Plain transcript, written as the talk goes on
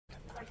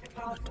like to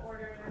call to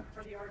order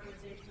for the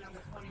organization of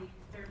the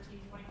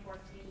 2013-2014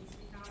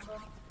 City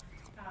Council.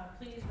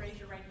 Please raise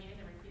your right hand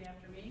and repeat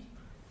after me.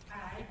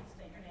 I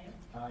state your name.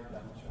 I,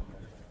 Donald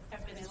Schoenheider,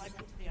 have been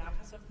elected to the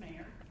office of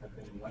mayor have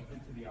been elected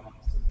to the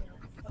office of mayor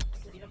of the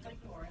city of Lake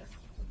Forest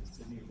of the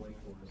city of Lake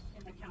Forest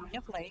in the county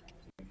of Lake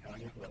in the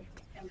county of Lake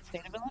in the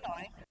state of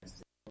Illinois.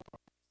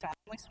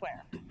 Solemnly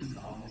swear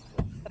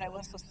that I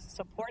will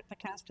support the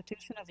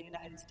Constitution of the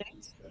United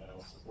States, that I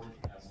will support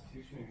the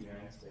Constitution of the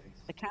United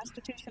States, the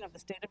Constitution of the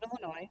state of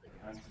Illinois, the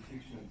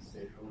Constitution of the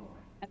state of Illinois,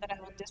 and that I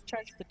will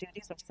discharge the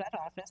duties of said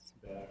office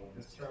that I will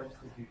discharge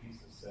the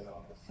duties of said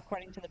office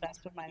according to the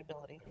best of my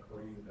ability.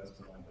 according to the best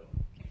of my ability.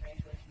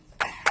 Congratulations.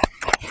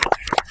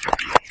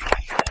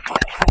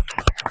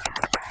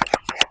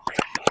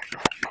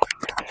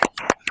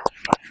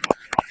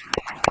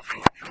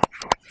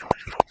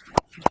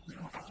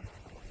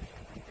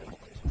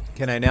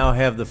 Can I now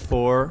have the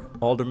 4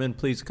 aldermen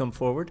please come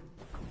forward?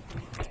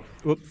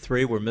 Whoop,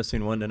 3, we're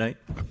missing one tonight.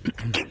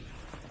 If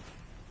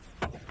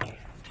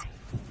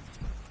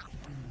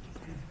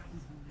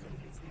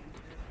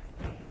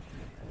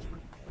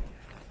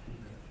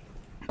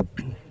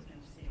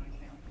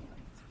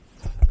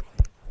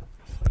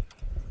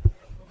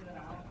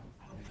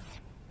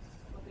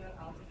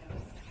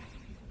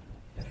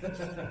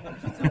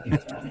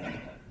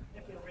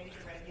you'll raise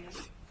your right hand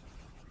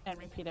and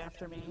repeat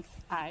after me.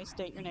 I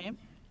state your name.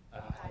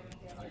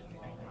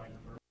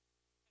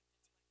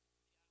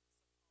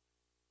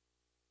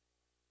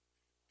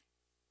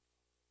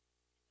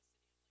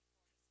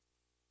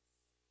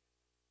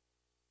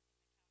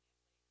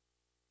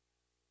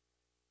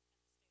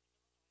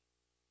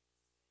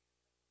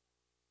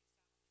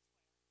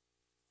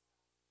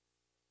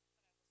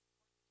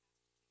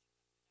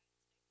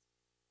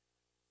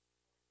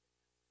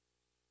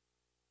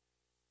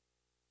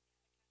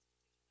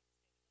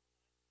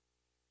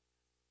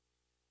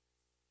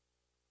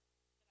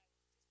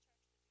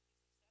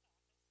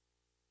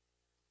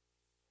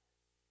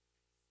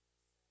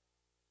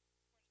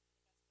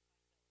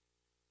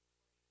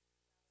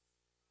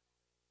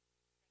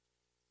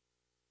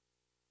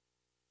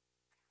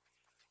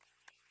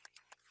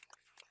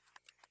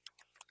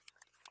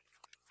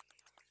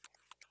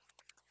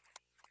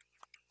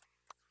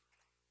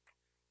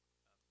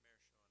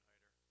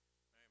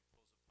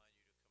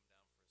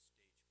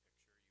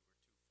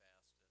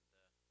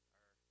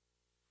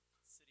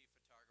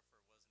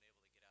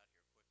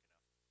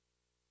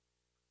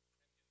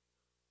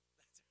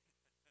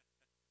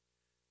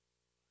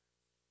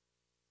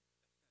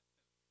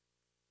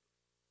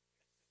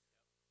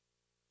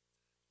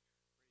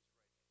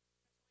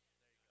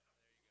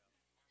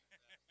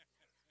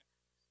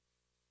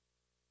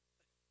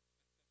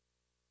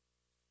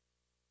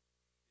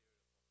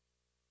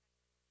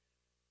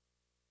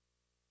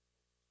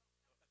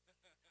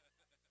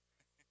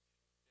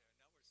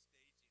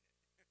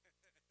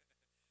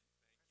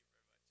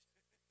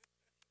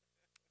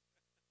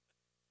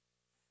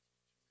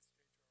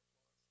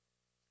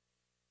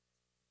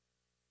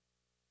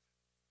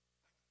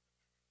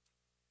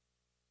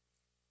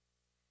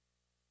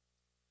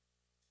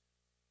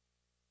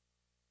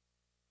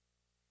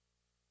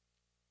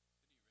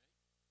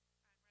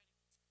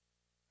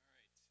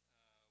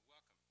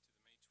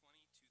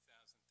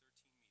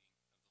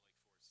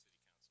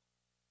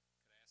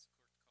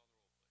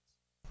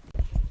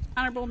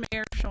 Honorable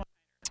Mayor Schoenheider.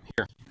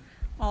 Here.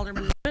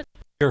 Alderman Novit.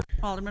 Here.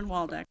 Alderman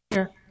Waldeck.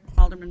 Here.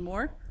 Alderman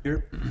Moore.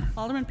 Here.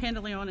 Alderman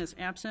Pandaleon is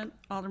absent.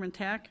 Alderman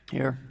Tack.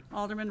 Here.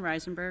 Alderman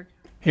Reisenberg.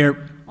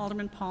 Here.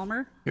 Alderman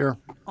Palmer. Here.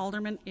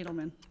 Alderman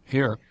Adelman.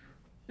 Here.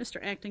 Mr.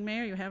 Acting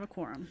Mayor, you have a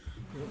quorum.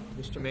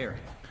 Mr. Mayor.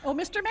 Oh,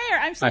 Mr. Mayor,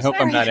 I'm so I sorry.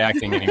 hope I'm not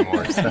acting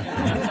anymore. So.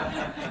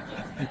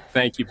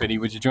 Thank you, Biddy.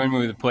 Would you join me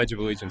with the Pledge of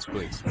Allegiance,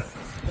 please?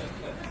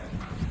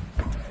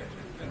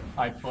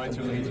 I pledge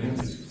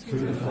allegiance to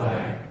the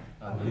flag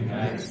of the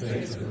United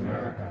States of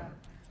America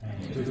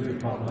and to the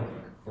republic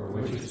for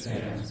which it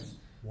stands,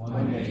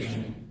 one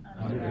nation,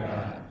 under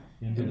God,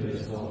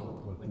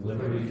 indivisible, with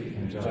liberty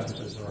and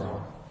justice for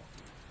all.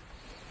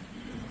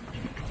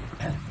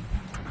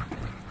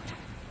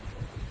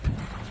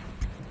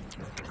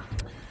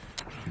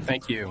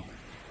 Thank you.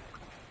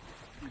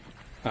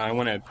 I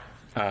want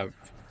to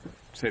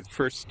say the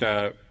first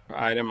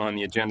item on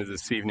the agenda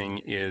this evening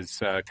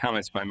is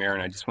comments by Mayor,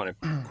 and I just want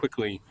to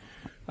quickly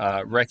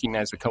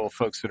recognize a couple of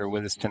folks that are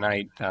with us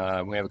tonight.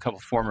 We have a couple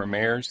of former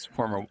mayors,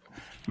 former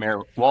Mayor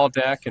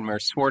Waldeck and Mayor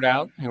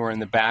Swartout, who are in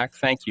the back.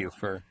 Thank you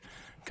for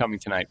coming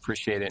tonight.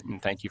 Appreciate it,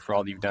 and thank you for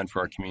all that you've done for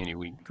our community.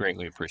 We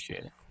greatly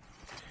appreciate it.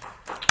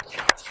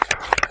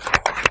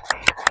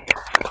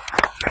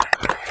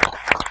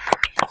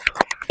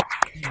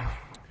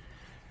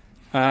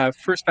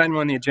 First item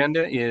on the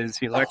agenda is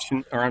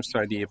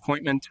the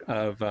appointment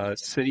of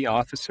city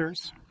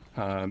officers.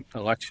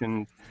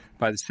 Election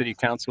by the City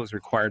Council is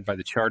required by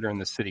the Charter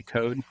and the City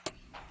Code.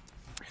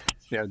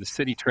 They are the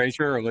City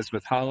Treasurer,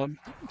 Elizabeth Holub,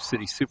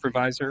 City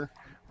Supervisor,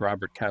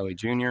 Robert Kiley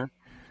Jr.,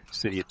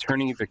 City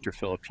Attorney, Victor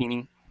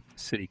Filippini,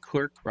 City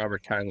Clerk,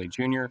 Robert Kiley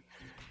Jr.,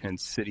 and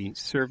city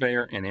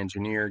surveyor and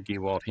engineer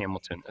Gewalt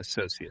Hamilton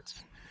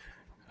Associates.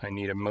 I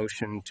need a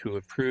motion to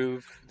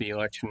approve the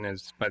election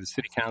as by the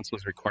city council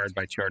as required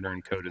by charter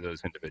and code of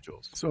those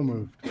individuals. So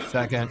moved.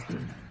 Second.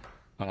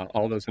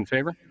 All those in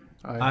favor?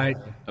 Aye.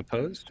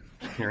 Opposed?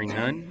 Hearing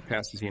none,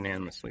 passes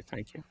unanimously.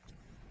 Thank you.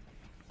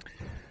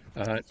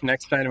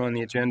 Next item on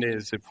the agenda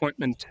is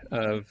appointment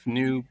of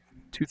new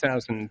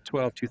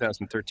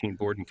 2012-2013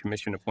 board and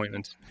commission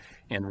appointments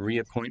and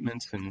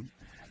reappointments, and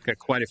I've got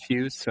quite a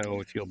few,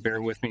 so if you'll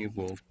bear with me,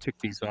 we'll tick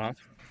these off.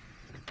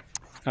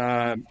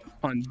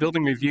 On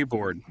Building Review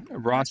Board,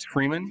 Ross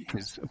Freeman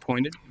is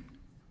appointed,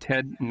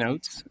 Ted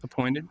Notes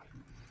appointed,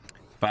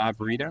 Bob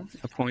Rita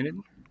appointed,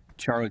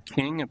 Charlie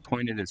King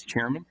appointed as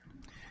chairman,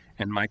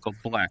 and Michael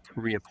Black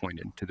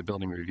reappointed to the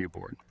Building Review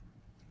Board.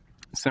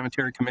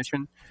 Cemetery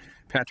Commission,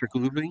 Patrick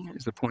Luby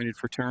is appointed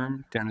for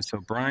term, Dennis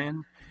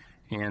O'Brien,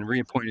 and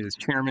reappointed as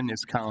chairman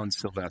is Colin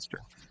Sylvester.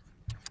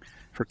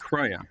 For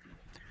Croya,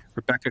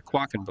 Rebecca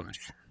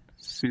Quackenbush,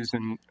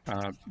 Susan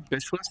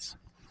Bishless,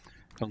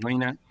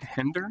 Elena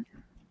Hender,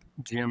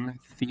 Jim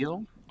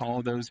Thiel, all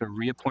of those are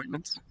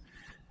reappointments.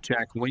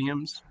 Jack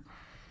Williams,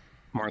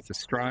 Martha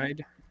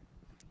Stride,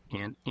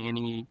 and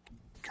Annie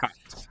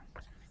Colts.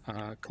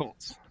 I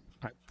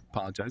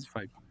apologize if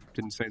I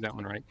didn't say that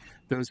one right.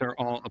 Those are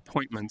all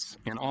appointments,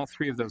 and all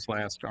three of those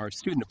last are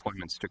student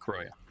appointments to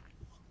Croya.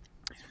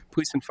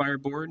 Police and Fire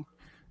Board,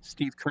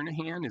 Steve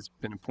Kernahan has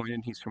been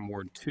appointed. He's from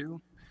Ward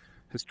 2.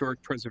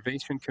 Historic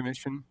Preservation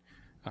Commission,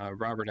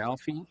 Robert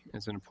Alfie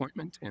is an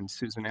appointment, and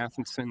Susan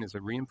Athenson is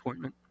a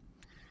reappointment.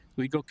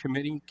 Legal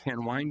Committee, Ken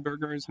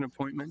Weinberger is an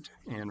appointment,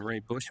 and Ray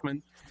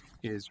Bushman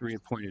is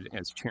reappointed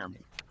as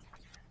chairman.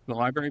 The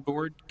Library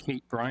Board,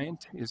 Kate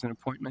Bryant is an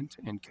appointment,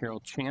 and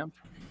Carol Champ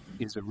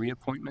is a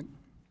reappointment.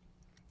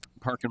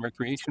 Park and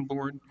Recreation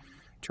Board,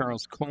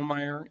 Charles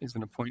Kohlmeyer is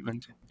an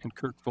appointment, and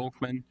Kirk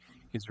Volkman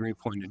is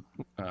reappointed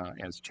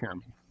as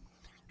chairman.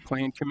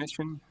 Plan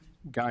Commission,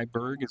 Guy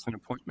Berg is an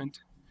appointment,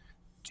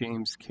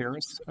 James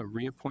Karras a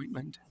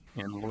reappointment,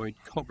 and Lloyd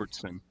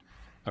Culbertson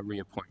a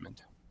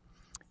reappointment.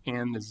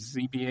 And the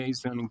ZBA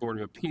Zoning Board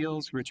of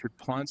Appeals, Richard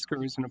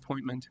Plonsker is an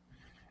appointment,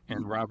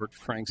 and Robert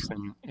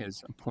Frankson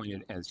is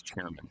appointed as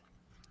chairman.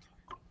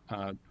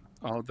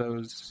 All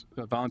those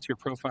volunteer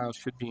profiles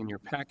should be in your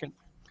packet,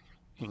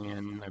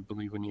 and I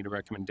believe we need a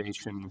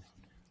recommendation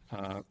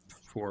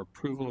for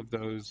approval of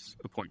those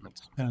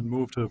appointments. And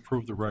move to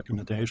approve the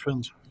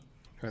recommendations.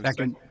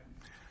 Second.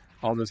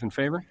 All those in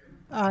favor?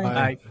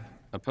 Aye.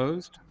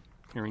 Opposed?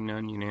 Hearing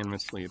none,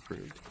 unanimously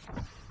approved.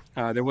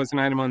 There was an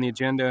item on the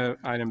agenda,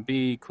 item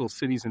B, Cool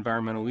Cities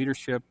Environmental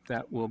Leadership,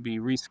 that will be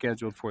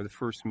rescheduled for the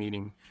first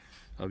meeting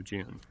of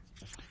June.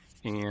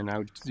 And I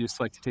would just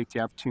like to take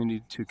the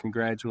opportunity to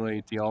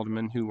congratulate the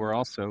aldermen who were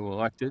also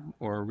elected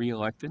or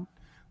re-elected.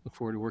 Look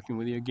forward to working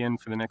with you again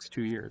for the next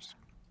 2 years.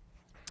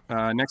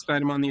 Next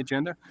item on the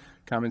agenda,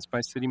 comments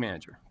by City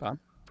Manager. Bob?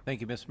 Thank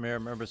you, Mr. Mayor,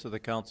 members of the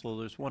council.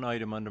 There's one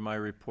item under my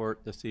report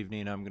this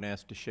evening. I'm going to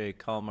ask Deshay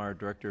Kalmar,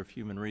 Director of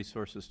Human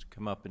Resources, to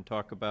come up and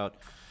talk about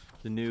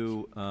the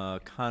new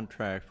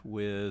contract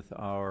with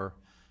our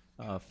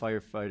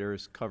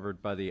firefighters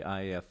covered by the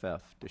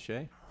IAFF.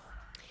 Deshay?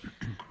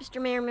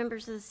 Mr. Mayor,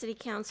 members of the City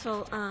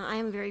Council, I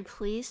am very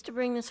pleased to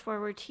bring this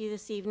forward to you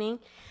this evening.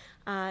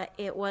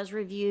 It was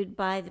reviewed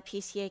by the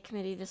PCA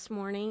committee this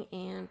morning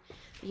and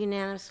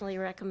unanimously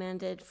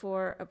recommended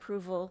for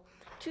approval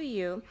to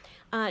you.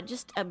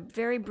 Just a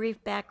very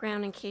brief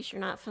background in case you're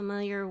not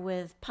familiar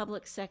with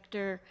public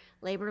sector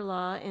labor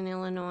law in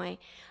Illinois,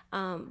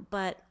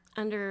 but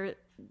under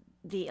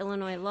the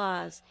Illinois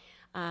laws,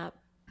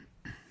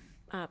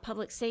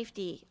 public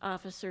safety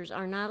officers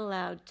are not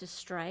allowed to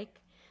strike.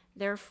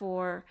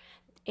 Therefore,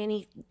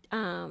 any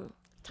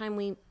time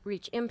we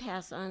reach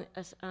impasse on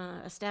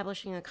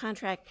establishing a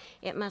contract,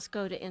 it must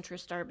go to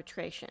interest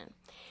arbitration.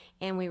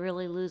 And we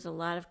really lose a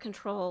lot of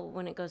control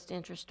when it goes to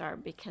interest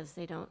arb because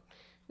they don't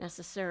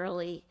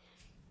necessarily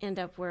end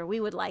up where we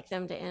would like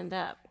them to end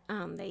up.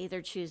 They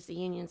either choose the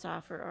union's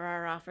offer or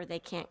our offer. They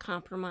can't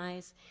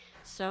compromise.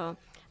 So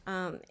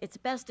it's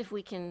best if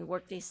we can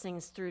work these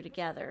things through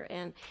together.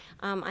 And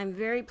I'm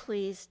very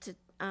pleased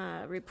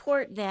to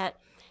report that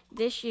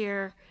this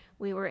year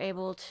we were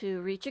able to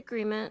reach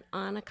agreement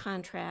on a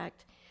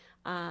contract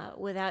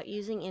without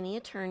using any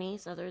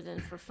attorneys other than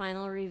for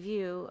final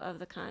review of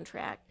the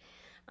contract.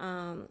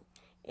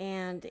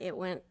 And it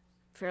went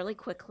fairly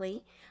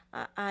quickly.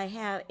 I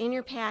have in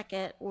your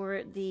packet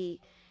were the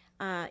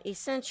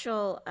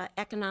essential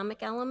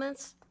economic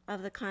elements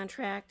of the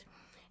contract.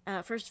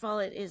 First of all,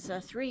 it is a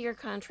 3-year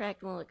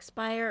contract and will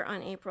expire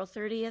on April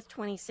 30th,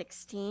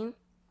 2016.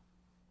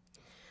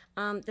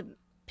 The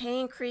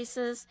pay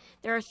increases,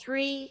 there are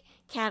 3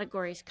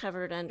 categories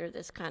covered under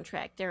this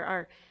contract. There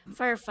are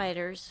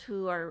firefighters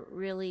who are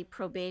really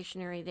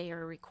probationary. They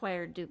are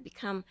required to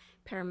become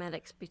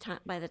paramedics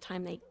by the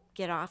time they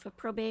get off of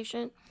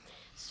probation.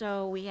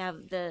 So we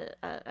have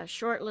a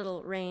short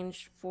little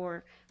range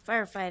for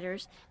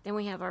firefighters. Then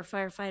we have our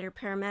firefighter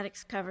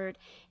paramedics covered.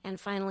 And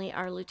finally,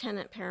 our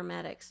lieutenant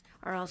paramedics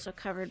are also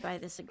covered by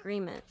this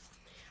agreement.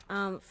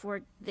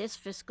 For this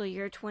fiscal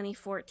year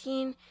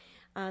 2014,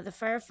 the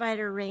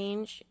firefighter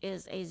range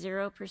is a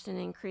 0%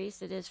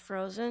 increase. It is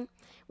frozen.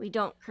 We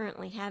don't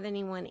currently have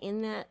anyone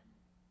in that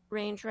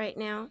range right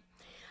now.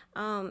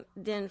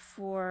 Then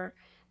for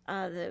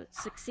the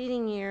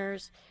succeeding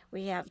years,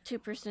 we have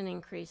 2%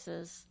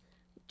 increases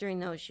during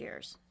those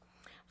years.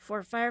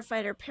 For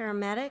firefighter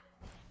paramedic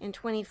in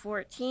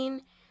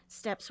 2014,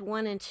 steps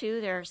 1 and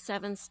 2, there are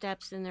 7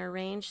 steps in their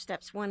range.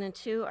 Steps 1 and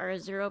 2 are a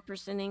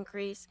 0%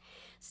 increase.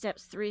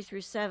 Steps 3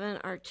 through 7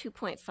 are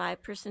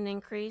 2.5%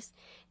 increase.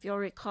 If you'll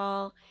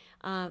recall,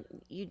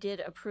 you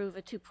did approve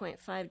a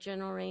 2.5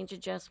 general range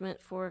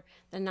adjustment for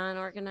the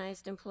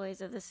non-organized employees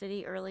of the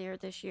city earlier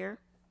this year.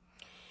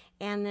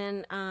 And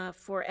then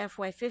for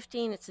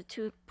FY15, it's a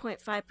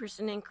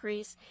 2.5%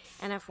 increase,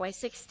 and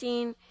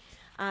FY16,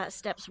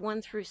 steps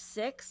 1 through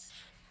 6,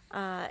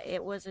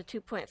 it was a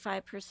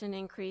 2.5%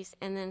 increase,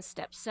 and then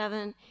step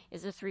 7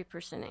 is a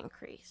 3%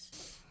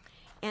 increase.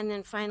 And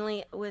then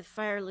finally, with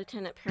fire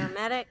lieutenant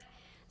paramedic,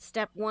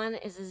 step 1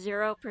 is a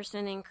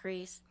 0%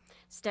 increase,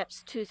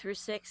 steps 2 through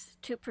 6,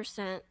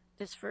 2%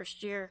 this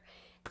first year,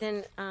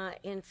 then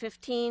in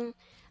 15,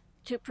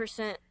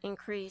 2%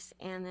 increase,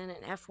 and then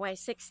in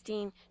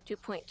FY16,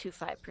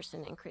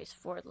 2.25% increase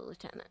for the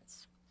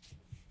lieutenants.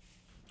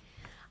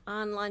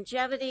 On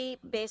longevity,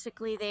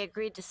 basically they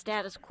agreed to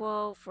status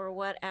quo for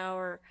what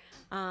our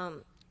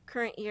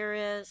current year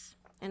is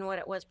and what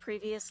it was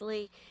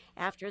previously.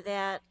 After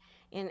that,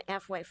 in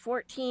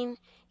FY14, it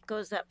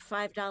goes up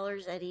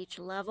 $5 at each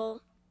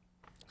level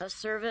of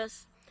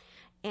service.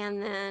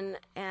 And then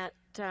at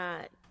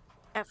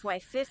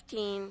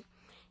FY16,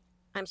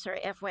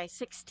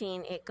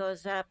 it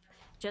goes up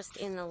just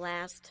in the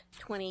last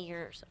 20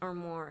 years or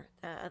more.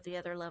 The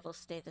other levels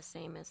stay the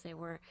same as they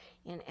were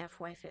in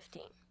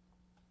FY15.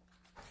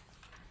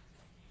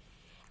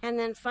 And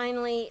then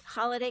finally,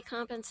 holiday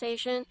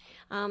compensation.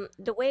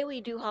 The way we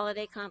do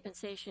holiday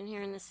compensation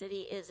here in the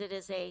city is it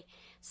is a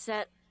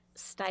set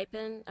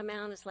stipend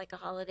amount. It's like a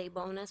holiday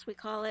bonus, we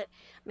call it.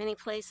 Many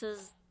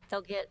places,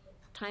 they'll get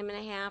time and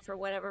a half or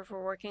whatever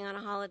for working on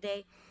a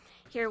holiday.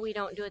 Here we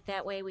don't do it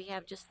that way. We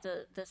have just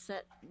the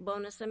set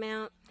bonus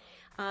amount.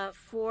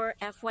 For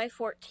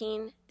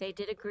FY14, they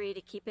did agree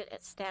to keep it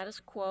at status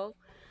quo,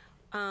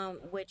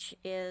 which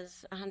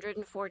is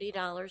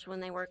 $140 when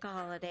they work a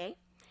holiday.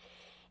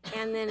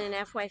 And then in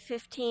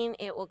FY15,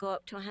 it will go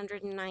up to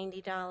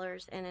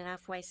 $190, and in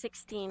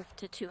FY16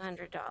 to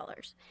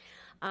 $200.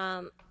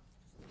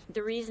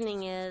 The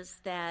reasoning is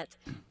that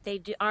they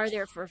are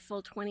there for a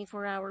full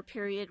 24-hour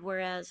period,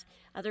 whereas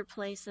other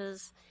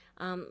places,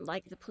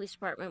 like the police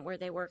department where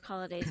they work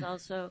holidays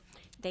also,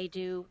 they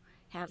do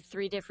have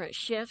 3 different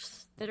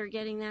shifts that are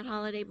getting that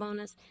holiday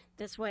bonus.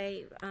 This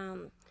way,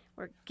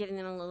 we're getting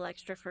them a little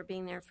extra for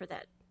being there for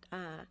that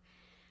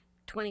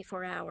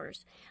 24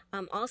 hours.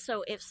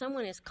 Also, if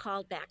someone is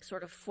called back,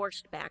 sort of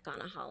forced back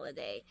on a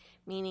holiday,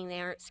 meaning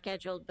they aren't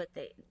scheduled but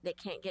they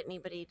can't get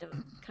anybody to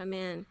come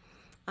in,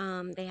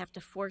 they have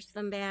to force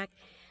them back.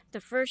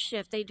 The first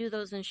shift, they do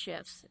those in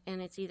shifts,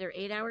 and it's either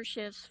 8-hour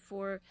shifts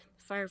for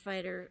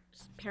firefighters,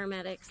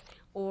 paramedics,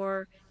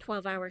 or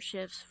 12-hour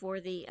shifts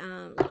for the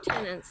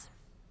lieutenants.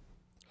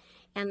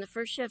 And the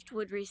first shift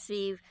would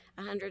receive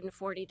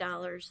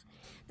 $140.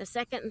 The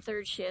second and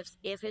third shifts,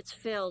 if it's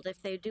filled,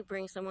 if they do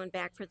bring someone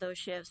back for those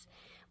shifts,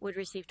 would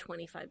receive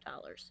 $25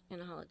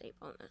 in a holiday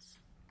bonus.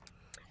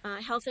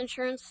 Health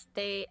insurance,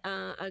 they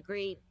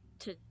agreed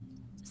to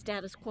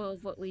status quo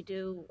of what we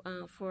do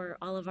for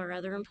all of our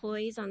other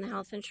employees on the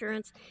health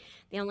insurance.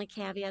 The only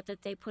caveat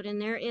that they put in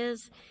there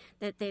is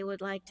that they would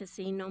like to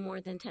see no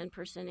more than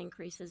 10%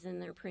 increases in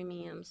their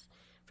premiums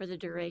for the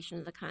duration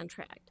of the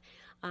contract.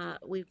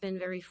 We've been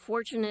very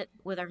fortunate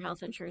with our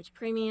health insurance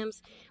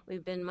premiums.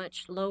 We've been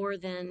much lower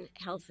than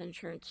health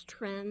insurance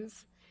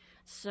trends.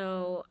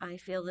 So I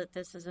feel that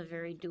this is a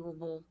very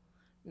doable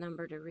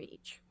number to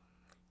reach.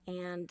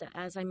 And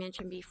as I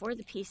mentioned before,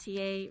 the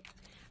PCA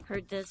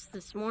heard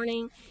this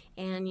morning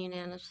and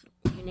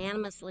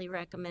unanimously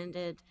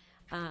recommended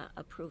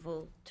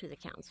approval to the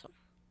council.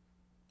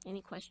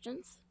 Any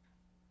questions?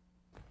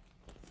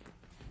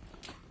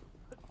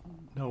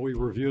 No, we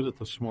reviewed it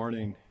this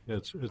morning.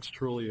 It's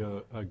truly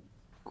a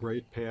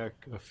great pack,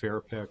 a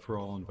fair pack for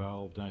all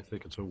involved, and I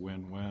think it's a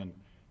win-win.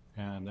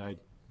 And I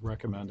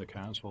recommend to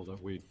council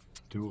that we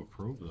do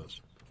approve this.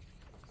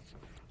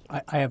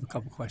 I have a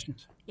couple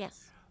questions.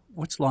 Yes.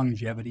 What's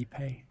longevity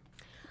pay?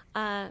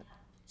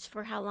 It's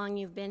for how long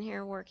you've been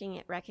here working.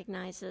 It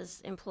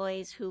recognizes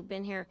employees who've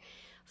been here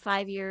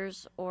 5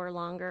 years or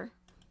longer.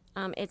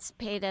 It's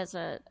paid as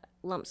a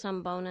lump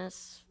sum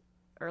bonus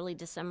early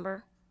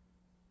December.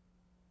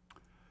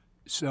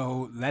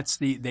 So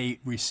they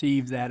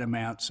receive that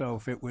amount. So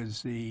if it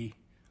was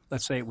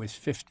let's say it was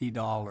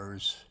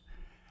 $50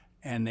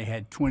 and they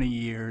had 20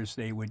 years,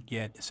 they would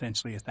get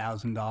essentially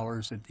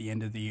 $1,000 at the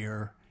end of the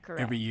year,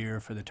 Correct. Every year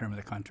for the term of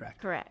the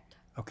contract. Correct.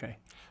 Okay.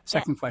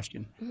 Second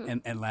question,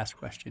 and last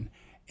question.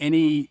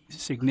 Any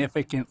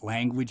significant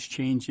language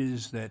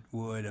changes that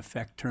would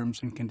affect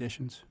terms and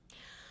conditions?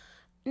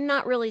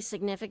 Not really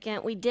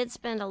significant. We did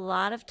spend a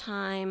lot of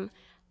time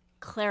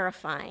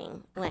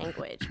clarifying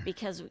language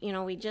because,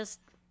 we just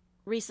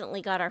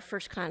recently got our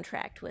first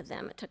contract with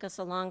them. It took us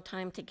a long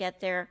time to get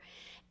there.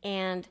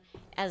 And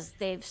as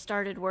they've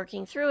started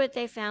working through it,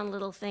 they found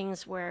little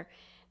things where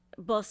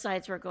both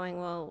sides were going,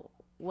 well,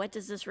 what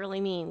does this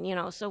really mean?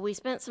 So we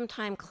spent some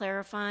time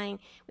clarifying.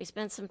 We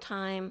spent some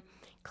time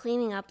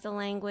cleaning up the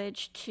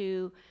language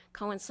to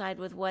coincide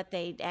with what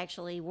they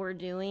actually were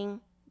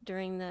doing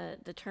during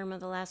the term of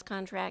the last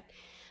contract.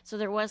 So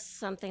there was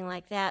something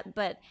like that,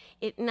 but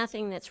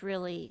nothing that's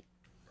really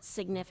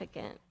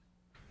significant.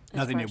 as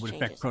Nothing far that as would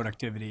affect changes.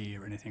 productivity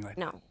or anything like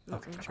that? No.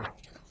 Okay, sure.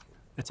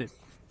 That's it.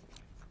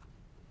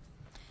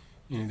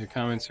 Any other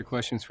comments or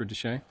questions for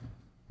Deshay?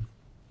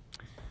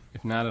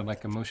 If not, I'd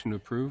like a motion to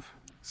approve.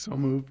 So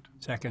moved.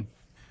 Second.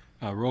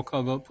 Roll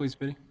call vote, please,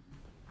 Biddy.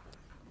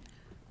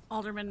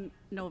 Alderman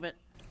Novit.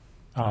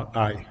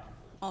 Aye.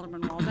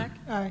 Alderman Waldeck.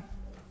 Aye.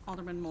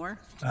 Alderman Moore.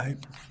 Aye.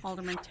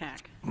 Alderman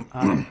Tack.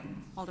 Aye.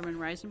 Alderman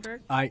Reisenberg.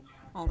 Aye.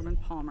 Alderman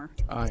Palmer.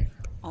 Aye.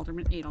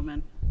 Alderman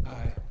Adelman.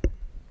 Aye.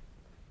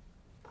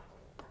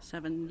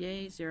 7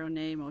 yea, 0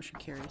 nay, motion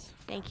carries.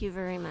 Thank you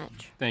very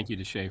much. Thank you,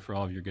 Deshay, for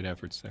all of your good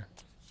efforts there.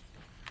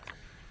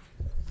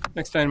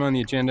 Next item on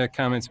the agenda,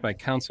 comments by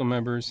council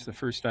members. The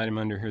first item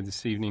under here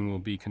this evening will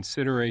be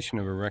consideration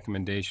of a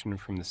recommendation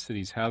from the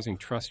city's Housing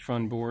Trust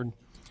Fund Board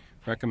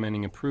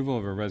recommending approval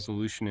of a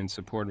resolution in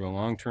support of a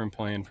long-term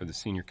plan for the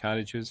senior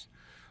cottages,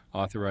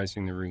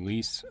 authorizing the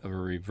release of a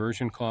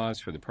reversion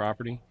clause for the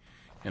property,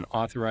 and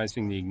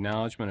authorizing the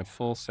acknowledgement of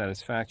full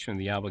satisfaction of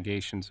the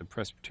obligations of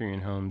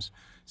Presbyterian Homes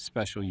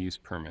special use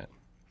permit.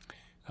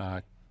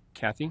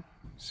 Kathy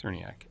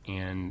Cerniak,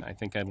 and I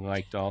think I'd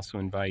like to also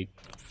invite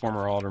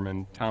former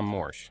Alderman Tom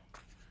Morsch.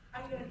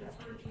 I'm going to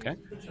defer to Okay.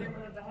 the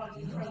chairman of the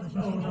Housing Trust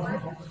Fund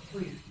Board.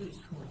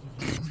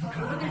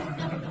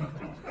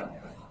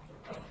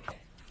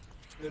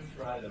 Good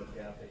try, though,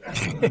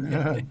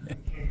 Kathy.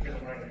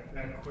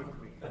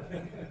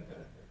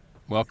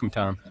 Welcome,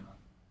 Tom.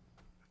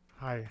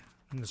 Hi,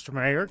 Mr.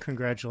 Mayor.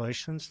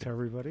 Congratulations to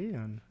everybody,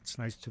 and it's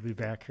nice to be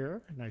back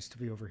here. Nice to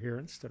be over here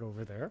instead of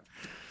over there.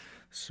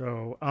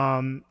 So,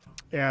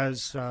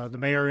 as the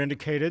mayor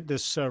indicated,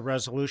 this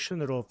resolution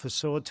that will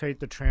facilitate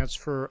the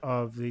transfer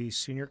of the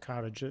senior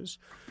cottages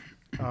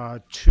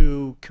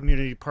to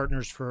Community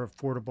Partners for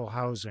Affordable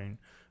Housing,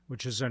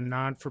 which is a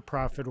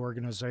non-for-profit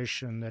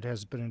organization that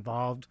has been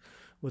involved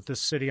with the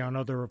city on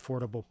other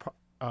affordable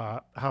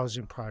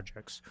housing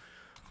projects.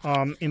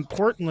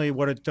 Importantly,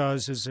 what it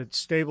does is it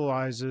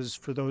stabilizes,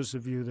 for those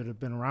of you that have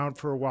been around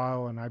for a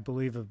while and I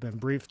believe have been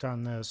briefed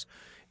on this,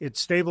 it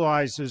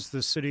stabilizes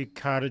the city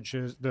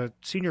cottages, the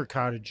senior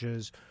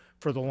cottages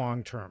for the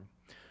long term.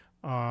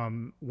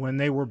 When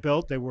they were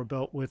built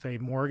with a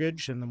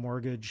mortgage, and the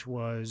mortgage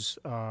was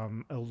a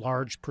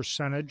large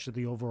percentage of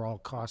the overall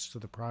cost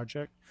of the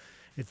project.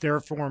 It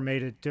therefore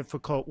made it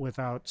difficult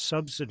without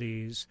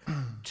subsidies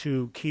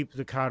to keep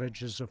the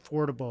cottages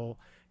affordable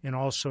and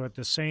also at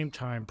the same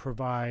time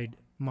provide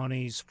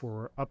monies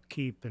for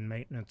upkeep and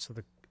maintenance of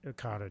the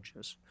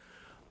cottages.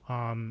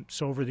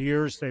 So over the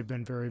years, they've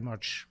been very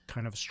much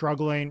kind of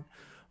struggling.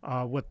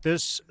 What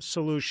this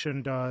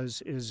solution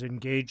does is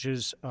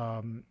engages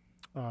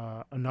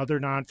another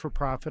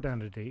non-for-profit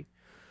entity,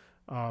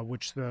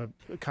 which the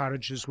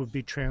cottages would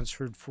be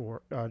transferred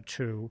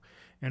to,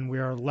 and we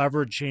are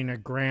leveraging a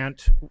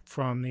grant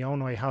from the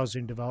Illinois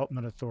Housing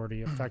Development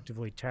Authority,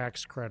 effectively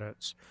tax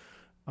credits,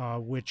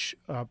 which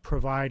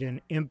provide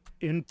an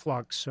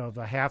influx of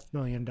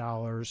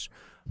 $500,000,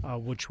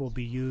 which will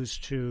be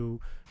used to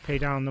pay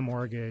down the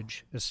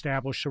mortgage,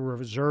 establish a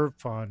reserve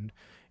fund,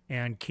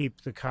 and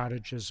keep the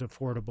cottages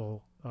affordable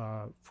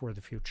for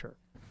the future.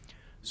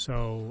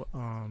 So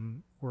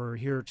we're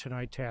here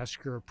tonight to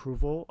ask your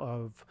approval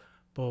of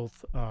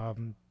both a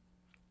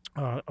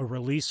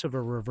release of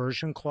a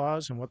reversion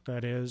clause, and what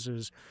that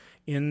is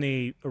in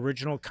the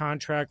original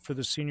contract for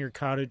the senior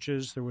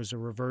cottages, there was a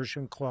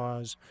reversion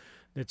clause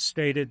that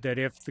stated that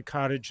if the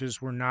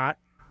cottages were not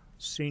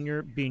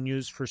being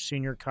used for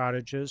senior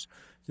cottages,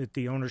 that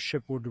the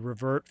ownership would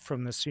revert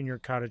from the Senior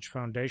Cottage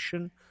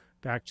Foundation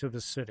back to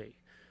the city.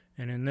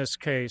 And in this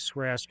case,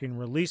 we're asking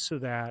release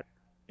of that,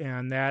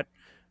 and that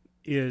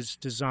is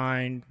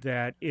designed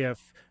that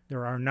if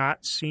there are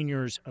not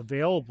seniors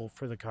available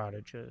for the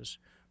cottages,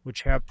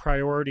 which have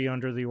priority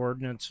under the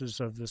ordinances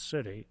of the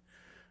city,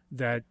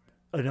 that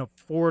an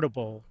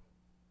affordable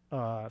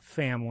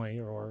family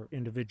or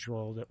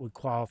individual that would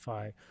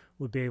qualify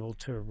would be able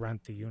to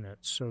rent the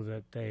units so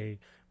that they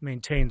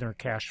maintain their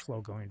cash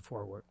flow going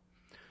forward.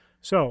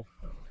 So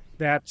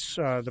that's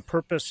the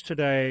purpose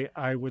today.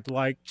 I would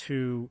like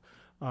to,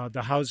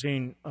 the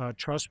Housing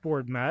Trust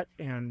Board met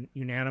and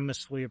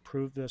unanimously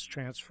approved this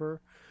transfer.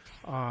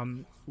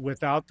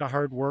 Without the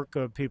hard work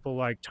of people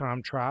like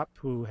Tom Tropp,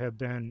 who have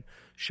been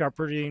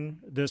shepherding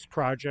this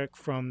project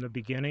from the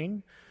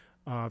beginning,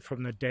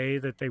 from the day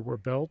that they were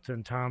built,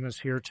 and Tom is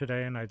here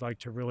today, and I'd like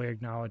to really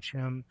acknowledge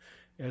him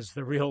as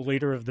the real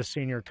leader of the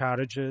senior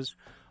cottages.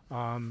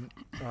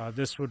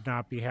 This would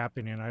not be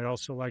happening. I'd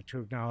also like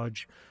to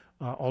acknowledge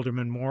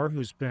Alderman Moore,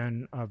 who's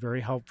been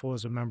very helpful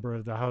as a member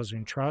of the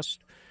Housing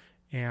Trust,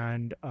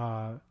 and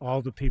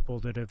all the people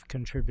that have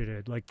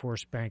contributed, like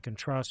Forest Bank and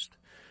Trust,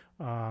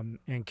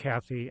 and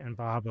Kathy and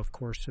Bob, of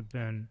course, have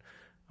been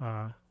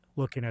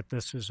looking at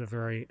this as a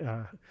very,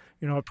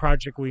 a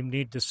project we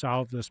need to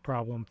solve this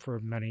problem for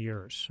many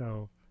years.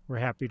 So we're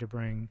happy to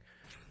bring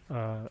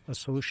a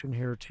solution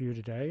here to you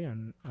today,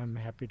 and I'm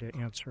happy to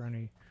answer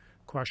any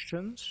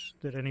questions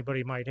that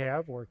anybody might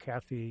have, or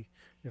Kathy,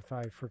 if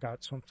I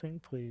forgot something,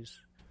 please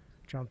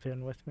jump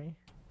in with me.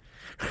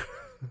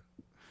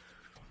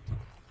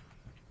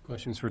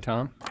 Questions for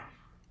Tom?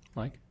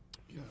 Mike?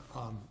 Yeah,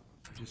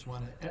 just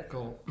want to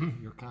echo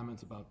your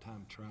comments about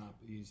Tom Trop.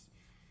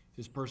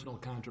 His personal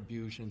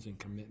contributions and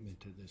commitment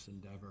to this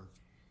endeavor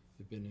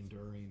have been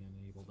enduring and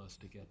enabled us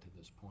to get to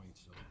this point.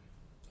 So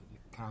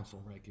the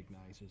council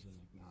recognizes and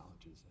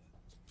acknowledges that.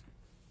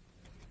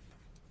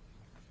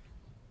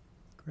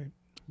 Great.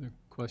 Other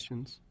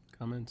questions,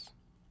 comments?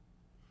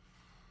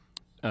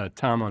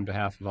 Tom, on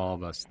behalf of all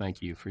of us,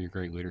 thank you for your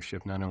great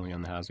leadership, not only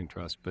on the Housing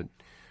Trust, but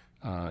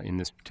in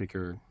this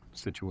particular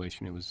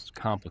situation. It was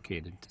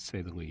complicated, to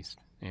say the least,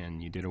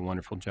 and you did a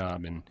wonderful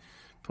job in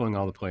pulling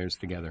all the players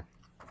together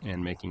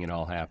and making it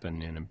all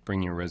happen and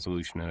bringing a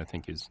resolution that I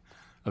think is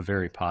a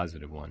very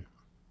positive one.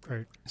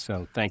 Great.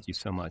 So thank you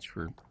so much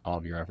for all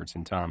of your efforts.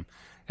 And Tom,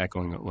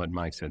 echoing what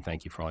Mike said,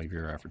 thank you for all of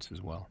your efforts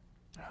as well.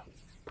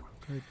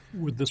 Great.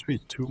 Would this be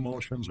two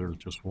motions or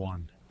just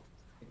one?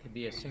 It could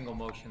be a single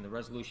motion. The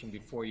resolution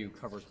before you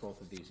covers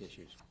both of these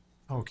issues.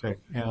 Okay,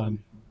 and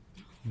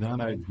then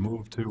I'd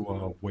move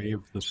to waive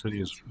the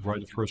city's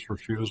right of first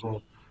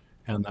refusal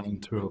and then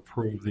to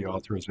approve the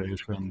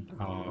authorization,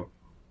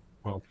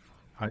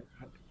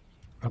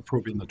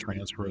 approving the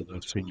transfer of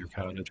the senior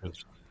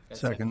cottages.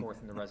 That's set Second.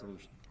 forth in the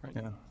resolution. Right.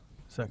 Yeah.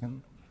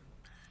 Second.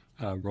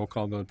 Roll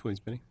call vote, please,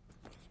 Biddy.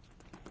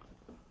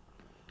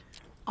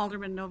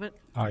 Alderman Novit.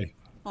 Aye.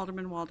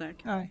 Alderman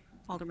Waldeck. Aye.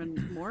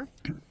 Alderman Moore.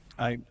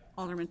 Aye.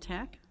 Alderman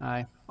Tack.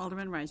 Aye.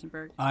 Alderman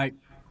Reisenberg. Aye.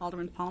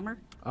 Alderman Palmer.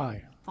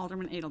 Aye.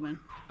 Alderman Adelman.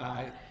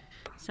 Aye.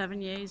 7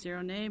 yea,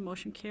 0 nay,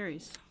 motion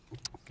carries.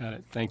 Got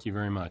it. Thank you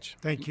very much.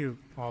 Thank you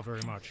all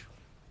very much.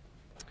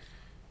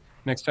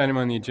 Next item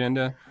on the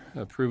agenda,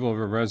 approval of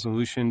a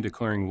resolution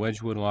declaring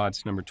Wedgewood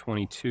lots number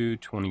 22,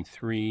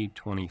 23,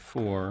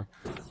 24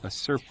 a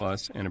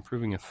surplus and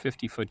approving a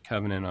 50-foot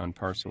covenant on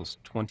parcels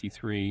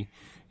 23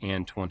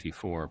 and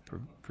 24,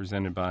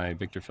 presented by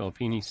Victor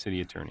Filippini,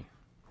 City Attorney.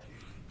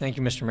 Thank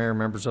you, Mr. Mayor,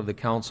 members of the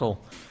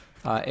council.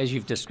 As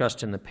you've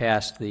discussed in the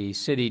past, the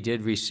city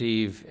did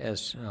receive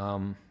as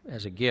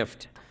a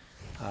gift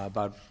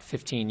about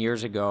 15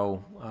 years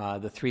ago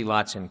the 3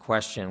 lots in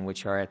question,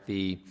 which are at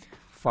the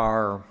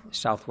far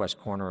southwest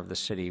corner of the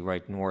city,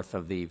 right north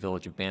of the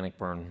village of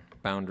Bannockburn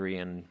boundary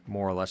and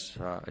more or less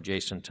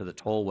adjacent to the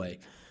tollway.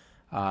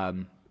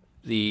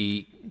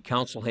 The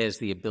council has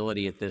the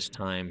ability at this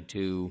time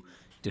to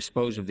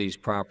dispose of these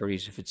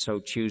properties if it so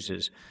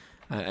chooses.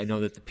 I know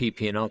that the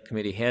PP&L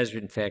committee has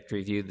in fact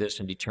reviewed this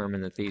and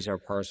determined that these are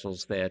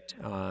parcels that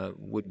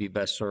would be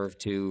best served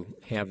to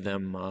have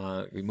them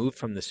removed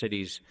from the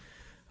city's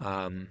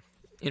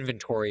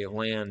inventory of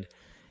land.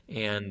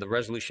 And the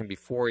resolution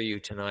before you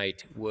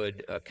tonight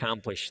would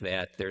accomplish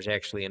that. There's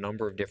actually a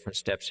number of different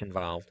steps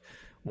involved.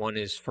 One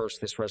is,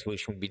 first, this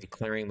resolution would be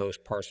declaring those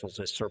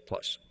parcels as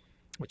surplus,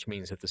 which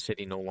means that the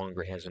city no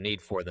longer has a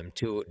need for them.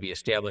 2, it would be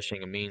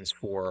establishing a means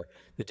for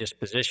the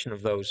disposition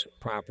of those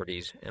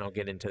properties, and I'll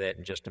get into that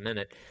in just a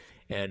minute.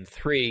 And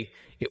 3,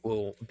 it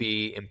will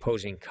be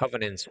imposing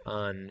covenants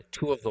on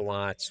 2 of the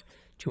lots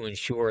to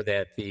ensure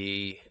that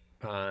the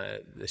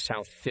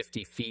south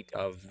 50 feet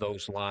of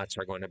those lots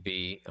are going to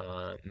be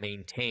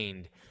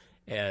maintained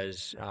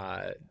as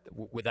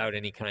without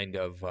any kind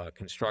of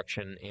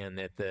construction, and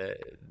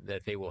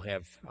that they will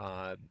have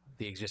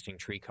the existing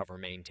tree cover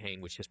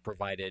maintained, which has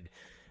provided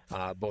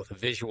both a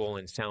visual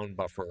and sound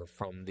buffer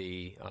from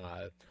the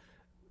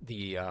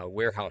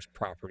warehouse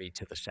property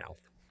to the south.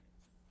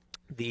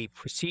 The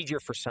procedure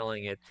for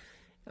selling it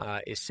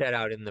is set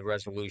out in the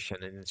resolution,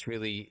 and it's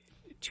really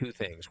 2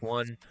 things.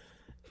 One,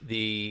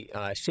 the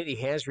city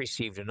has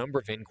received a number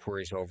of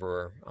inquiries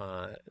over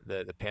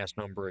the past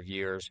number of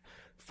years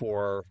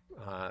from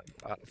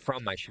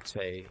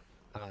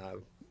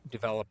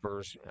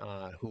developers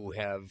who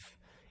have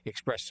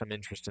expressed some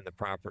interest in the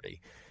property.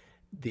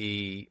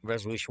 The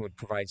resolution would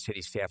provide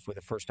city staff with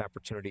a first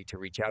opportunity to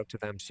reach out to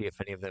them, see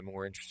if any of them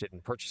were interested in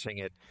purchasing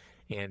it,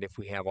 and if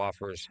we have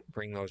offers,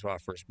 bring those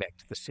offers back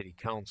to the city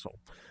council.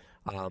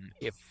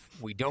 If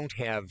we don't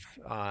have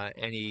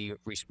any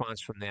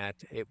response from that,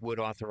 it would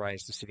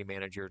authorize the city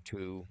manager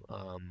to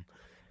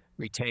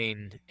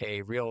retain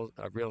a real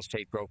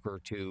estate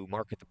broker to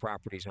market the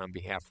properties on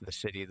behalf of the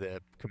city. The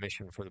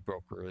commission for the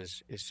broker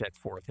is set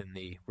forth in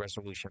the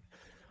resolution.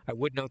 I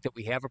would note that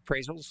we have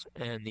appraisals,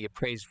 and the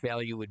appraised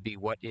value would be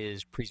what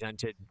is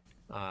presented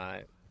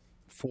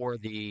for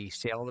the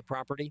sale of the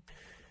property.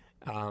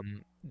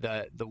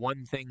 The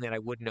one thing that I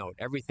would note,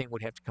 everything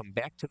would have to come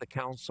back to the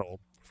council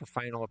for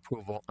final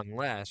approval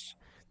unless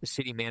the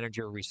city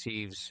manager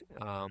receives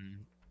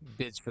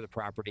bids for the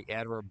property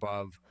at or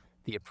above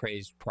the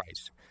appraised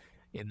price.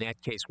 In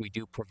that case, we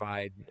do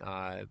provide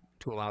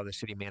to allow the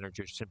city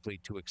managers simply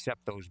to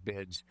accept those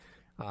bids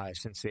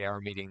since they are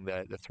meeting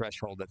the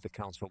threshold that the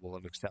council will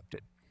have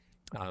accepted.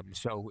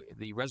 So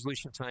the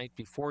resolution tonight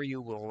before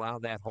you will allow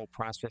that whole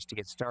process to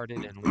get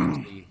started and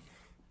lead to the,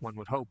 one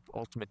would hope,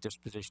 ultimate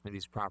disposition of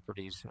these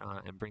properties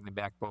and bring them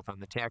back both on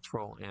the tax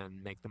roll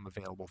and make them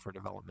available for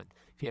development.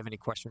 If you have any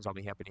questions, I'll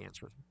be happy to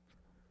answer them.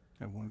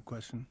 I have one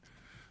question.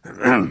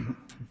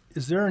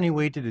 Is there any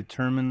way to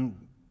determine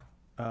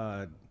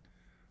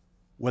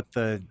what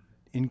the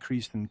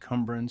increased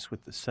encumbrance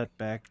with the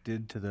setback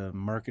did to the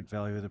market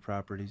value of the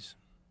properties?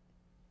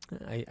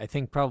 I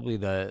think probably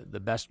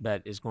the best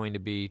bet is going to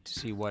be to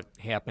see what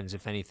happens,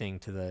 if anything,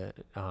 to the,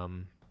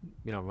 on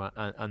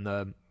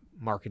the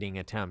marketing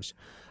attempts.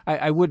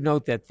 I would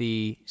note that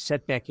the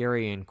setback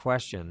area in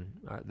question,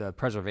 the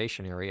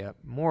preservation area,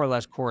 more or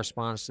less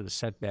corresponds to the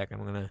setback.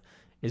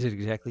 Is it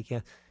exactly,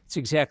 Kath? It's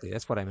exactly,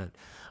 that's what I meant.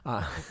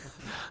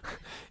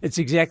 It's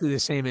exactly the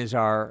same as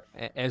our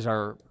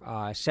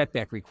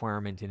setback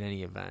requirement in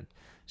any event.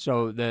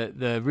 So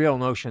the real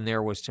notion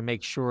there was to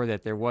make sure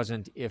that there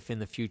wasn't, if in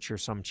the future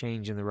some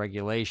change in the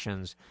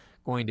regulations,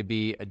 going to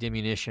be a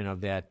diminution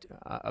of that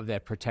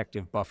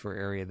protective buffer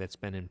area that's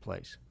been in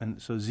place.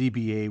 And so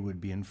ZBA would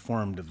be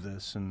informed of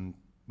this and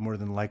more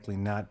than likely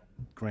not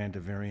grant a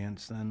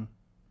variance then?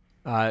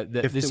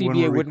 The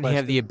ZBA wouldn't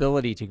have the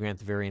ability to grant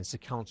the variance. The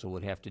council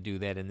would have to do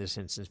that in this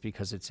instance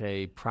because it's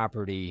a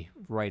property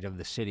right of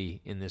the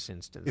city in this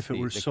instance. If it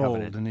were sold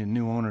and a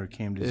new owner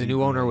came to ZBA. The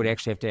new owner would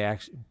actually have to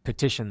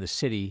petition the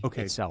city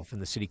itself,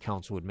 and the city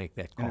council would make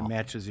that call. And it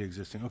matches the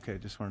existing. Okay,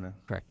 just wanted to.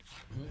 Correct.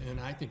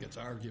 And I think it's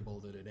arguable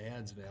that it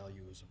adds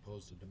value as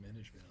opposed to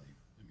diminished value.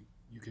 I mean,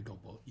 you could go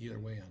either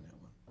way on that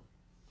one.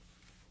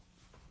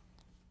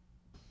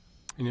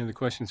 Any other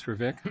questions for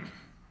Vic?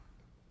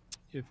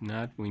 If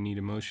not, we need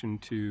a motion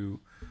to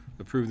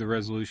approve the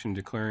resolution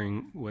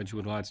declaring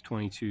Wedgewood lots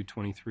 22,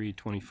 23,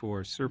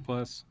 24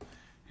 surplus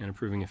and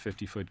approving a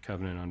 50-foot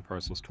covenant on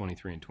parcels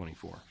 23 and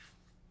 24.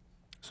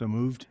 So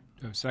moved. Do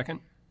I have a second?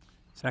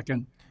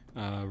 Second.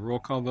 Roll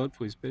call vote,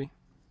 please, Biddy.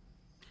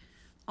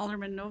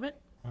 Alderman Novit.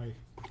 Aye.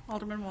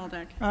 Alderman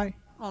Waldeck. Aye.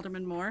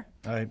 Alderman Moore.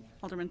 Aye.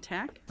 Alderman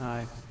Tack.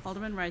 Aye.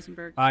 Alderman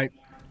Reisenberg. Aye.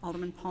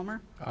 Alderman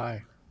Palmer.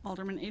 Aye.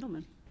 Alderman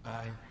Adelman.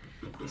 Aye.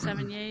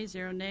 7 yea,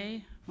 0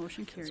 nay,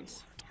 motion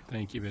carries.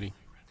 Thank you, Biddy.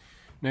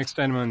 Next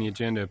item on the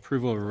agenda,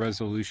 approval of a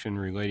resolution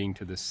relating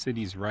to the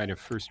city's right of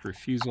first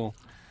refusal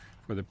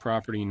for the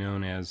property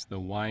known as the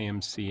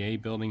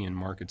YMCA building in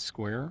Market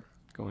Square,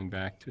 going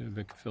back to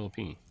Vic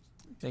Filippini.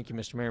 Thank you,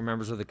 Mr. Mayor,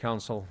 members of the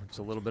council. It's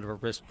a little bit of a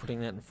risk putting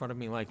that in front of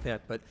me like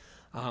that, but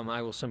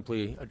I will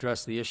simply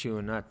address the issue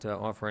and not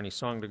offer any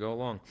song to go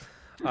along.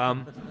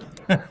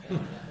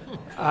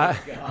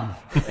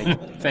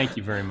 Thank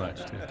you very much.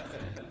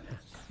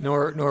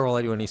 Nor will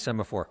I do any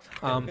semaphore.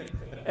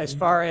 As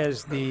far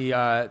as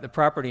the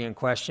property in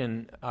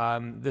question,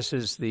 this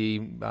is the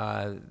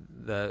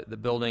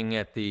building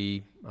at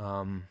the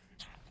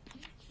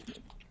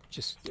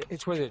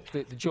it's where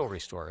the jewelry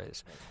store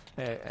is.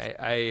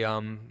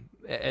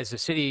 As the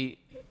city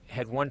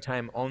had one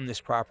time owned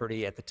this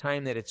property, at the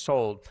time that it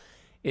sold,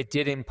 it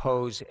did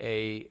impose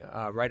a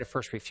right of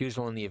first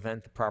refusal in the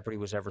event the property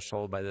was ever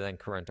sold by the then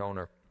current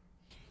owner.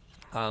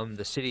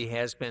 The city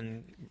has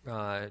been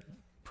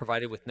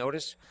provided with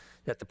notice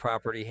that the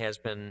property has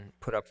been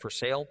put up for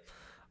sale,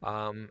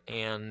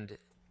 and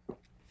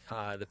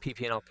the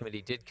PP&L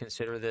committee did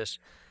consider this.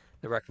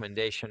 The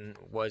recommendation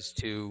was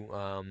to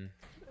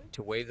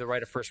waive the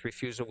right of first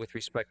refusal with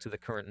respect to the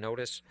current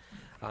notice.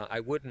 I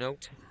would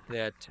note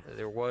that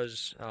there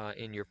was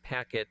in your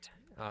packet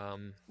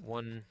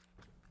one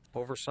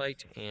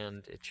oversight,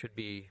 and it should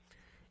be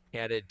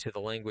added to the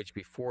language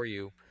before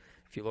you.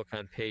 If you look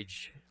on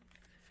page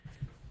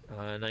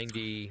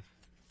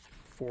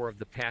 94 of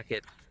the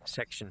packet,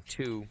 section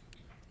 2,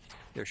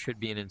 there should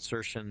be an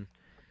insertion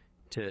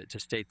to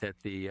state that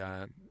the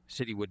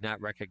city would not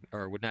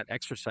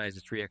exercise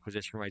its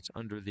reacquisition rights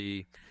under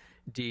the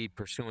deed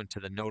pursuant to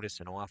the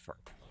notice and offer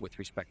with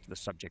respect to the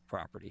subject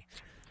property.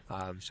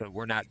 So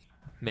we're not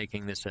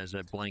making this as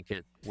a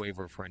blanket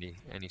waiver for any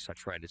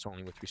such right. It's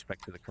only with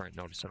respect to the current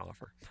notice and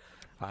offer.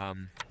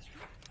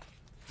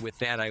 With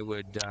that, I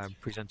would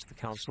present to the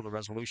council the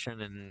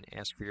resolution and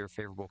ask for your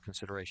favorable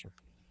consideration.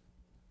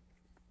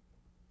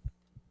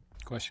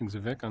 Questions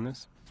of Vic on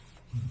this?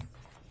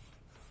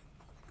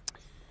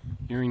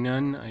 Hearing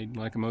none, I'd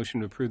like a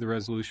motion to approve the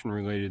resolution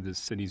related to the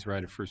city's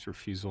right of first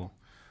refusal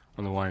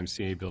on the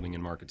YMCA building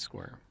in Market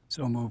Square.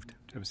 So moved. Do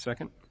you have a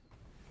second?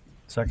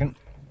 Second.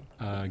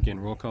 Again,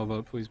 roll call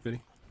vote, please,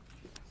 Biddy.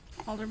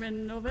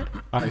 Alderman Novit.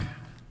 Aye.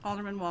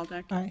 Alderman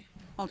Waldeck. Aye.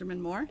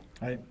 Alderman Moore.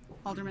 Aye.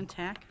 Alderman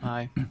Tack.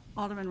 Aye.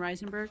 Alderman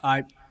Reisenberg.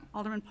 Aye.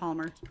 Alderman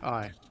Palmer.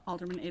 Aye.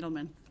 Alderman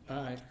Adelman.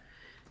 Aye.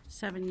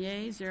 7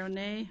 yea, 0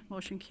 nay,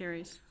 motion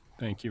carries.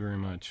 Thank you very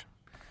much.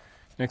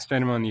 Next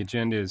item on the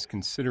agenda is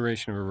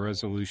consideration of a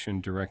resolution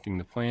directing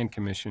the Plan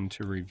Commission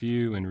to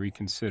review and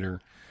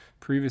reconsider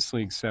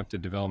previously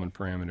accepted development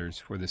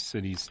parameters for the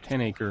city's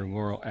 10-acre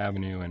Laurel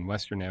Avenue and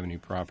Western Avenue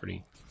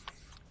property,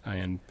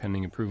 and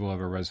pending approval of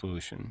a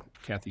resolution.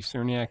 Kathy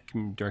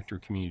Cerniak, Director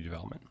of Community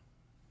Development.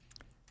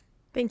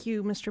 Thank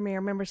you, Mr. Mayor,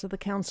 members of the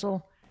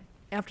council.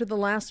 After the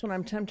last one,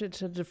 I'm tempted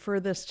to defer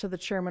this to the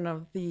chairman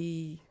of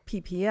the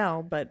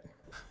PPL, but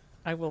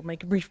I will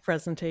make a brief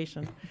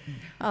presentation.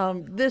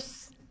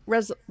 This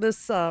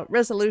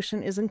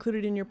resolution is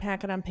included in your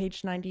packet on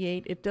page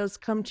 98. It does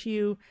come to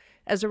you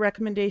as a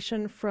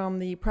recommendation from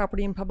the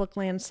Property and Public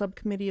Land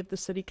Subcommittee of the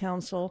City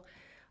Council.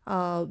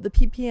 The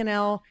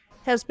PPNL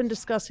has been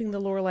discussing the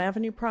Laurel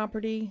Avenue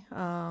property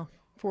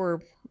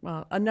for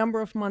a number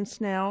of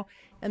months now,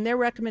 and their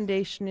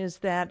recommendation is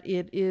that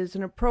it is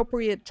an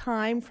appropriate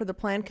time for the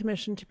Plan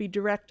Commission to be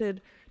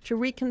directed to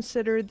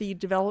reconsider the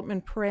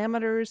development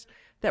parameters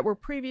that were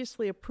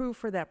previously approved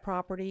for that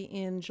property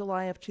in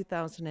July of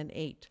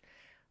 2008.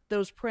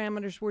 Those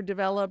parameters were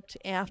developed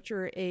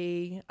after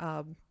a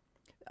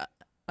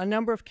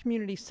number of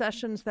community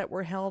sessions that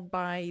were held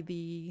by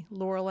the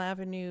Laurel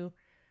Avenue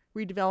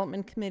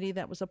Redevelopment Committee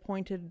that was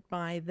appointed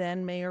by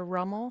then Mayor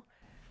Rummel.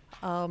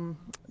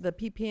 The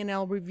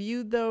PPNL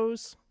reviewed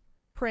those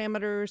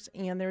parameters,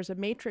 and there's a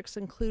matrix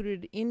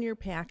included in your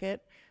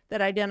packet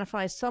that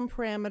identifies some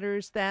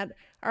parameters that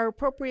are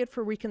appropriate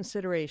for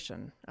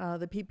reconsideration.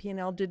 The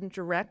PPNL didn't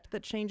direct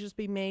that changes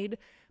be made,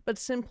 but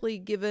simply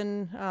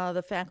given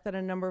the fact that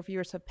a number of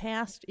years have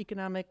passed,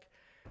 economic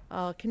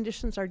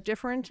conditions are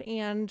different,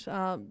 and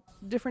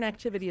different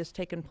activity has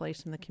taken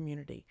place in the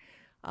community.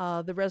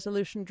 The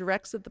resolution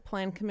directs that the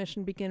Plan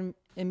Commission begin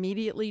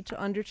immediately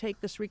to undertake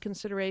this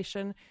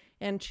reconsideration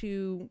and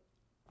to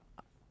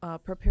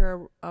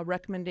prepare a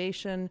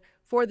recommendation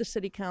for the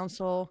City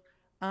Council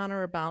on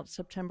or about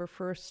September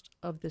 1st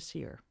of this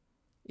year.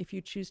 If you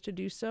choose to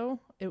do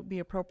so, it would be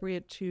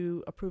appropriate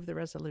to approve the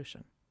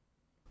resolution.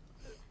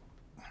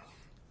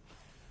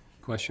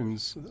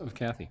 Questions of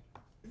Kathy?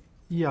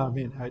 Yeah, I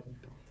mean,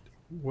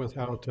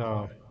 without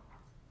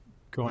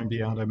going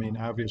beyond, I mean,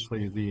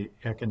 obviously the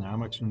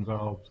economics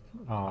involved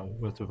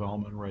with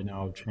development right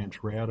now have changed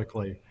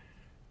radically,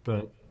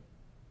 but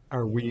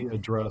are we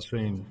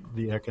addressing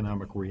the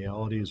economic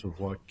realities of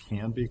what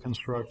can be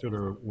constructed,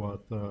 or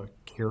what the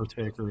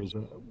caretaker is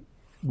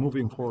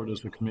moving forward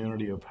as a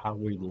community of how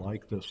we'd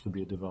like this to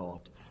be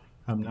developed?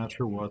 I'm not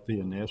sure what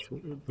the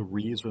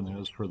reason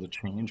is for the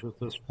change at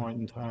this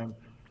point in time,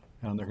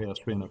 and there has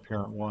to be an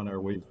apparent one.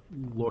 Are we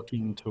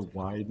looking to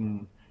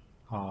widen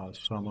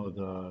some of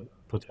the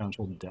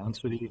potential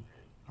density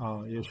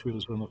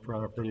issues in the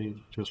property?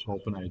 Just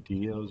open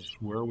ideas.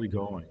 Where are we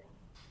going?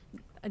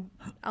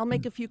 I'll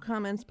make a few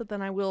comments, but then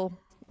I will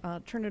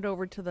turn it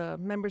over to the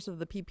members of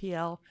the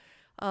PPL.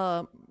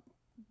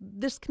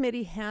 This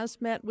committee has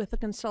met with a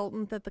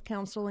consultant that the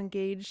council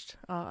engaged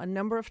a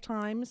number of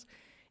times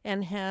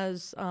and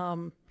has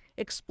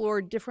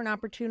explored different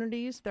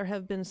opportunities. There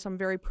have been some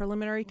very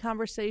preliminary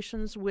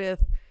conversations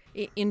with,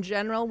 in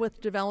general,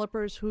 with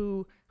developers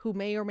who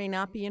may or may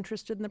not be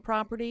interested in the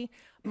property.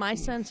 My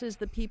sense is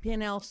the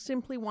PPNL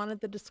simply wanted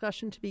the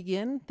discussion to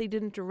begin. They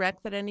didn't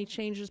direct that any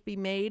changes be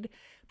made,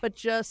 but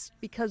just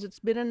because it's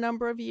been a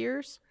number of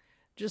years,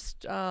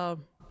 just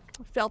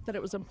felt that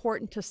it was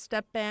important to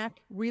step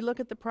back, relook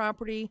at the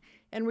property,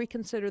 and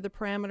reconsider the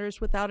parameters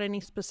without any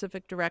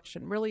specific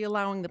direction, really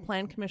allowing the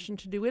Plan Commission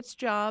to do its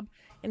job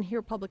and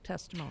hear public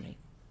testimony.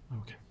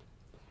 Okay.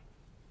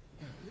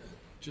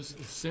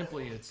 Just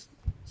simply, it's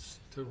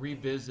to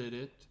revisit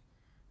it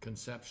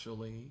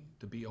conceptually,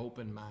 to be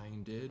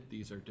open-minded.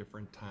 These are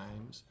different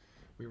times.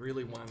 We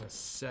really want to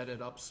set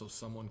it up so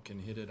someone can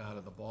hit it out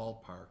of the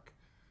ballpark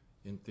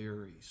in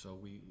theory. So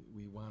we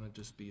want to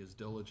just be as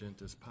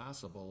diligent as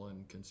possible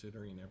in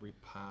considering every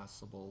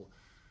possible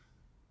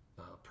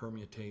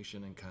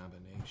permutation and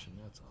combination.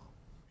 That's all.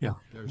 Yeah.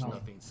 There's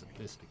nothing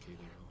sophisticated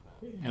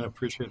on it. And I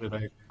appreciate it.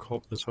 I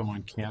hope that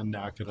someone can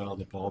knock it out of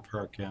the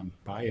ballpark and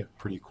buy it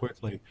pretty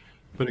quickly.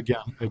 But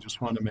again, I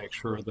just want to make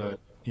sure that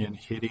in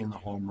hitting the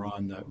home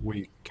run that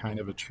we kind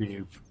of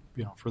achieve,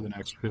 you know, for the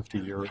next 50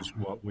 years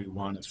what we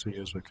want to see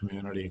as a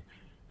community,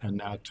 and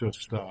not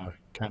just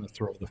kind of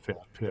throw the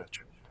fat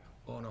pitch.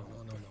 Oh, no.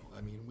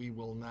 I mean, we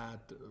will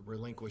not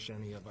relinquish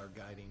any of our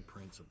guiding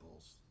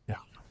principles. Yeah.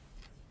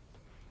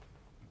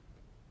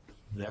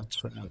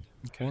 That's it.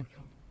 Okay.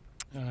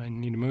 I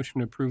need a motion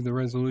to approve the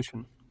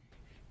resolution.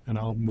 And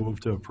I'll move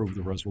to approve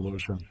the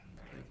resolution.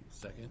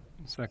 Second.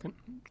 Second.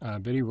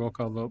 Biddy, roll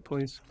call vote,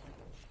 please.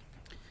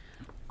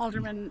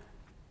 Alderman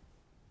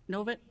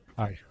Novit.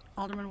 Aye.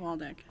 Alderman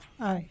Waldeck.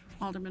 Aye.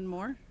 Alderman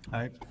Moore.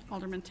 Aye.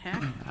 Alderman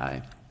Tack.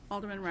 Aye.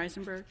 Alderman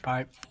Reisenberg.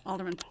 Aye.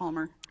 Alderman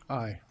Palmer.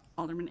 Aye.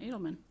 Alderman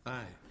Adelman.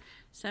 Aye.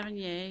 7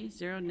 yea,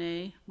 0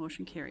 nay,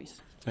 motion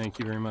carries. Thank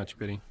you very much,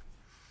 Biddy.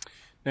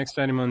 Next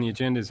item on the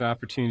agenda is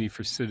opportunity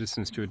for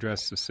citizens to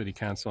address the City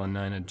Council on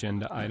 9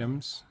 agenda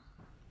items.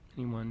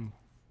 Anyone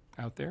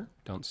out there?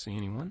 Don't see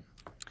anyone.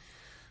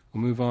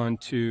 We'll move on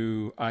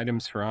to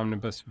items for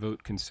omnibus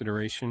vote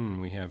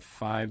consideration. We have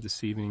 5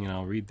 this evening, and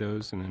I'll read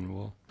those, and then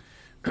we'll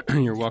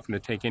you're welcome to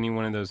take any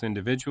one of those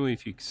individually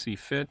if you see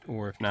fit,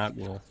 or if not,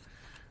 we'll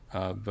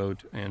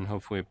vote and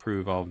hopefully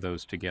approve all of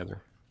those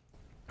together.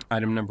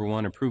 Item number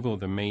 1, approval of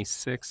the May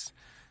 6,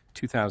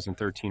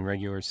 2013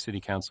 regular City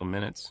Council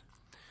minutes.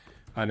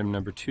 Item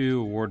number 2,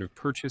 award of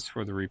purchase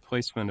for the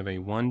replacement of a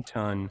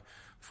 1-ton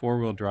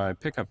four-wheel drive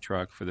pickup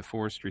truck for the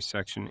forestry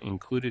section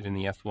included in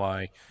the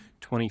FY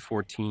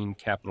 2014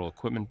 capital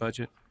equipment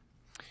budget.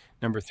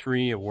 Number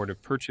 3, award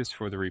of purchase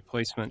for the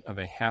replacement of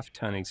a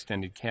half-ton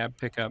extended cab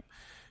pickup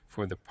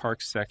for the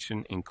parks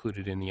section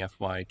included in the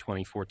FY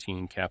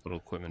 2014 capital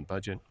equipment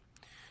budget.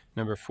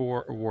 Number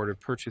 4, award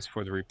of purchase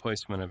for the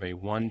replacement of a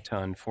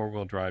 1-ton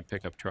four-wheel drive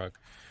pickup truck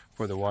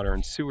for the water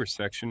and sewer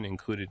section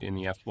included in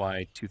the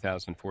FY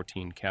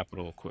 2014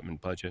 capital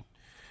equipment budget.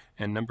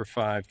 And number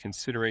 5,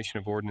 consideration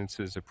of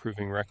ordinances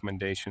approving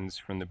recommendations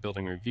from the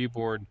Building Review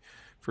Board,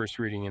 first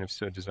reading and if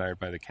so desired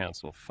by the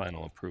council,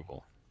 final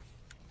approval.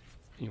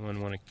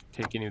 Anyone want to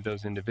take any of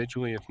those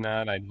individually? If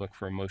not, I'd look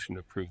for a motion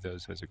to approve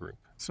those as a group.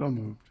 So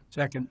moved.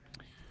 Second.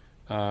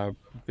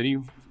 Biddy,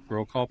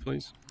 roll call,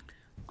 please.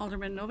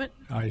 Alderman Novit.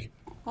 Aye.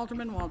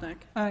 Alderman Waldeck.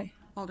 Aye.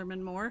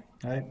 Alderman Moore.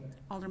 Aye.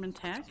 Alderman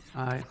Tack.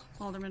 Aye.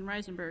 Alderman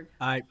Reisenberg.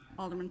 Aye.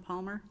 Alderman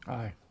Palmer.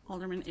 Aye.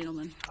 Alderman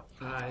Adelman.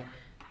 Aye.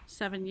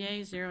 7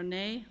 yea, 0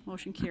 nay,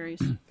 motion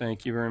carries.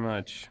 Thank you very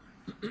much.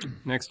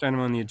 Next item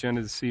on the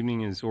agenda this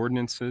evening is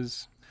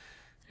ordinances.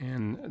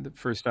 And the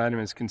first item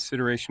is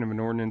consideration of an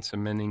ordinance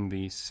amending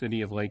the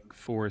City of Lake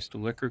Forest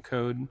Liquor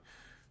Code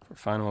for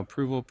final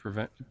approval,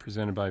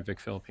 presented by Vic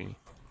Filippini.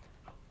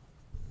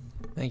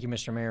 Thank you,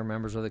 Mr. Mayor,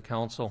 members of the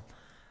council.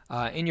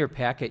 In your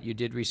packet, you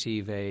did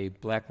receive a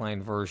black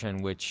line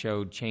version which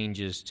showed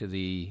changes to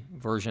the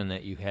version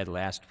that you had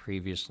last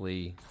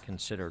previously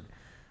considered.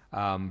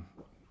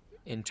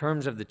 In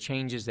terms of the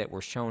changes that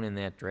were shown in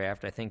that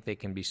draft, I think they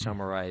can be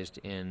summarized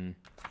in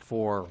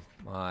 4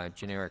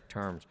 generic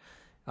terms.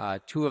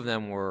 2 of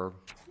them were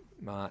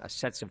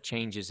sets of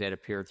changes that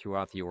appeared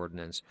throughout the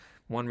ordinance.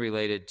 One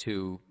related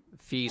to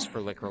fees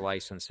for liquor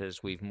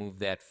licenses. We've moved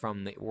that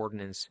from the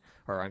ordinance,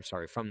 or I'm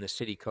sorry, from the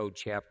City Code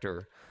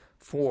Chapter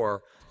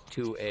 4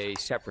 to a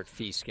separate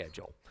fee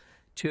schedule.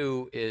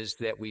 2 is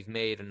that we've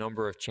made a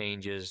number of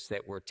changes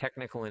that were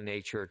technical in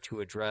nature to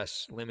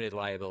address limited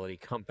liability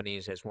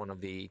companies as one of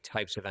the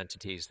types of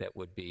entities that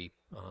would be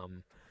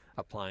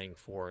applying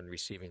for and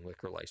receiving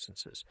liquor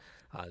licenses.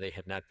 They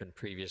had not been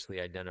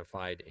previously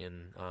identified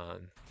in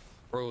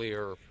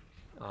earlier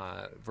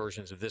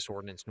versions of this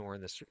ordinance nor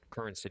in the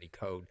current city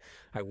code.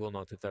 I will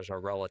note that those are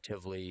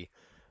relatively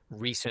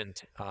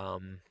recent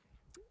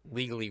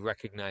legally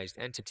recognized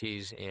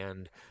entities,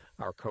 and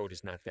our code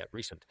is not that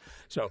recent.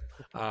 So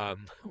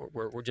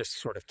we're just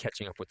sort of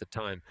catching up with the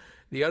time.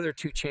 The other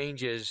 2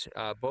 changes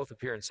both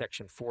appear in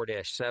section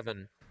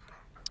 4-7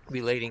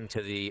 relating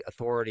to the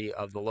authority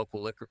of the local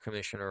liquor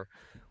commissioner,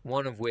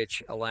 one of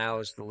which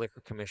allows the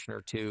liquor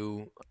commissioner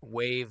to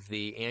waive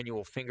the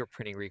annual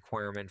fingerprinting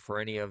requirement for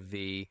any of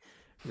the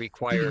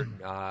required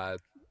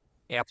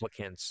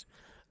applicants,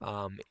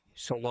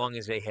 so long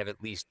as they have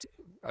at least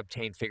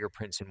obtained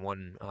fingerprints in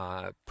one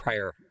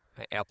prior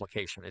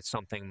application. It's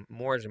something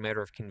more as a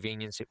matter of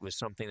convenience. It was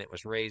something that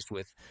was raised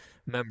with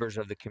members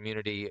of the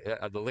community,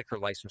 of the liquor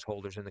license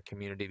holders in the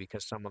community,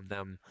 because some of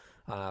them,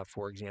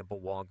 for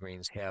example,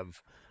 Walgreens,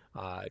 have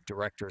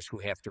directors who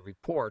have to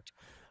report,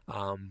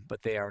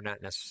 but they are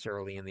not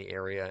necessarily in the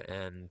area,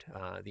 and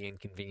the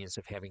inconvenience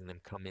of having them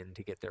come in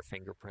to get their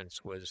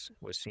fingerprints was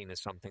seen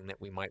as something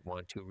that we might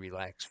want to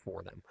relax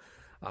for them.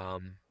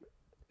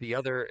 The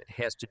other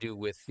has to do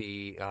with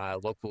the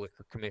local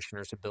liquor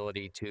commissioner's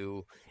ability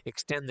to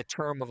extend the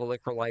term of a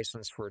liquor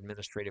license for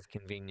administrative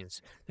convenience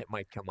that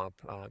might come up.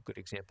 A good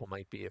example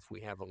might be if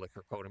we have a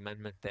liquor code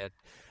amendment that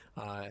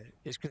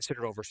is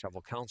considered over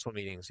several council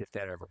meetings, if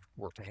that ever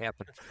were to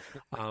happen.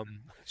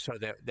 So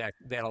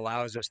that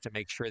allows us to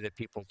make sure that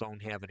people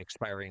don't have an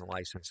expiring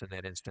license in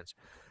that instance.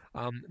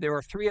 There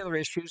are 3 other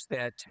issues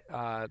that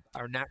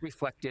are not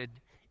reflected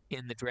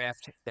in the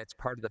draft that's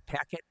part of the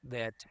packet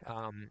that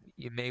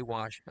you may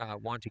want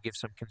to give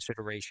some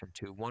consideration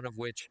to. One of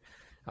which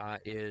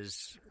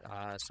is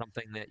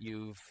something that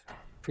you've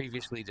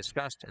previously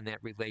discussed, and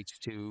that relates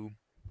to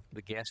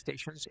the gas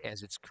stations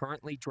as it's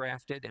currently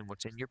drafted and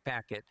what's in your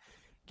packet.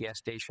 Gas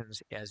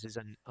stations, as is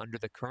under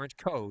the current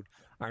code,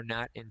 are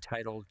not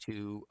entitled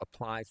to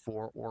apply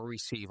for or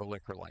receive a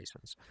liquor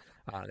license.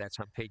 That's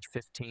on page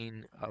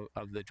 15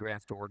 of the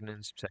draft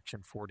ordinance,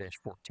 section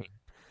 4-14.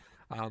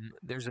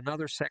 There's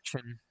another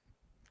section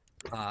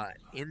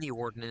in the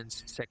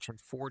ordinance, section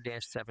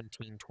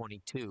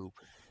 4-1722,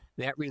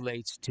 that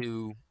relates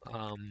to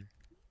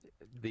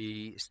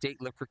the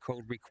state liquor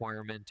code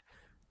requirement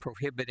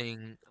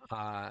prohibiting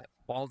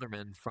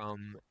aldermen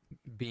from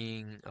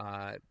being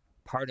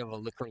part of a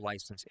liquor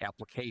license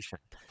application.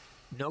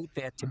 Note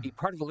that to be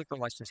part of a liquor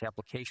license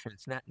application,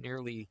 it's not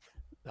merely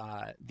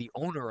the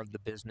owner of the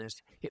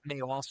business. It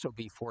may also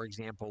be, for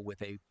example,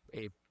 with a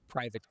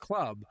private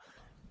club,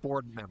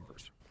 board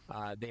members.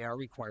 They are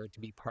required to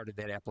be part of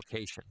that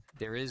application.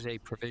 There is a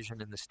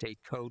provision in the state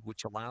code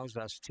which allows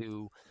us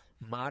to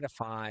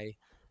modify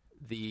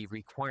the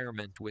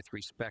requirement with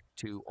respect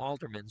to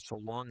aldermen so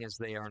long as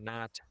they are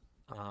not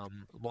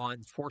law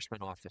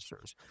enforcement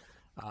officers.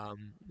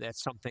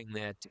 That's something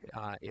that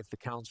if the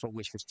council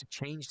wishes to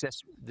change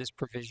this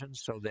provision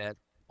so that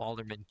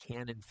aldermen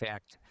can in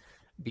fact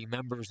be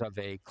members of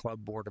a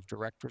club board of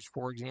directors,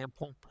 for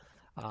example,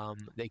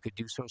 they could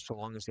do so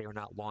long as they are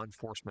not law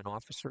enforcement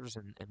officers,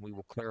 and we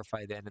will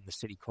clarify that in the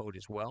city code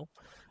as well.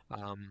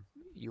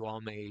 You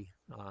all may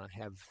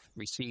have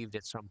received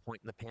at some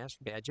point in the past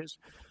badges.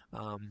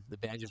 The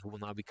badges will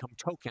now become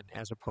token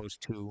as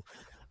opposed to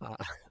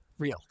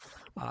real.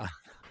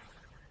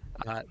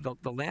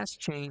 The last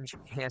change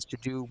has to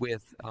do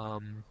with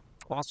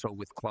also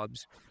with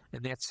clubs,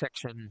 and that's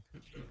section.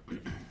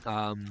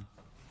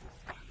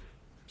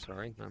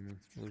 Sorry, I'm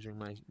losing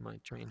my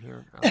train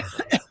here.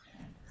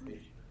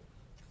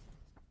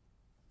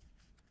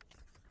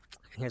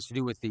 It has to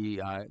do with the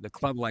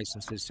club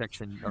licenses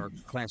section, or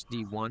Class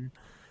D1.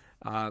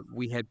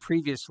 We had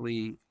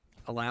previously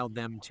allowed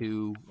them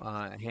to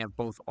have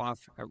both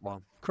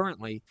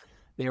currently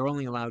they are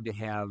only allowed to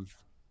have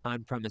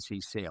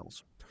on-premises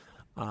sales,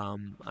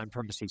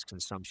 on-premises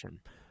consumption.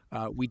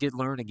 We did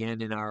learn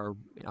again in our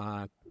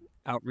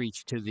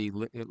outreach to the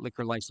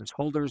liquor license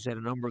holders that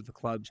a number of the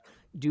clubs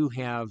do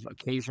have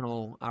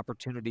occasional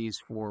opportunities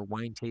for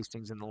wine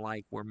tastings and the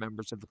like, where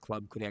members of the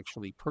club could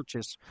actually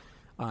purchase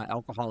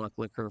alcoholic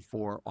liquor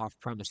for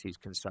off-premises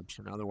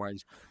consumption.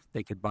 Otherwise,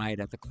 they could buy it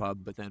at the club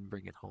but then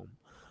bring it home.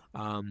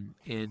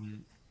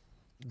 In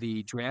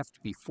the draft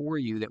before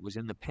you that was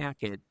in the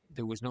packet,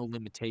 there was no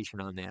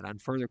limitation on that. On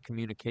further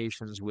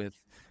communications with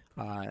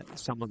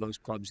some of those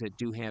clubs that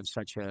do have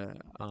such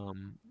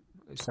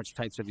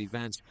types of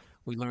events,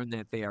 we learned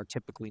that they are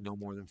typically no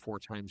more than 4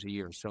 times a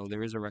year. So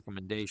there is a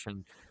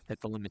recommendation that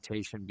the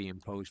limitation be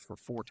imposed for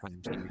 4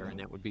 times a year, and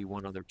that would be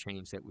one other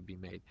change that would be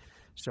made.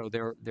 So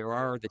there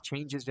are the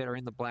changes that are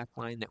in the black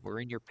line that were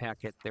in your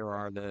packet. There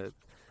are the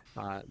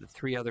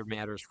 3 other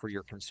matters for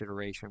your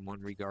consideration, one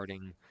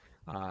regarding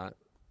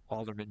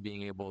aldermen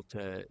being able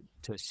to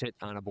sit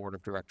on a board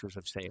of directors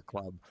of, say, a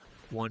club,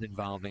 one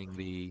involving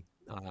the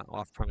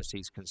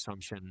off-premises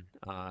consumption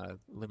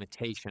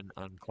limitation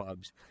on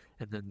clubs,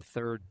 and then the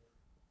third,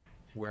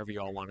 wherever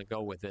you all want to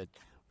go with it,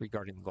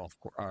 regarding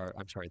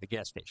the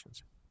gas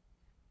stations.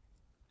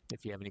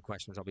 If you have any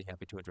questions, I'll be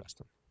happy to address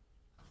them.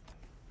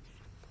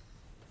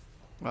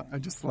 Well,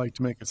 I'd just like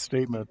to make a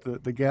statement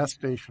that the gas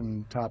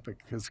station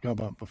topic has come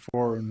up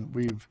before, and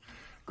we've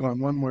gone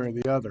one way or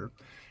the other.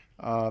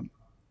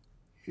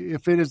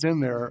 If it is in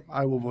there,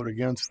 I will vote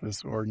against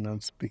this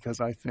ordinance because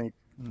I think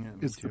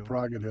it's the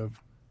prerogative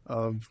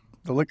of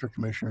the liquor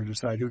commissioner to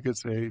decide who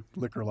gets a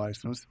liquor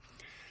license.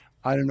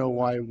 I don't know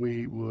why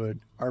we would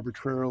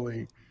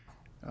arbitrarily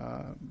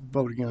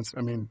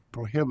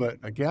prohibit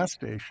a gas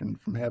station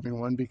from having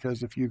one,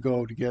 because if you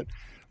go to get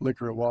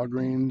liquor at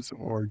Walgreens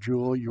or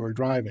Jewel, you are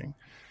driving.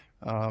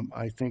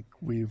 I think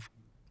we've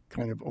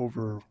kind of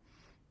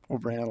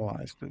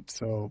overanalyzed it.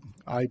 So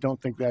I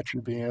don't think that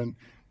should be in.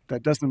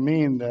 That doesn't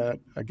mean that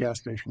a gas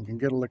station can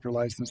get a liquor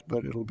license,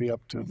 but it'll be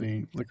up to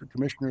the liquor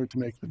commissioner to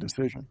make the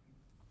decision.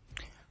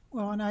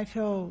 Well, and I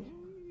feel,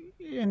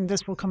 and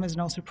this will come as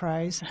no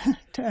surprise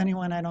to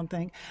anyone, I don't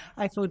think,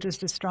 I feel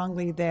just as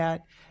strongly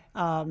that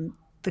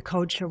the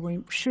code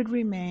should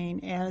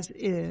remain as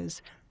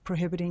is,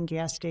 prohibiting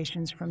gas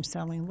stations from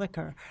selling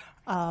liquor.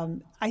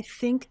 I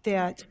think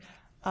that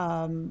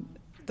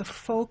the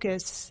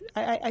focus,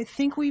 I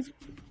think we've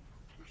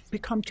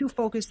become too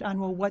focused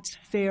on, well, what's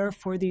fair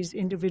for these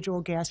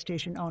individual gas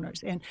station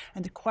owners. And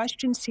the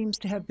question seems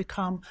to have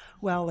become,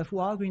 well, if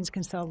Walgreens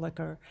can sell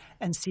liquor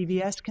and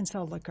CVS can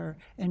sell liquor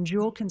and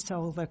Jewel can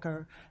sell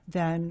liquor,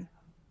 then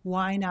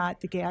why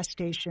not the gas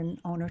station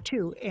owner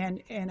too?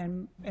 And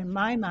in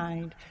my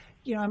mind,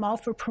 you know, I'm all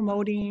for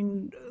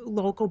promoting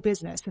local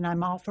business, and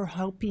I'm all for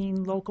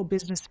helping local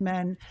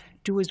businessmen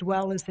do as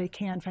well as they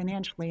can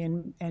financially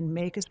and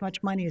make as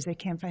much money as they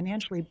can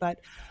financially. But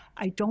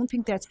I don't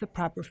think that's the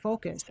proper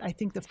focus. I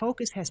think the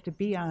focus has to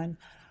be on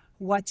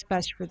what's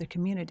best for the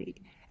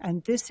community.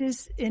 And this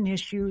is an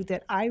issue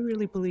that I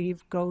really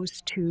believe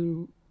goes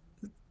to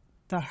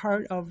the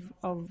heart of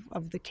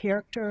the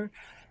character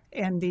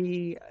and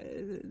the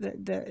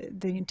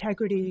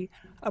integrity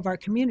of our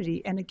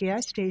community. And a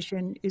gas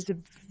station is a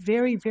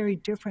very, very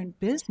different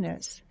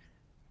business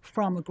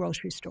from a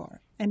grocery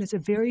store. And it's a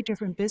very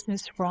different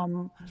business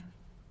from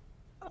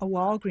a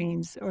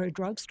Walgreens or a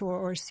drugstore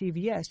or a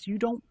CVS. You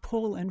don't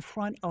pull in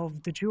front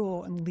of the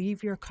Jewel and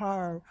leave your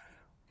car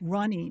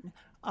running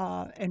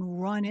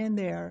and run in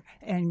there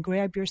and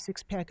grab your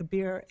 6-pack of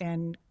beer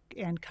and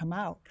come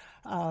out.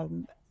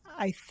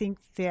 I think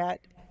that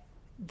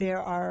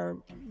there are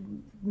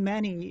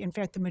many, in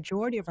fact, the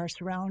majority of our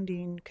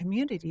surrounding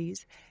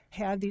communities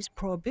have these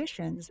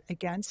prohibitions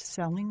against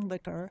selling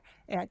liquor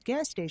at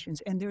gas stations,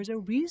 and there's a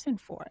reason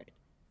for it.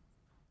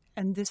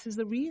 And this is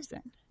the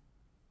reason.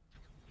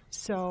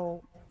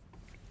 So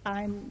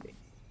I'm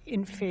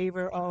in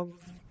favor of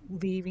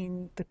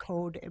leaving the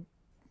code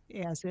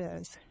as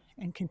is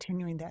and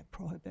continuing that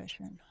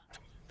prohibition.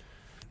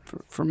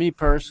 For me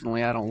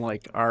personally, I don't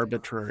like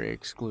arbitrary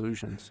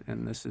exclusions,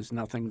 and this is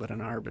nothing but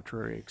an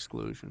arbitrary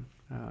exclusion.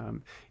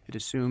 It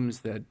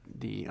assumes that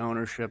the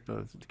ownership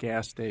of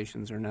gas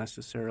stations are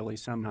necessarily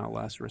somehow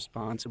less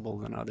responsible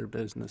than other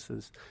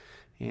businesses,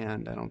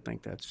 and I don't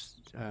think that's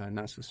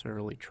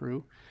necessarily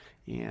true.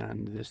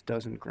 And this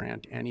doesn't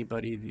grant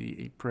anybody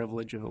the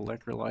privilege of a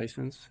liquor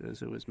license.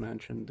 As it was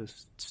mentioned,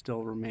 this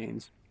still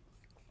remains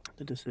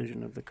the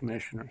decision of the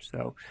commissioner.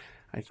 So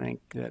I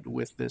think that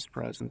with this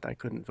present, I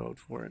couldn't vote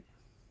for it.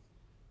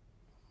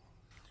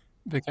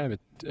 Vic, I have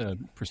a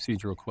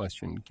procedural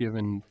question.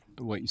 Given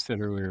what you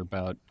said earlier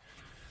about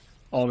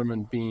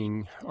Alderman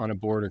being on a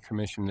board or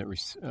commission that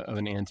of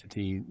an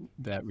entity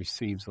that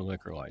receives a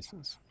liquor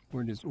license,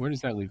 where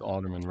does that leave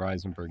Alderman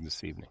Reisenberg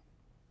this evening?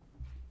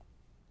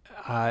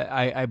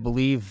 I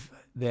believe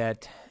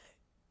that,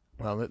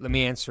 well, let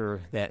me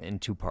answer that in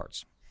two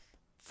parts.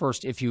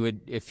 First, if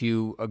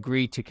you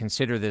agree to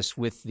consider this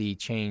with the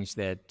change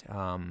that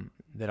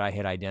I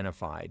had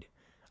identified,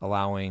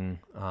 allowing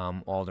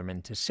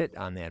Alderman to sit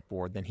on that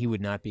board, then he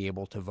would not be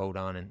able to vote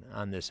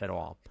on this at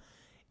all.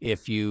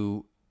 If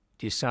you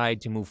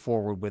decide to move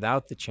forward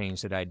without the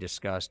change that I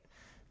discussed,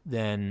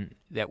 then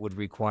that would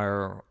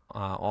require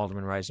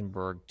Alderman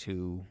Reisenberg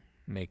to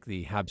make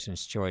the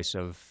Hobson's choice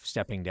of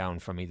stepping down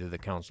from either the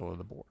council or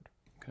the board.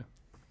 Okay.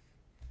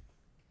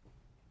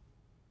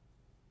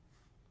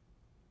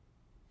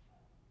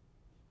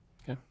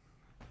 Okay.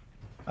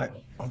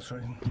 I'm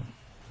sorry.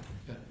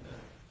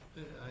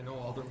 I know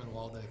Alderman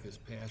Waldeck is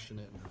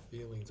passionate in her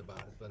feelings about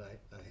it, but I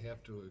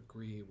have to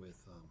agree with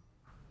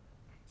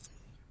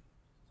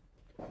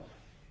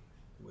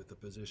the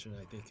position.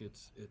 I think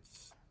it's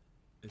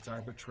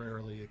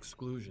arbitrarily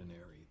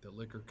exclusionary. The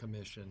Liquor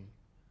Commission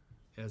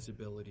has the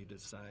ability to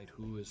decide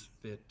who is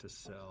fit to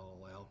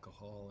sell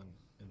alcohol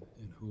and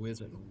who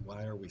isn't.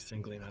 Why are we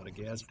singling out a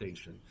gas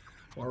station?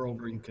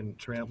 Moreover, you can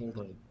travel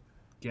to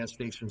gas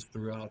stations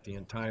throughout the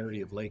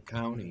entirety of Lake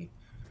County,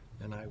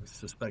 and I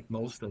suspect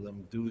most of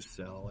them do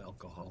sell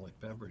alcoholic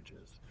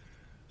beverages.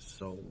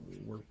 So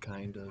we're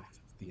kind of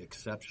the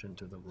exception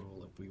to the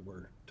rule if we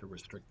were to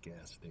restrict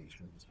gas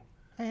stations.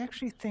 I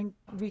actually think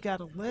we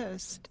got a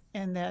list,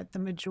 and that the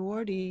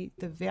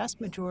vast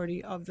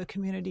majority of the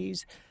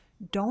communities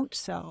don't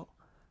sell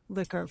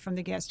liquor from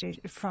the gas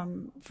station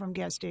from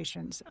gas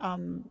stations.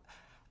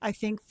 I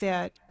think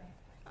that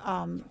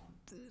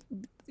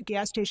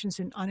gas stations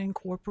in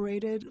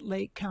unincorporated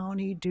Lake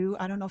County do.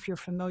 I don't know if you're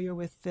familiar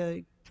with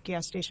the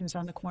gas stations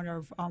on the corner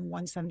of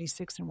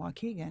 176 and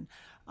Waukegan,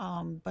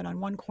 but on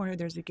one corner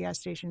there's a gas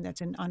station that's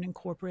in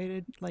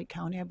unincorporated Lake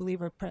County, I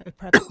believe, or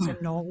perhaps it's in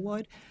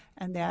Knollwood,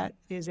 and that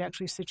is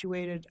actually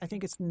situated, I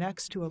think it's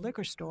next to a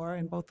liquor store,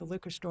 and both the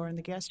liquor store and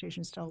the gas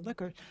station sell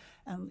liquor,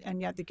 and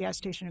yet the gas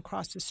station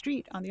across the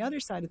street on the other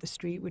side of the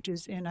street, which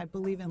is I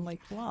believe in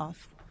Lake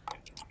Bluff,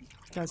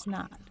 does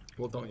not.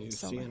 Well, don't you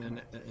see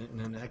an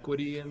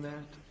inequity in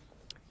that?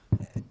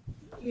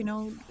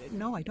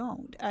 No, I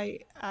don't.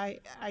 I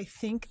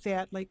think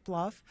that Lake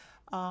Bluff,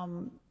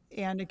 and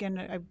again,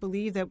 I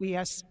believe that we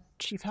asked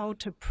Chief Held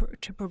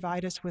to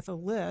provide us with a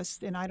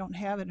list, and I don't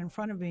have it in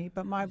front of me,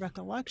 but my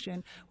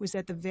recollection was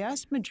that the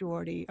vast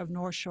majority of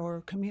North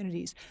Shore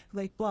communities,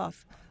 Lake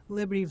Bluff,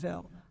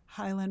 Libertyville,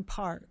 Highland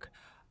Park,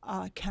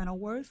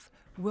 Kenilworth,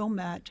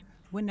 Wilmette,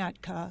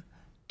 Winnetka,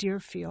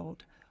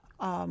 Deerfield,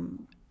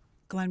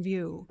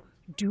 Glenview,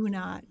 do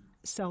not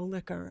sell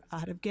liquor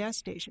out of gas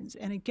stations.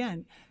 And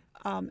again,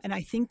 and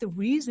I think the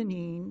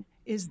reasoning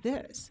is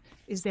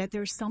that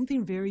there's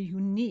something very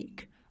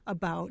unique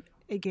about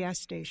a gas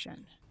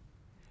station.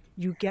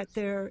 You get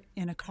there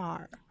in a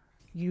car,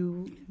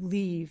 you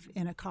leave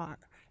in a car,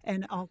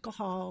 and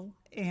alcohol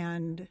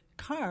and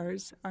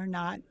cars are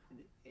not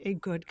a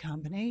good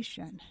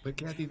combination. But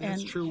Kathy,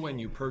 that's true when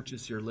you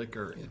purchase your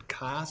liquor at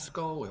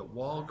Costco, at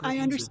Walgreens, I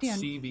understand.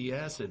 at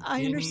CVS, at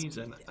Denny's,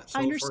 and so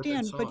I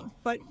understand, forth and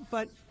so on.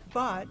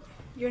 but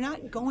you're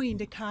not going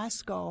to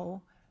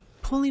Costco,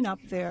 pulling up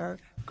there,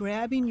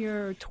 grabbing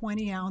your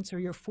 20-ounce or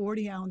your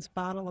 40-ounce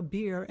bottle of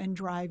beer and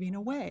driving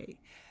away.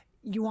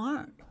 You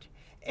aren't.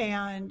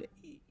 And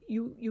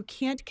you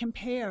can't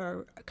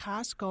compare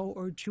Costco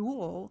or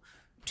Jewel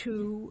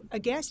to a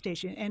gas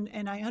station.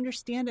 And I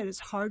understand that it's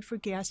hard for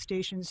gas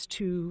stations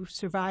to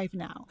survive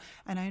now.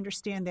 And I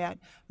understand that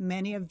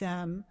many of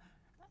them,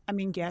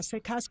 gas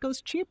at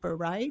Costco's cheaper,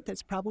 right?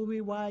 That's probably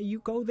why you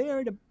go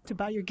there to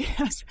buy your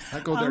gas.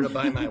 I go there to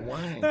buy my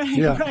wine.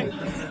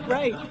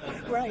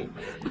 Right.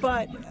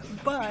 But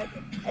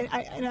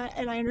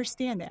I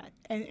understand that,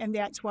 and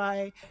that's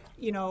why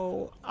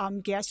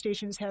gas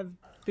stations have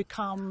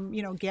become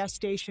gas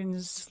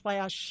stations /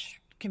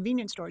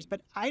 convenience stores.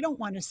 But I don't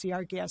want to see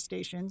our gas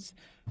stations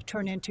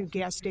turn into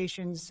gas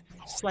stations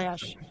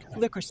 /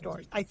 liquor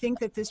stores. I think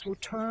that this will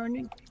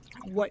turn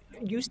what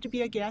used to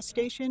be a gas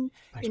station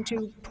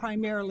into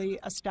primarily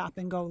a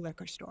stop-and-go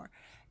liquor store,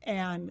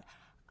 and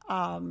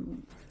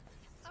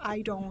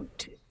I don't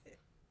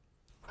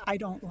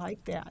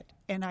like that,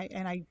 and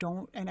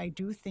I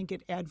do think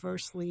it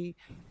adversely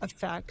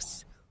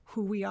affects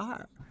who we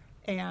are,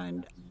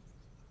 and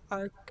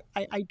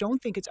I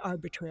don't think it's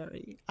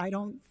arbitrary. I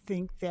don't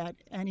think that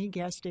any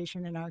gas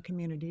station in our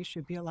community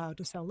should be allowed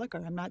to sell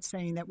liquor. I'm not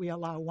saying that we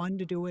allow one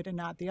to do it and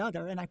not the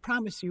other. And I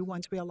promise you,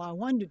 once we allow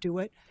one to do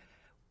it,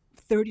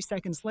 30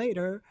 seconds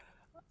later,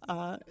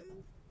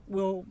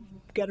 we'll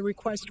get a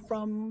request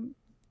from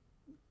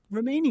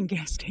remaining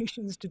gas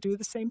stations to do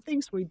the same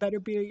thing. So we better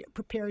be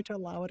prepared to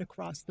allow it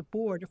across the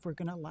board if we're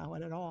going to allow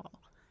it at all.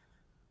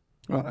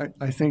 Well,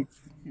 I think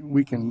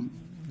we can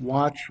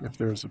watch if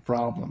there's a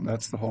problem.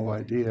 That's the whole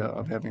idea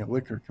of having a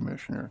liquor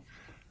commissioner,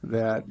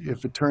 that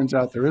if it turns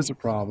out there is a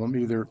problem,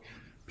 either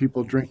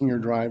people drinking or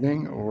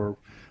driving or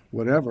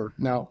whatever.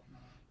 Now,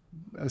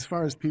 as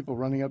far as people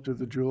running up to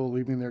the Jewel,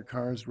 leaving their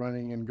cars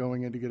running and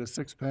going in to get a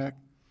six-pack,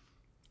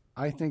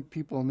 I think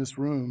people in this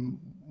room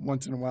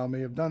once in a while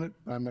may have done it.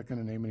 I'm not going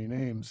to name any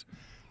names.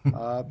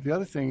 The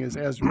other thing is,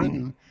 as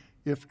written,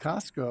 if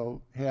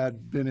Costco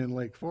had been in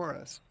Lake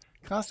Forest,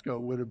 Costco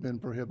would have been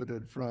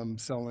prohibited from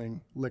selling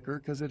liquor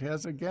because it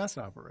has a gas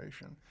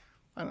operation.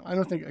 I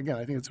don't think, again,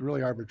 I think it's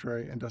really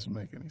arbitrary and doesn't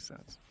make any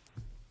sense.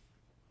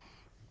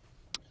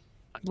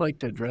 I'd like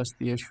to address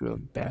the issue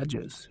of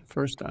badges.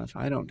 First off,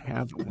 I don't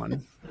have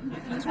one.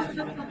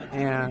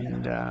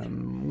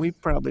 And we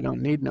probably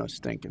don't need no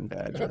stinking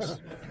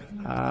badges.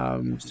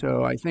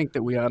 So I think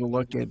that we ought to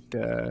look at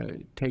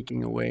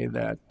taking away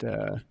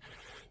that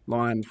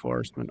law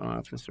enforcement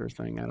officer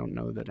thing. I don't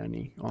know that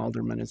any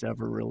alderman has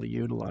ever really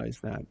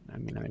utilized that. I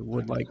mean, I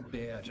would like...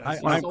 Badge. I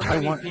see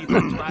so many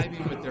people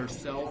driving with their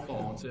cell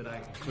phones that I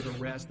could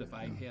arrest if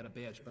I had a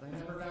badge, but I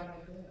never got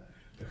a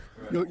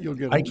badge. You'll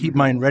get I keep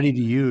mine ready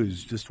to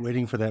use, just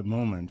waiting for that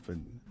moment. But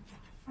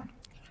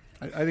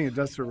I think it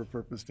does serve a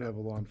purpose to have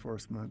a law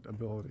enforcement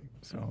ability.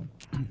 So,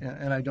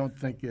 and I don't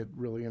think it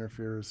really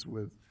interferes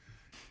with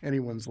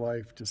anyone's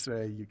life to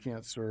say you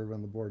can't serve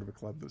on the board of a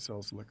club that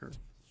sells liquor.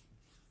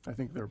 I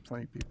think there are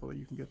plenty of people that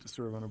you can get to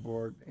serve on a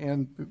board,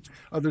 and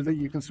other that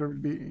you can serve to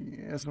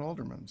be as an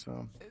alderman.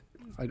 So,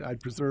 I'd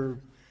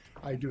preserve.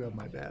 I do have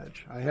my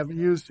badge. I haven't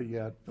used it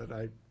yet, but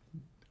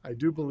I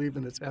do believe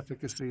in its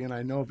efficacy, and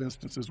I know of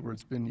instances where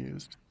it's been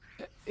used.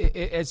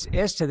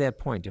 As to that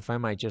point, if I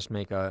might just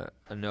make a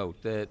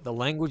note, the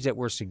language that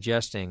we're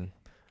suggesting,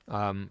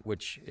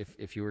 which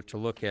if you were to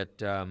look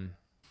at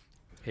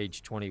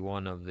page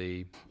 21 of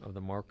the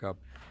markup,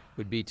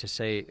 would be to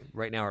say,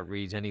 right now it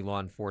reads, any law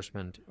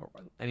enforcing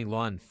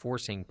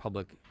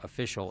public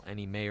official,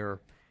 any mayor,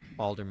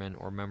 alderman,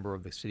 or member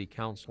of the city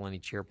council, any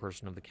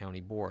chairperson of the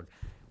county board.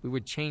 We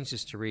would change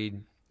this to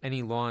read,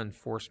 any law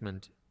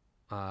enforcement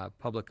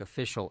public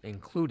official,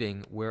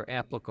 including, where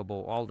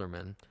applicable,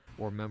 aldermen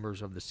or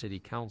members of the city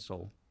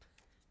council,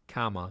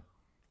 comma,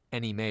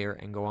 any mayor,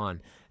 and go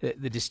on.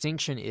 The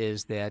distinction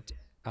is that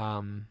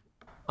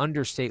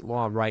under state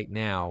law right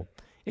now,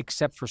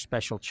 except for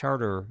special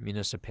charter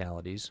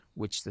municipalities,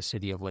 which the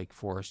city of Lake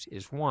Forest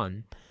is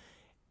one,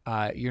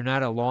 you're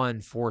not a law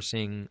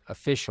enforcing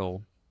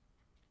official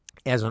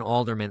as an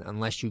alderman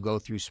unless you go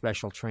through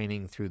special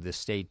training through the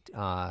state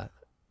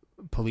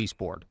police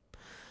board.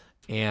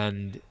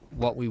 And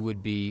what we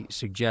would be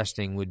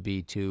suggesting would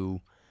be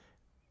to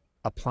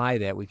apply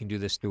that. We can do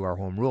this through our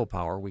home rule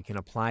power. We can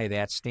apply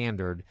that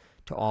standard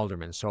to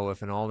aldermen. So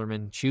if an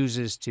alderman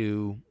chooses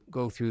to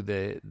go through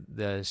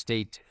the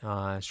state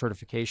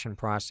certification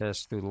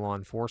process through the law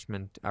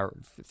enforcement or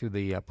through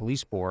the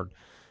police board,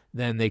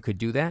 then they could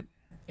do that.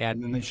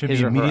 And then they should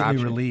be immediately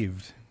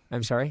relieved.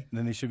 I'm sorry? And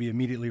then they should be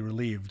immediately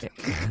relieved.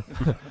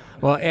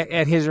 Well,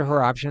 at his or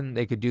her option,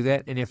 they could do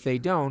that. And if they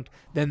don't,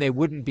 then they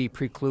wouldn't be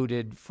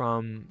precluded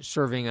from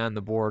serving on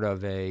the board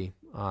of a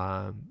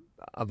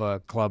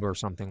club or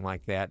something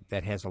like that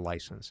has a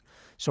license.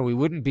 So we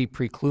wouldn't be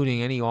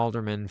precluding any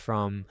alderman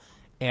from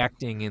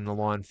acting in the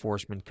law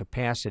enforcement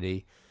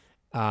capacity,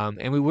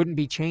 and we wouldn't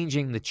be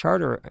changing the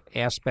charter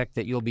aspect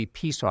that you'll be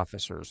peace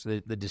officers.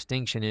 The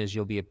distinction is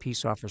you'll be a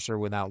peace officer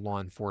without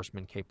law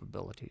enforcement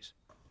capabilities.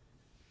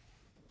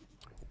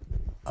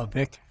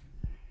 Vic,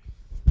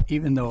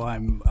 even though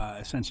I'm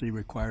essentially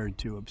required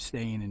to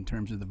abstain in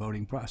terms of the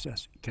voting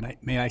process,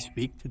 may I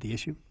speak to the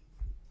issue?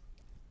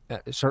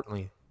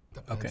 Certainly.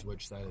 Depends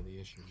which side of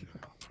the issue.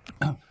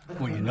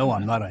 Well, you know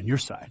I'm not on your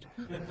side.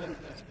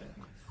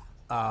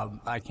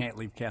 I can't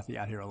leave Kathy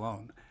out here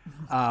alone.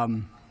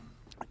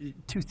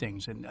 Two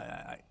things, and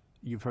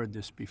you've heard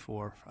this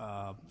before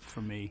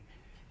from me,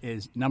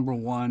 is number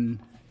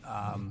one,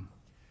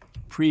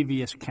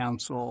 previous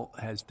council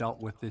has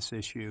dealt with this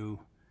issue,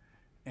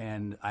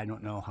 and I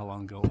don't know how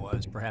long ago it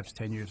was, perhaps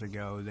 10 years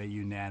ago, they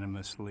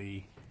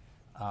unanimously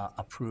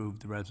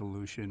approved the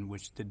resolution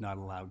which did not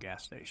allow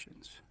gas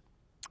stations.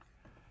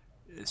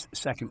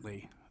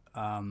 Secondly,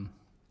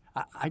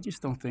 I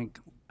just don't think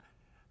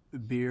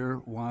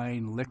beer,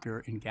 wine,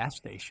 liquor in gas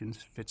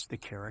stations fits the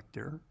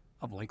character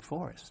of Lake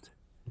Forest,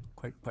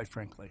 quite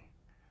frankly.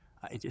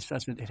 It just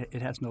doesn't.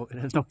 It has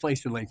no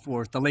place in Lake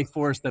Forest. The Lake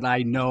Forest that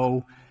I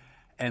know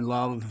and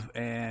love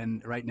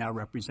and right now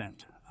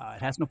represent,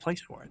 it has no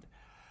place for it.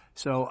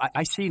 So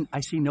I see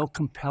no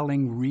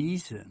compelling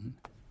reason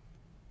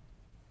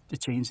to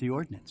change the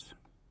ordinance.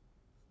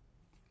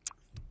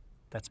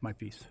 That's my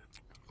piece.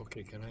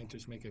 Okay, can I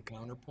just make a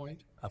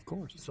counterpoint? Of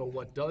course. So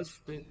what does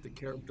fit the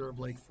character of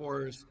Lake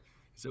Forest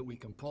is that we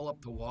can pull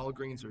up to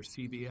Walgreens or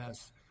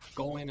CVS,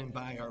 go in and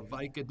buy our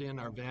Vicodin,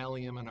 our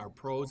Valium, and our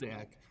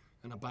Prozac,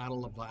 and a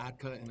bottle of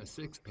vodka and a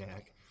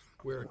six-pack,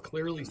 where it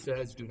clearly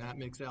says, do not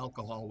mix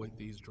alcohol with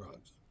these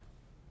drugs.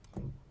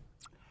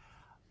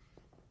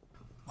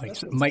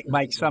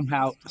 Mike,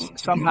 somehow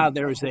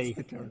there is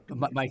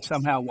Mike,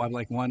 somehow,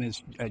 like one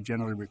is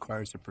generally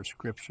requires a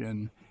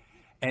prescription,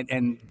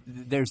 and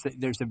there's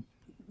a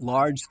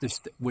large,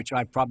 which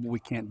I probably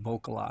can't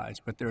vocalize,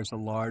 but there's a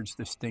large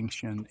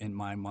distinction in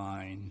my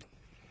mind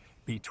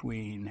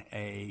between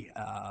a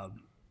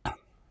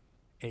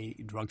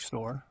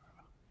drugstore,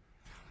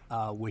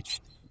 which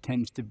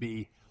tends to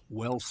be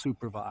well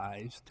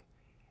supervised,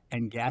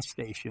 and gas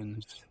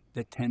stations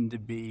that tend to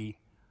be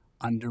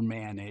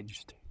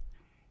undermanaged.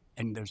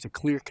 And there's a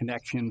clear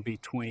connection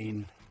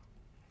between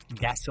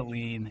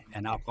gasoline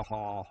and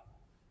alcohol.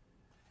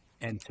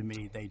 And to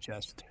me, they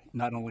just,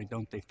 not only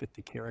don't they fit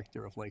the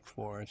character of Lake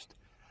Forest,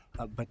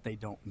 but they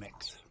don't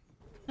mix.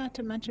 Not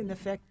to mention the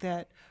fact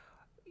that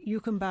you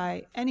can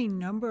buy any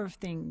number of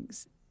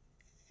things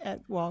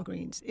at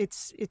Walgreens.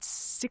 It's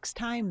 6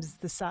 times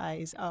the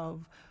size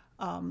of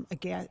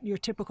your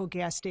typical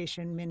gas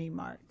station mini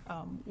mart,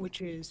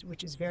 which is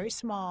very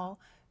small,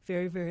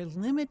 very, very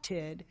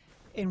limited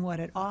in what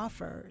it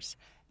offers.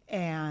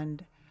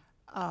 And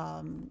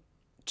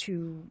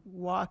to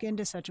walk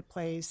into such a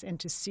place and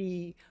to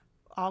see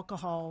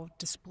alcohol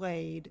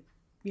displayed,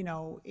 in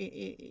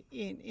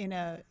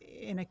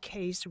a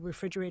case, a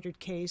refrigerated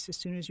case, as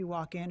soon as you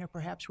walk in, or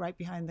perhaps right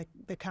behind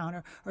the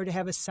counter, or to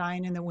have a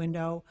sign in the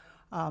window,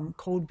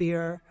 cold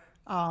beer.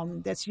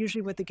 That's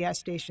usually what the gas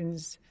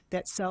stations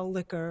that sell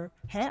liquor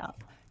have.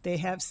 They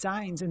have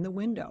signs in the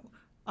window,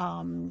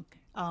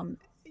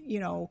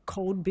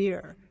 cold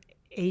beer,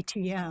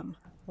 ATM,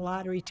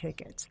 lottery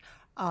tickets.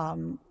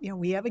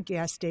 We have a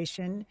gas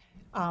station,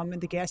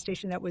 and the gas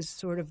station that was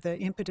sort of the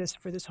impetus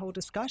for this whole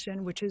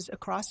discussion, which is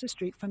across the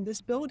street from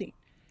this building,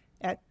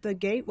 at the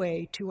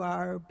gateway to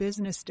our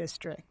business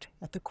district,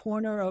 at the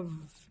corner of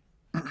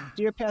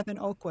Deerpath and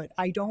Oakwood.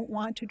 I don't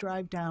want to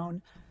drive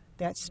down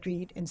that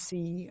street and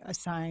see a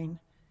sign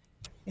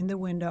in the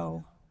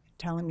window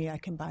telling me I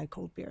can buy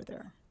cold beer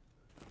there.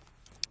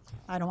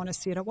 I don't want to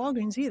see it at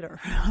Walgreens either.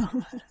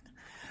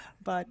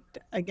 But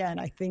again,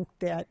 I think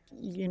that,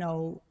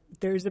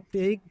 there's a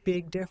big,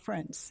 big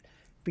difference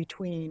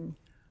between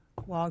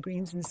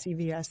Walgreens and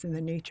CVS and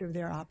the nature of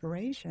their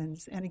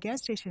operations and a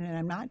gas station. And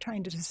I'm not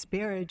trying to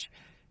disparage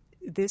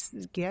this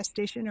gas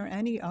station or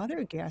any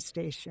other gas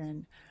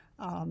station,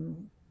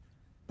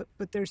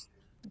 but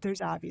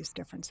there's obvious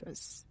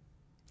differences.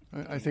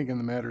 I think in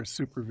the matter of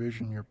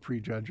supervision, you're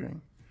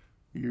prejudging.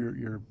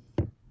 You're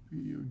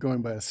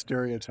going by a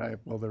stereotype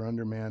while they're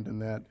undermanned,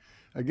 and that,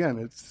 again,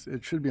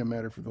 it should be a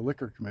matter for the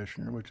liquor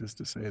commissioner, which is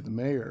to say the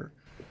mayor,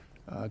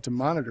 to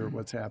monitor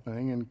what's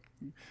happening, and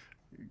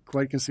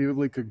quite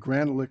conceivably could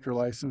grant a liquor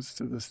license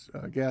to this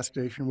gas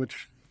station,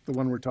 which the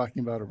one we're talking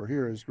about over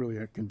here is really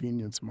a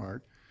convenience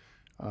mart.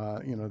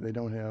 They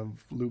don't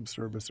have lube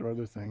service or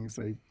other things.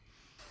 They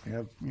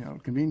have,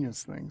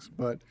 convenience things.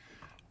 But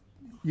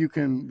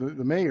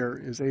the mayor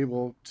is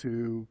able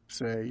to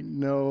say,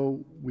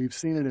 no, we've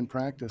seen it in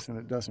practice and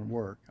it doesn't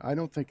work. I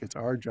don't think it's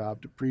our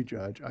job to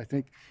prejudge. I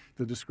think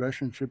the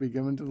discretion should be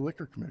given to the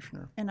liquor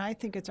commissioner. And I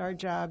think it's our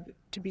job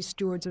to be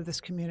stewards of this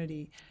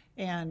community.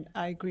 And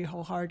I agree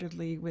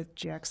wholeheartedly with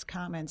Jack's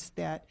comments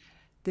that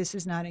this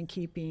is not in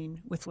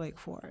keeping with Lake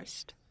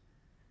Forest.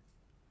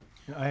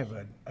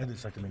 I'd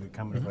just like to make a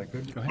comment if I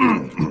could. Go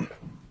ahead.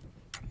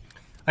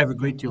 I have a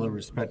great deal of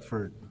respect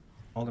for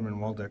Alderman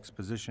Waldeck's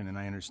position, and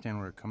I understand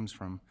where it comes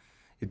from.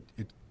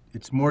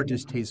 It's more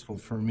distasteful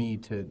for me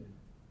to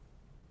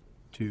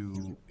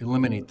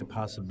eliminate the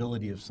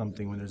possibility of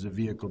something when there's a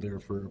vehicle there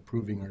for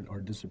approving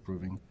or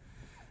disapproving.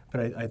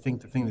 But I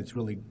think the thing that's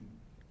really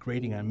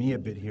grating on me a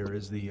bit here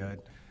is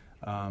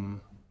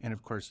and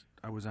of course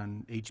I was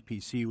on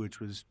HPC, which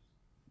was,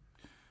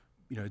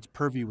 its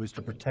purview was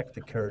to protect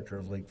the character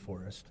of Lake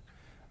Forest.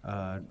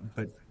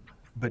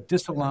 But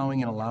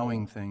disallowing and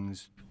allowing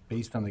things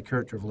based on the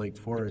character of Lake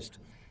Forest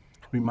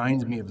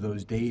reminds me of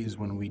those days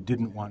when we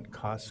didn't want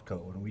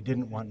Costco and we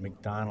didn't want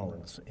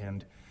McDonald's,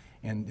 and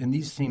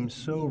these seem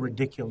so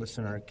ridiculous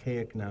and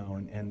archaic now,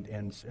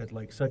 and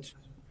like such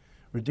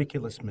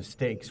ridiculous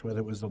mistakes, whether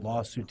it was the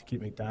lawsuit to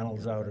keep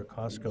McDonald's out or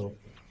Costco.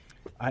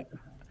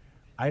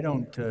 I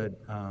don't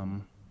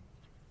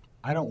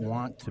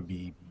want to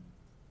be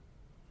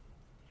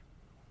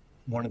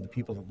one of the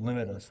people that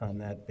limit us on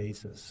that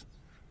basis,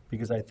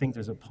 because I think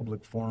there's a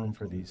public forum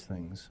for these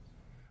things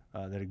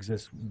that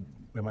exists.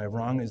 Am I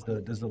wrong?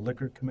 Does the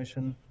Liquor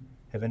Commission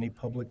have any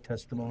public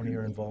testimony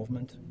or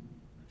involvement?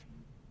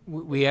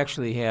 We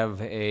actually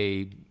have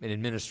an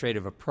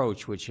administrative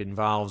approach which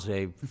involves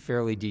a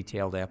fairly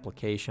detailed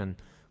application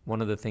One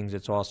of the things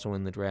that's also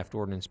in the draft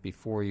ordinance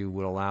before you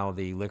would allow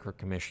the liquor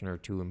commissioner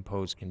to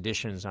impose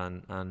conditions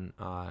on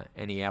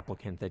any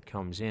applicant that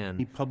comes in.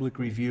 Any public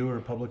review or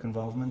public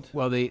involvement?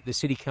 Well, the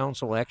city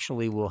council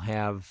actually will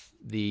have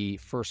the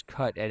first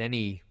cut at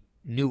any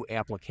new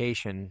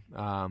application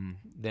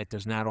that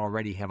does not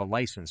already have a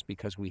license,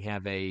 because we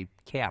have a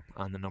cap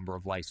on the number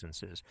of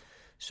licenses.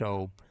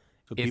 So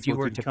if you people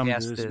were could to come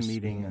pass to this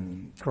meeting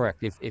and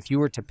correct. If you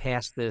were to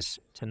pass this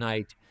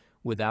tonight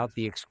without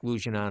the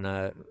exclusion on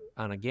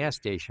a gas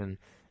station,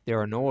 there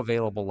are no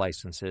available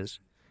licenses.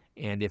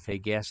 And if a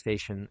gas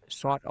station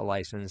sought a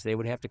license, they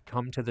would have to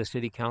come to the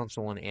city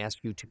council and ask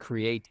you to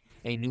create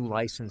a new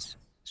license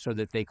so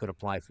that they could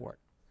apply for it.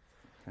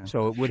 Okay.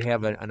 So it would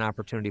have an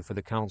opportunity for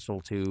the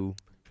council to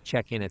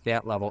check in at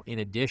that level in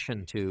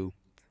addition to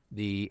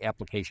the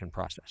application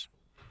process.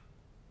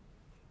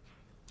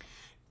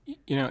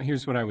 You know,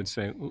 here's what I would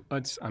say.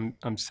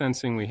 I'm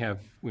sensing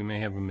we may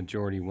have a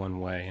majority one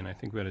way, and I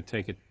think we ought to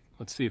take it.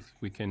 Let's see if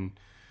we can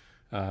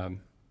find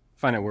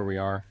out where we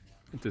are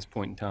at this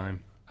point in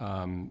time.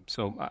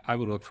 So I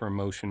would look for a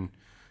motion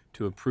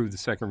to approve the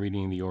second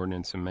reading of the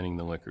ordinance amending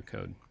the liquor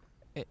code.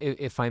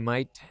 If I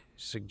might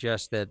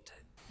suggest that,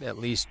 at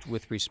least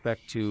with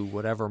respect to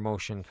whatever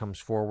motion comes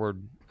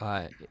forward,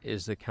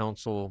 is the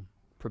council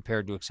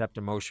prepared to accept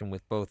a motion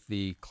with both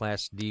the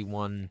Class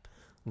D1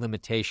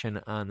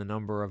 limitation on the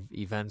number of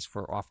events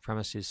for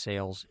off-premises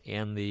sales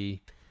and the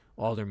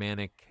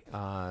aldermanic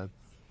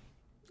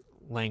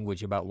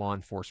language about law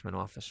enforcement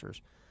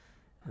officers?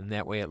 And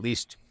that way, at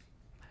least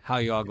how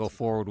you all go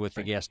forward with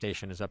the gas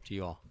station is up to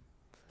you all.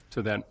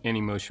 So that any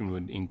motion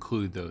would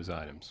include those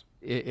items?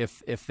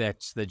 If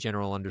that's the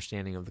general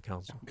understanding of the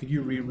council. Could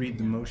you reread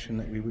the motion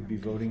that we would be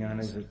voting on?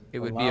 Is it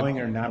allowing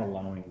or not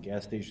allowing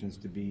gas stations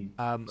to be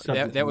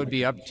that would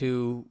be up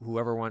to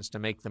whoever wants to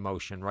make the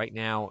motion. Right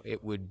now,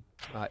 it would,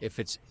 if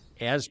it's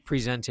as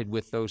presented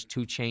with those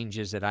two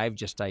changes that I've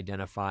just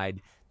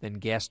identified, then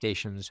gas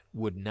stations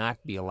would not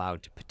be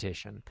allowed to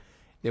petition.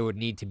 There would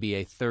need to be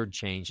a third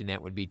change, and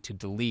that would be to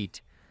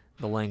delete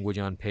the language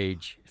on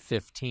page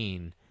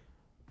 15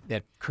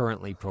 that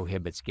currently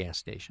prohibits gas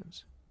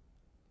stations.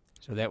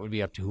 So that would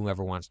be up to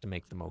whoever wants to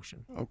make the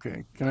motion.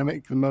 Okay. Can I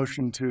make the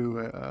motion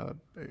to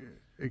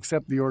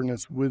accept the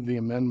ordinance with the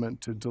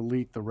amendment to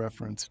delete the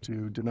reference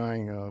to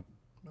denying a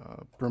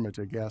permit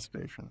to a gas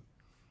station?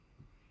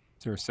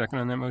 Is there a second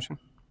on that motion?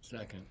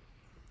 Second.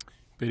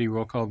 Biddy,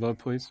 roll call vote,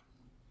 please.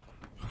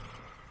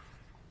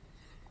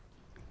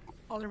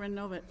 Alderman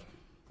Novit.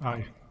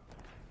 Aye.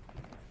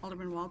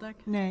 Alderman Waldeck.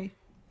 Nay.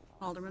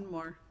 Alderman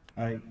Moore.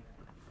 Aye.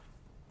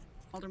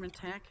 Alderman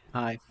Tack.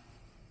 Aye.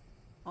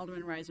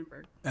 Alderman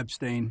Reisenberg.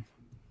 Abstain.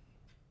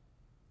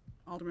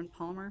 Alderman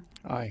Palmer.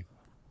 Aye.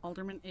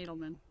 Alderman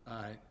Adelman.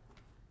 Aye.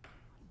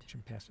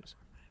 Motion passes.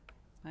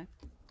 Aye.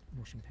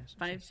 Motion passes.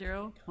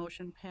 5-0.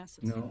 Motion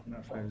passes. No,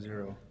 not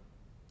 5-0.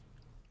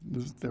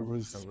 There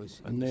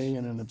was a nay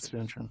and an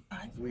abstention.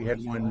 We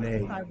had one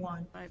nay.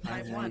 5-1.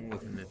 5-1.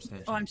 With an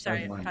abstention. Oh, I'm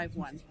sorry. 5-1.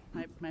 5-1.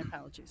 My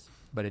apologies.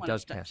 But it One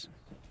does abstention.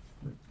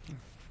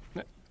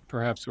 pass.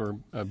 Perhaps we're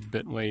a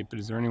bit late, but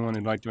is there anyone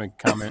who'd like to make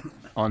a comment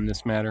on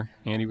this matter?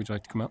 Andy, would you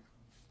like to come up?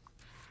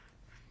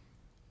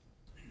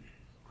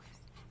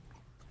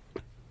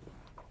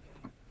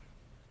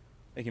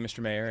 Thank you, Mr.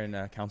 Mayor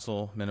and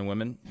councilmen and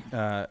women.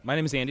 My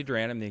name is Andy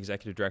Duran. I'm the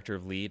Executive Director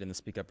of LEAD and the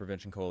Speak Up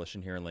Prevention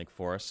Coalition here in Lake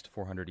Forest,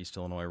 400 East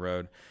Illinois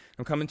Road.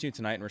 I'm coming to you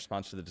tonight in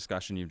response to the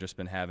discussion you've just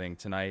been having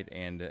tonight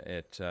and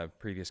at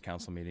previous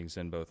council meetings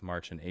in both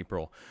March and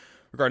April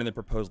regarding the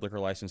proposed liquor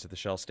license at the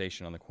Shell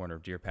Station on the corner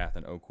of Deerpath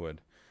and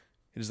Oakwood.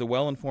 It is the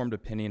well-informed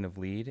opinion of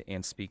LEAD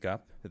and Speak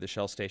Up that the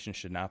Shell Station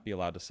should not be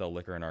allowed to sell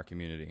liquor in our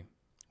community.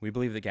 We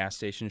believe that gas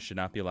stations should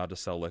not be allowed to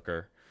sell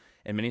liquor,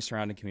 and many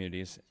surrounding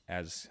communities,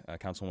 as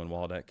Councilwoman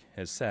Waldeck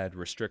has said,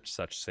 restrict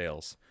such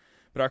sales.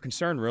 But our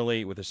concern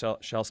really with the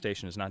Shell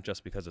Station is not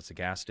just because it's a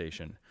gas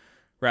station.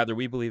 Rather,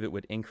 we believe it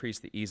would increase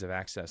the ease of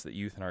access that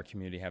youth in our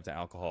community have to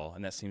alcohol,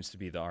 and that seems to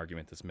be the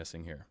argument that's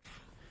missing here.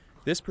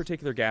 This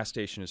particular gas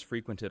station is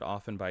frequented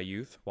often by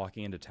youth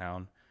walking into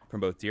town from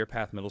both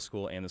Deerpath Middle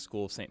School and the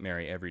School of St.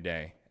 Mary every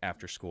day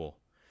after school.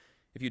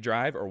 If you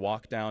drive or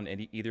walk down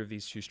either of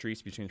these two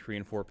streets between 3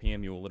 and 4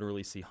 p.m., you will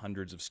literally see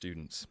hundreds of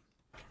students.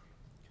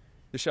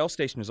 The Shell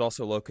Station is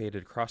also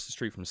located across the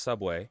street from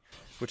Subway,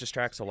 which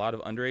attracts a lot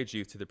of underage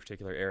youth to the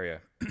particular area.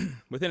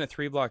 Within a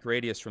 3-block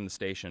radius from the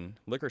station,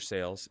 liquor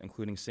sales,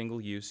 including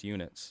single-use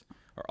units,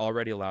 are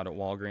already allowed at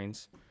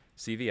Walgreens,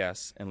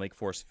 CVS, and Lake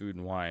Forest Food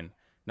and Wine,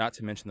 not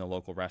to mention the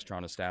local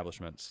restaurant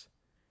establishments.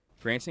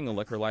 Granting a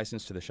liquor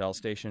license to the Shell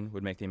Station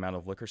would make the amount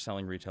of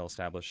liquor-selling retail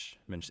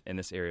establishments in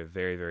this area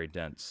very, very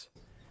dense.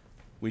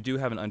 We do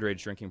have an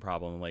underage drinking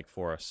problem in Lake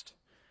Forest.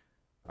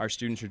 Our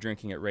students are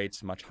drinking at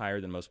rates much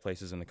higher than most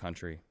places in the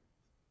country,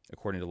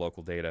 according to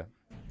local data.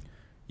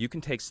 You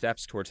can take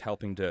steps towards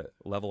helping to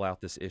level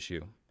out this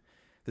issue.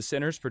 The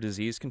Centers for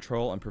Disease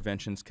Control and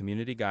Prevention's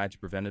Community Guide to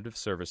Preventative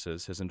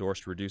Services has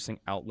endorsed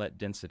reducing outlet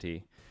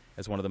density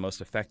as one of the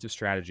most effective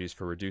strategies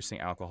for reducing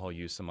alcohol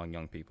use among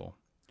young people.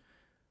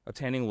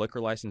 Obtaining a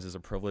liquor license is a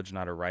privilege,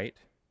 not a right.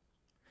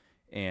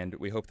 and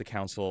we hope the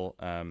council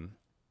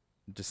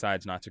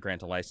decides not to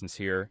grant a license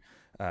here,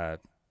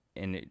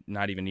 and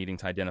not even needing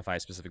to identify a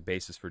specific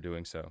basis for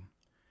doing so.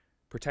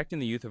 Protecting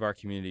the youth of our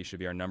community should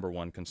be our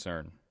 #1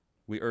 concern.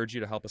 We urge you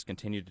to help us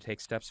continue to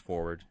take steps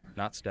forward,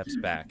 not steps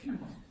back,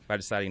 by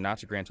deciding not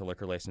to grant a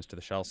liquor license to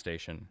the Shell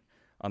station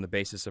on the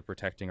basis of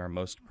protecting our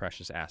most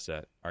precious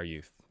asset, our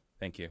youth.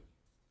 Thank you.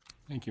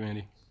 Thank you,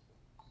 Andy.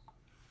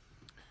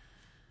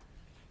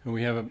 And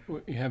we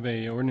have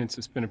a ordinance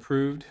that's been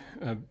approved.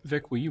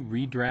 Vic, will you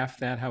redraft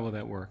that? How will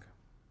that work?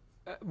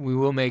 We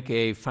will make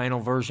a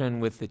final version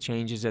with the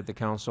changes that the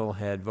council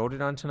had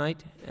voted on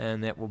tonight,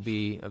 and that will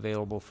be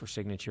available for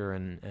signature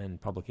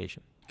and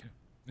publication. Okay,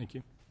 thank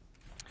you.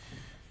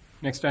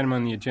 Next item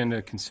on the agenda,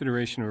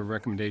 consideration of a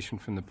recommendation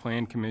from the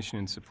Plan Commission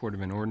in support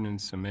of an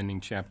ordinance amending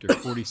Chapter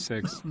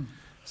 46,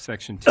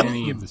 Section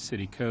 10E of the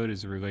City Code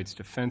as it relates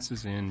to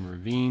fences in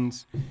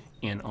ravines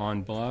and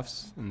on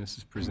bluffs. And this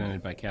is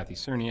presented by Kathy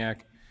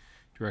Cerniak,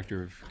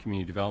 Director of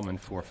Community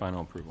Development, for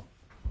final approval.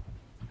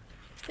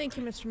 Thank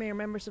you, Mr. Mayor,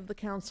 members of the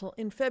council.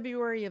 In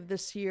February of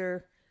this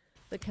year,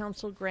 the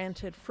council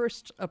granted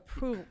first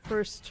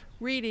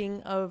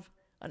reading of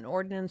an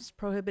ordinance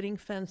prohibiting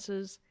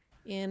fences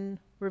in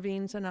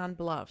ravines and on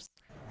bluffs.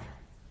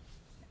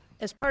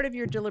 As part of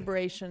your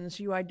deliberations,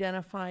 you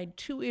identified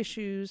 2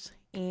 issues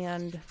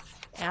and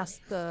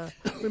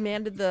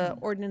remanded the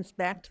ordinance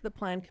back to the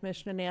Plan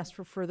Commission and asked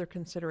for further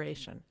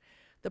consideration.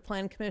 The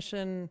Plan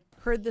Commission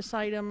heard this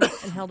item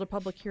and held a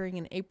public hearing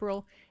in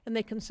April, and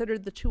they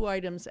considered the 2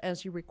 items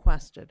as you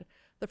requested.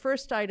 The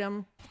first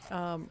item,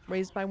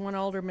 raised by one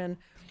alderman,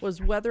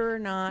 was whether or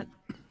not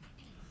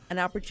an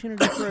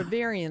opportunity for a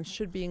variance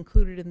should be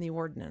included in the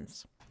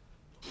ordinance.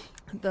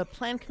 The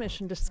Plan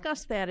Commission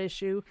discussed that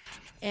issue,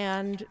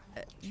 and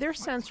their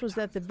sense was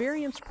that the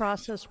variance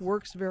process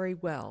works very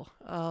well.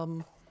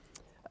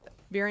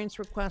 Variance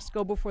requests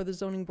go before the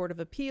Zoning Board of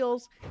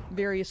Appeals,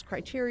 various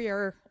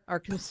criteria are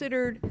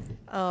considered,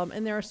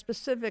 and there are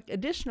specific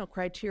additional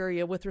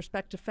criteria with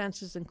respect to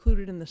fences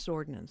included in this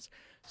ordinance.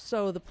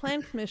 So the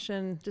Plan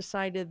Commission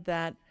decided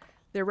that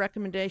their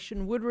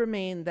recommendation would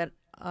remain that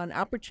an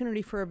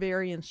opportunity for a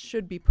variance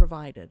should be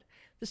provided.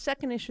 The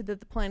second issue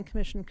that the Plan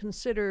Commission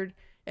considered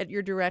at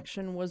your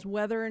direction was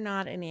whether or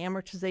not an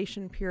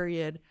amortization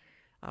period,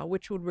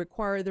 which would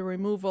require the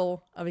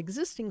removal of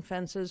existing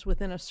fences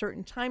within a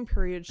certain time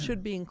period,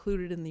 should be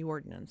included in the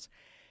ordinance.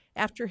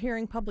 After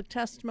hearing public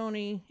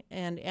testimony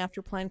and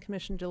after Plan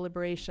Commission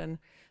deliberation,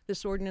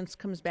 this ordinance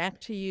comes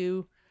back to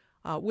you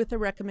with a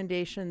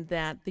recommendation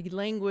that the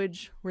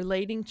language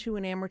relating to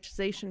an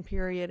amortization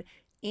period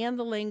and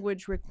the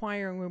language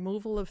requiring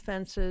removal of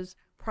fences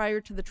prior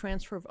to the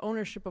transfer of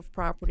ownership of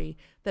property,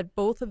 that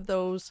both of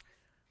those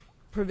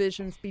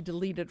provisions be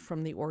deleted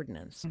from the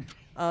ordinance.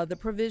 The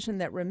provision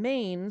that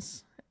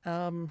remains,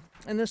 and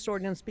this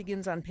ordinance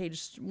begins on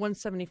page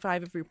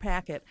 175 of your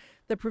packet,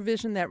 the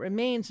provision that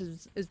remains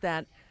is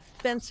that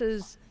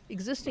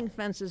existing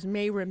fences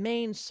may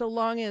remain so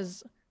long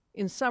as,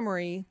 in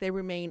summary, they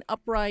remain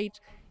upright,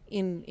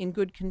 in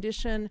good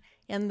condition,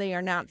 and they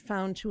are not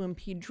found to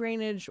impede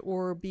drainage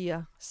or be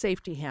a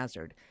safety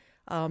hazard.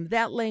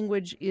 That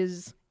language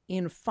is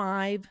in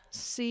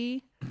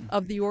 5C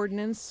of the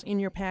ordinance in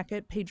your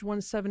packet, page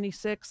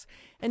 176.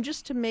 And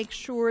just to make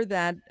sure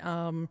that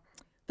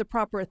the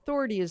proper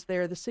authority is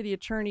there, the city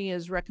attorney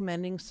is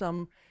recommending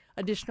some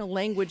additional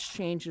language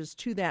changes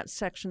to that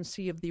section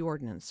C of the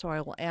ordinance. So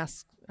I will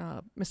ask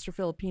Mr.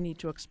 Filippini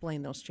to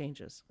explain those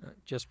changes.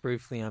 Just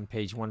briefly on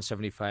page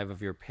 175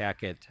 of your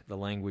packet, the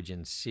language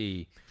in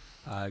C,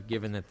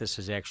 given that this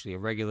is actually a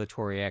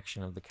regulatory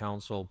action of the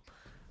council,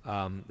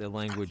 the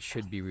language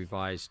should be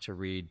revised to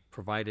read,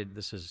 provided,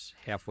 this is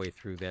halfway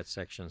through that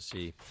section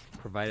C,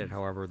 provided,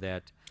 however,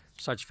 that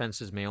such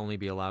fences may only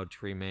be allowed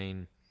to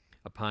remain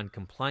upon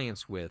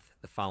compliance with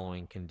the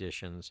following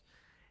conditions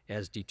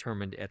as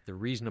determined at the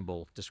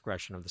reasonable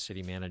discretion of the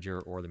city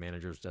manager or the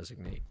manager's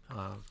designate.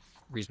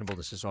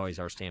 Reasonableness is always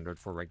our standard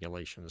for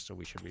regulations, so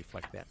we should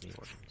reflect that in the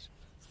ordinance.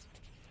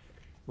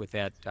 With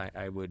that,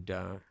 I would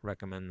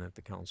recommend that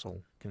the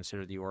council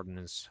consider the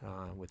ordinance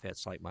with that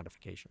slight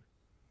modification.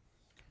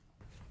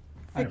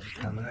 I have a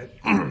comment.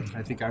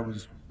 I think I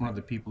was one of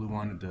the people who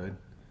wanted the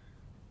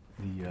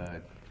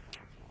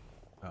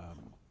how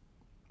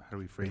do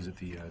we phrase it,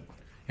 the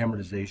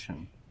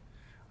amortization.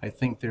 I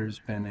think there's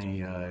been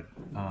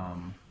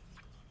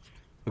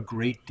a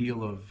great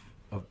deal of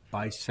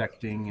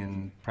bisecting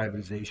and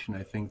privatization.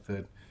 I think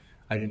that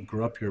I didn't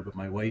grow up here, but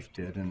my wife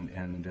did,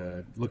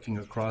 and looking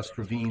across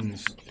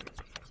ravines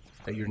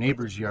at your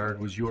neighbor's yard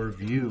was your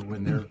view,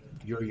 when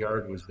your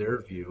yard was their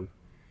view,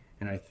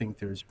 and I think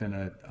there's been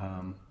a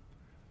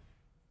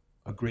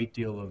great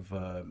deal of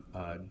I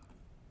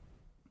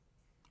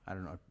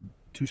don't know,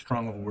 too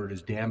strong of a word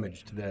is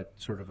damage to that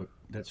sort of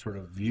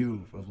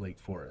view of Lake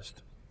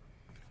Forest,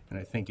 and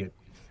I think it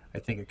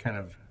kind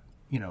of,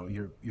 you know,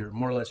 you're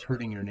more or less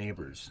hurting your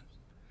neighbors,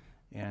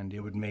 and it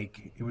would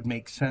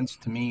make sense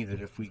to me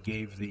that if we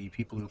gave the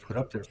people who put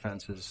up their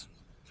fences,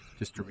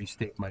 just to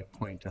restate my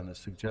point on the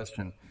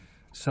suggestion,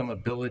 some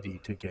ability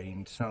to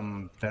gain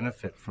some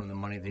benefit from the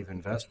money they've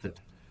invested,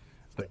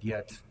 but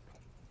yet,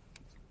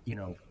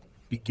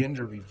 begin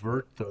to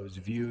revert those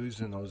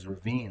views and those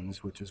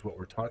ravines, which is what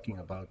we're talking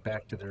about,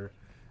 back to their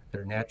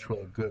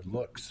natural good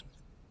looks.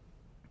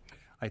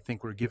 I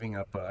think we're giving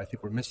up. I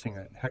think we're missing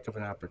a heck of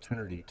an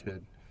opportunity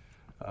to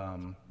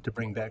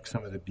bring back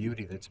some of the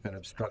beauty that's been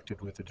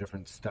obstructed with the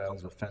different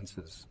styles of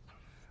fences.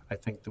 I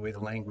think the way the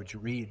language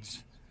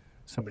reads,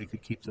 somebody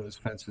could keep those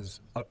fences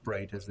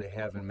upright as they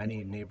have in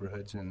many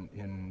neighborhoods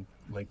in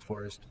Lake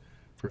Forest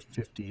for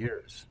 50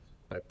 years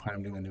by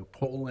pounding a new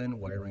pole in,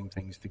 wiring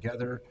things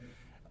together.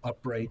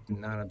 Upright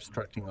and not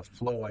obstructing a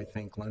flow, I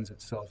think, lends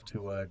itself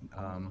to a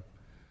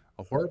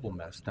horrible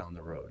mess down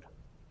the road.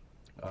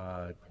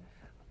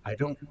 I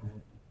don't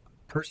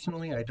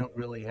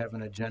really have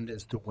an agenda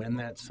as to when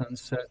that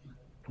sunset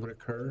would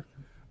occur,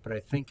 but I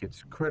think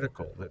it's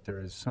critical that there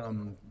is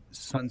some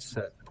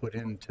sunset put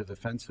into the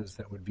fences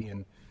that would be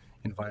in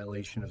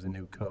violation of the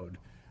new code.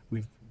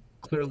 We've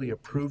clearly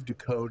approved a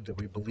code that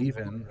we believe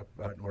in,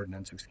 an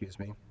ordinance, excuse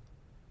me.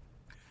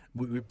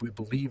 We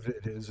believe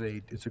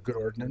it's a good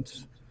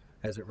ordinance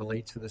as it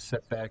relates to the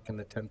setback and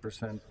the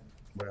 10%,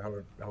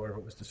 however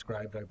it was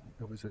described.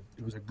 It was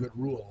a good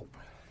rule.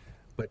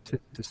 But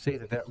to say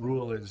that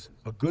rule is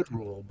a good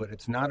rule, but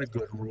it's not a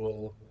good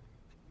rule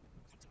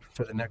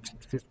for the next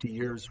 50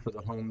 years for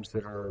the homes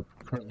that are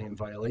currently in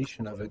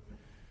violation of it,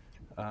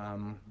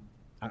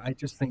 I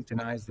just think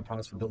denies the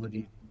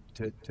possibility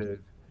to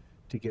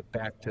get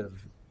back to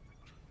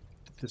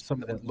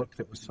some of that look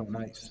that was so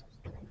nice.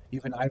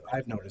 Even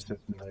I've noticed it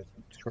in the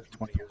short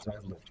 20 years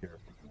I've lived here.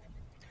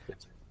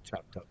 It's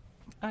chopped up.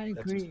 I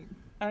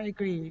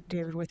agree,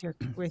 David, with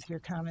your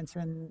comments,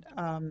 and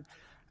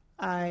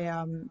I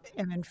am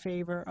in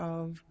favor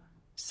of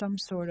some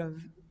sort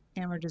of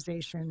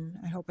amortization.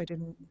 I hope I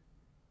didn't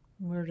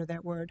murder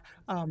that word.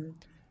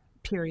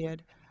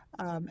 Period.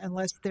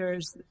 Unless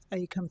there's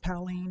a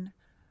compelling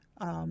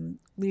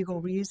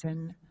legal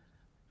reason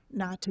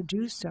not to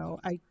do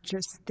so. I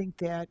just think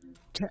that,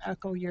 to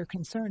echo your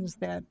concerns,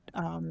 that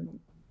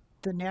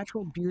the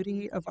natural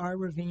beauty of our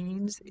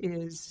ravines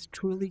is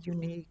truly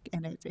unique,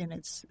 and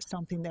it's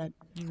something that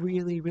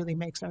really, really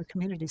makes our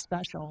community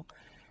special.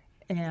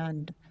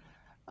 And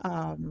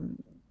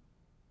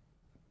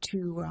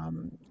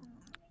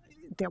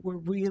that we're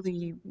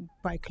really,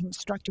 by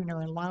constructing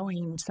or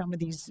allowing some of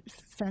these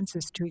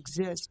fences to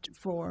exist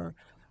for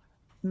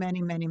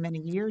many, many, many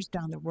years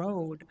down the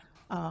road,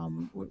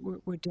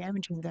 we're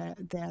damaging that,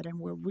 and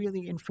we're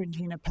really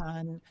infringing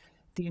upon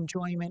the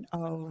enjoyment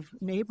of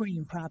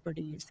neighboring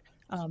properties.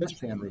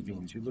 Especially on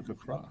ravines, you look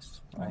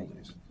across all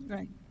these.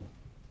 Right.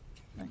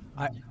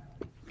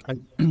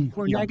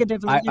 We're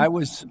negatively. I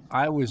was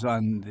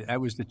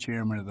the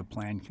chairman of the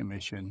Plan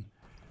Commission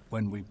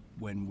when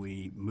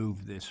we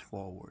moved this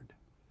forward,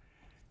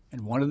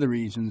 and one of the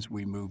reasons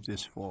we moved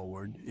this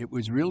forward, it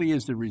was really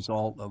as the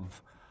result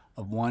of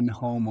one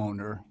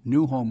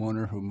new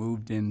homeowner who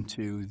moved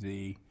into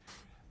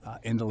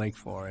Lake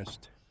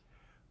Forest,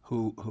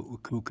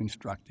 who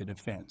constructed a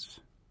fence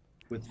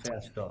with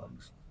fast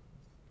dogs.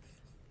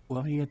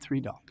 Well, he had 3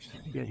 dogs.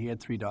 He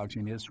had 3 dogs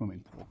in his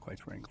swimming pool, quite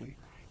frankly.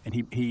 And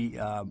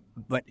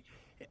but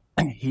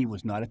he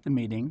was not at the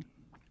meeting.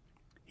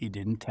 He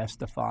didn't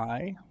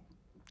testify.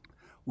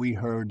 We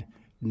heard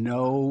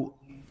no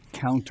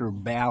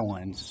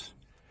counterbalance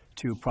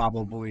to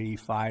probably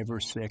 5 or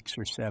 6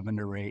 or 7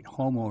 or 8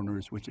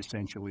 homeowners, which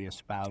essentially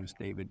espoused,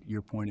 David,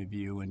 your point of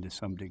view, and to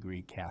some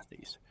degree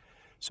Kathy's.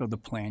 So the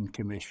Plan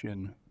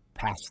Commission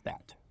passed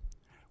that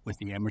with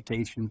the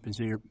amortization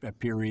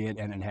period,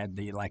 and it had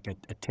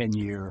a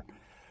 10-year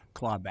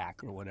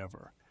clawback or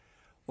whatever.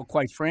 Well,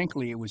 quite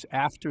frankly, it was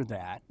after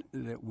that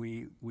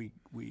we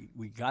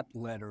got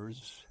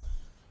letters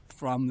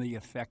from the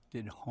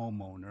affected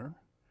homeowner,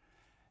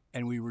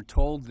 and we were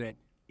told that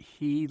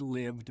he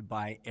lived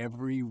by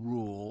every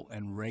rule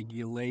and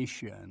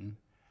regulation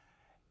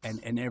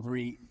and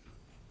every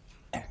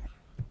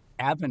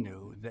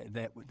avenue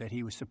that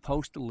he was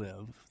supposed to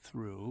live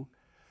through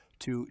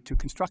to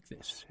construct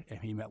this. And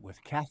he met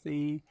with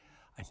Kathy.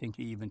 I think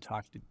he even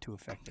talked to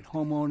affected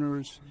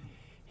homeowners.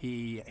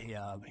 He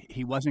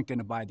wasn't going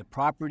to buy the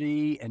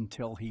property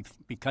until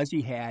because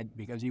he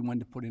wanted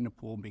to put in a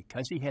pool,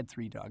 because he had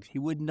 3 dogs. He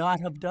would not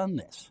have done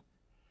this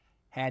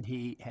had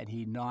he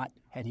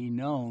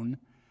known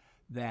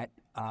that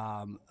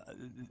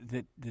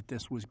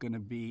this was going to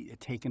be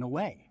taken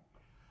away.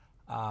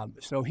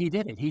 So he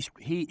did it.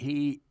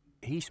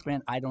 He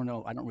spent, I don't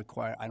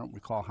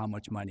recall how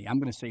much money. I'm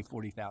going to say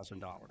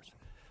 $40,000.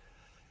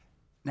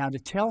 Now, to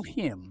tell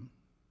him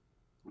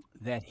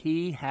that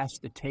he has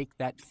to take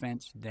that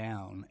fence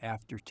down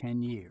after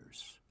 10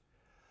 years,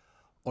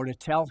 or to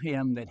tell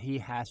him that he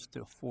has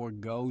to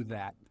forego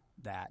that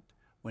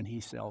when he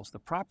sells the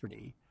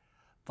property,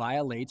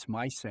 violates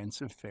my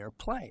sense of fair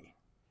play.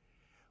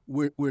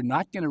 We're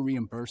not going to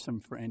reimburse him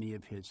for any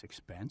of his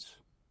expense.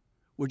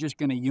 We're just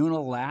going to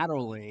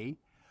unilaterally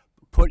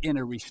put in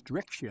a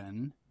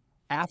restriction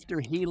after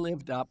he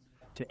lived up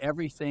to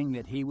everything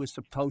that he was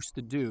supposed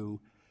to do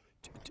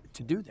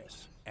to do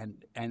this.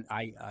 And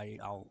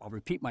I'll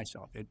repeat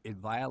myself. It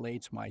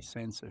violates my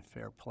sense of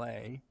fair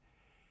play,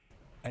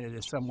 and it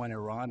is somewhat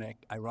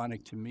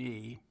ironic to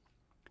me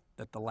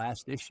that the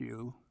last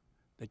issue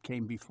that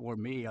came before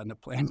me on the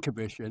Plan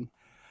Commission,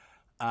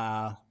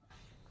 I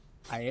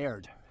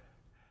aired.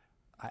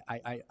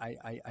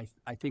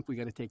 I think we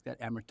got to take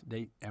that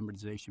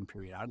amortization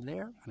period out of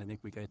there, and I think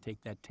we got to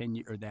take that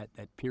 10-year or that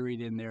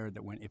period in there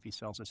that when if he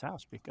sells his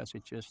house, because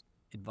it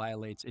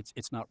violates.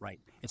 It's not right.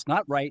 It's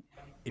not right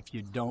if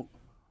you don't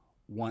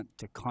want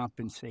to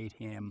compensate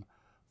him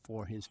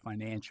for his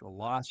financial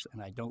loss,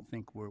 and I don't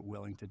think we're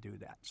willing to do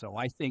that. So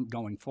I think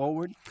going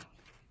forward,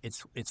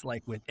 it's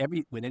like with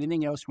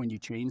anything else, when you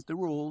change the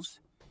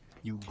rules,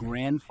 you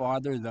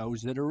grandfather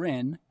those that are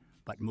in,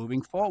 but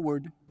moving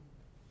forward.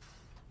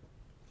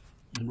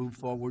 Move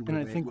forward, and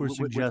with I think we're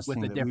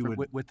suggesting that we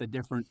would, with a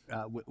different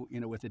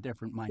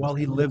mindset. While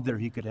he lived there,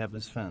 he could have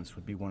his fence.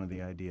 Would be one of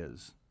the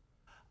ideas.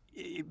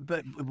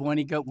 But when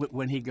he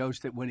goes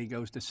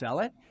to sell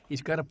it,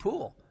 he's got a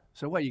pool.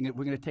 So what? We're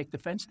going to take the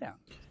fence down.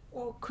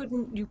 Well,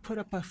 couldn't you put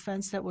up a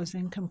fence that was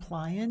in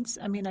compliance?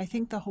 I mean, I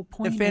think the whole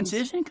point the fence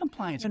is in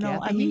compliance.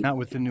 I mean, not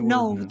with the new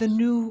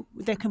ordinance.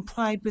 That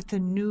complied with the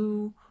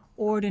new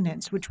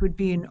ordinance, which would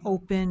be an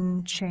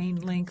open chain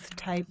link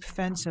type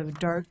fence of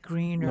dark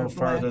green or no black.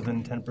 farther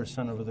than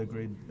 10% over the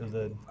grade of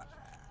the.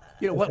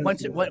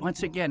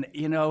 Once again,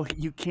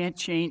 you can't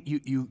change.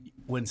 You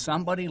when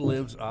somebody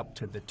lives up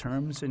to the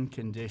terms and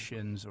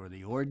conditions or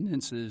the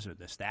ordinances or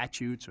the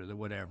statutes or the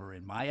whatever,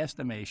 in my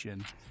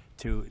estimation,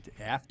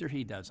 after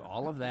he does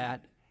all of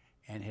that,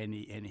 and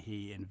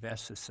he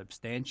invests a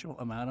substantial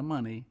amount of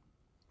money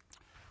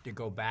to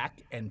go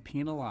back and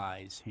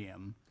penalize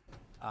him.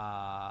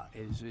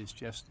 This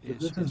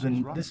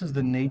is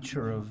the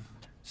nature of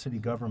city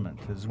government.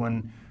 Is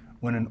when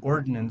an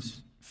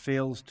ordinance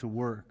fails to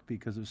work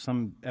because of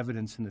some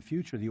evidence in the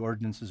future, the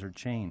ordinances are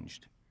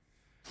changed,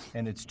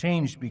 and it's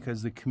changed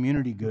because the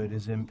community good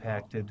is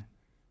impacted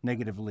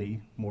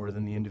negatively more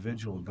than the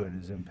individual good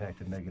is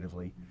impacted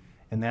negatively,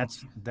 and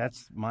that's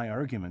my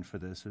argument for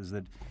this, is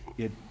that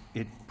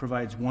it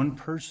provides one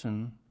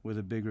person with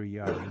a bigger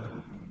yard,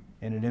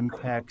 and it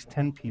impacts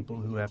 10 people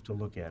who have to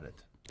look at it.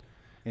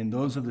 And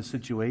those are the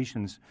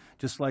situations,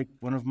 just like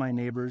one of my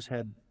neighbors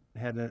had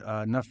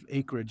enough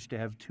acreage to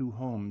have 2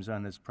 homes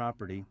on his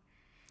property.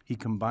 He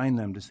combined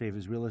them to save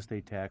his real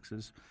estate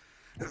taxes.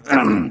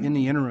 In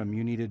the interim,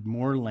 you needed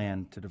more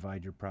land to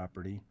divide your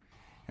property.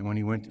 And when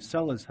he went to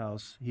sell his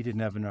house, he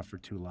didn't have enough for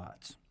 2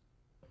 lots.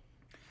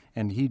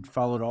 And he'd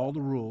followed all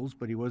the rules,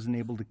 but he wasn't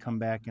able to come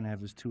back and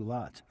have his 2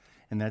 lots.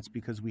 And that's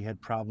because we had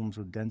problems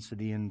with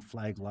density and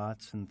flag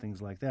lots and things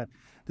like that.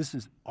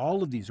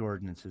 All of these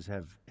ordinances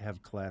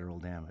have collateral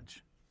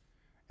damage.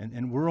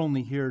 And we're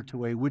only here to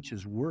weigh which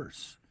is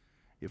worse.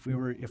 If we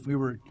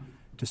were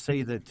to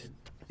say that,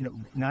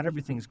 not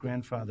everything's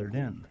grandfathered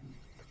in,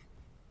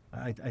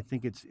 I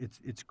think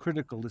it's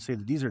critical to say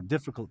that these are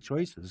difficult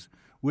choices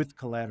with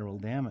collateral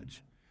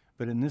damage.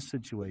 But in this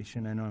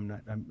situation, I know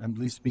I'm at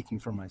least speaking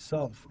for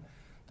myself,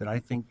 that I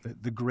think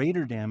that the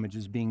greater damage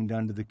is being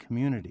done to the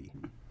community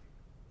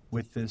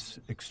with this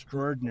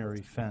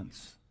extraordinary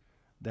fence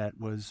that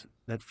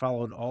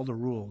followed all the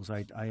rules.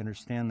 I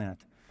understand that,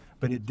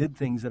 but it did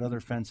things that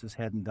other fences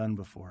hadn't done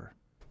before.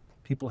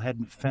 People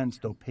hadn't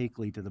fenced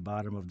opaquely to the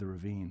bottom of the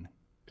ravine.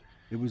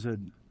 It was a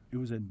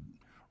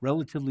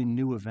relatively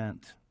new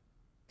event,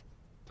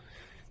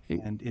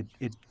 and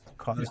it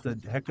caused a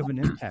heck of an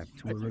impact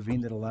to a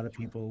ravine that a lot of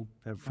people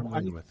have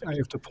familiar with. I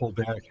have to pull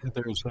back.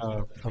 There's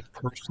a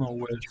personal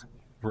wish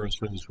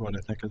versus what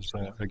I think is,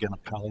 again,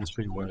 a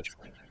policy wish.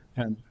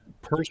 And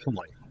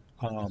personally,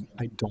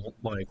 I don't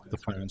like the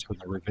fence in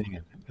the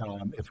ravine.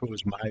 If it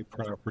was my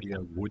property, I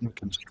wouldn't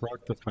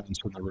construct the fence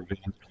in the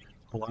ravine.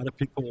 A lot of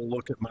people will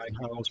look at my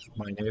house,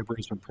 my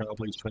neighbors, and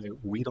probably say,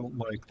 we don't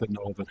like the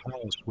Novit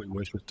house, we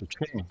wish it to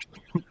change.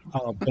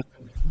 But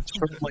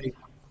certainly,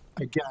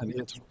 again,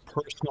 it's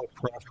personal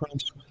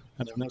preference,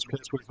 and in this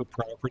case, we have a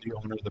property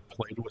owner that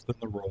played within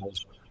the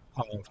rules,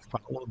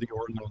 followed the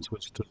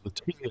ordinances to the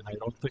T, and I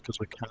don't think as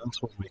a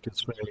council we could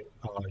say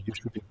you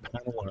should be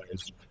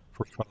penalized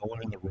for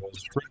following the rules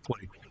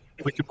strictly.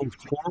 We can move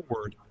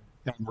forward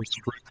and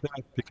restrict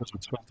that because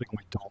it's something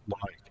we don't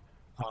like,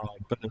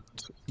 but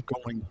it's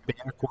going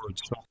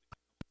backwards, something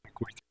I think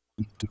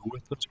we can do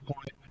at this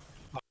point.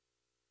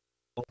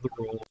 All the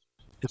rules,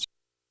 it's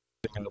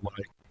something I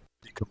like.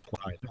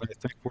 Complied. And I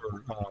think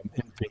we're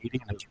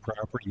invading his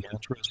property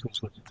interests as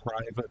a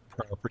private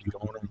property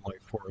owner in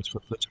Lake Forest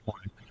at this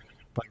point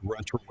by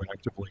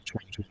retroactively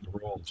changing the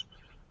rules.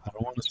 I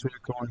don't want to see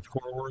it going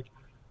forward,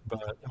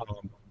 but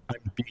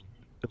I'm beat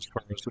as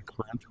far as the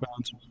current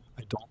fence.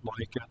 I don't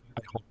like it.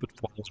 I hope it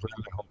falls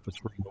in. I hope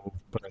it's removed,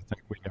 but I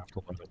think we have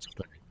to let it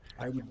stay.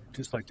 I would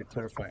just like to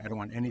clarify, I don't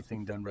want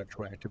anything done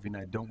retroactively, and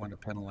I don't want to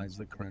penalize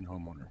the current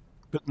homeowner.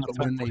 But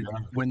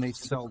when they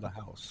sell the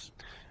house.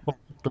 Well,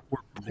 but we're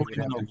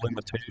putting a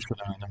limitation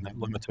on, and that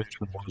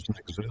limitation wasn't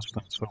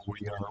existent, so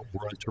we are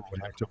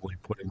retroactively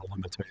putting a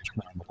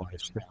limitation on the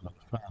lifespan of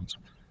the fence.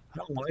 I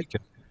don't like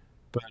it.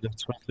 but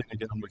it's something,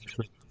 again, we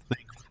should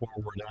think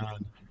forward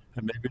on,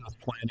 and maybe with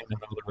planning in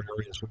other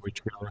areas in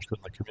which we are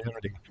in the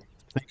community,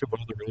 think of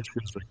other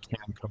issues that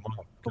can come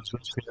up, because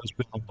this has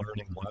been a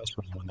learning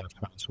lesson when that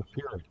fence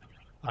appeared.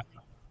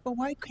 But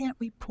why can't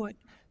we put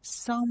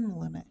some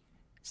limit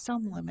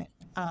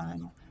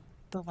on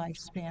the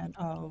lifespan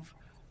of?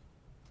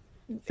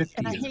 50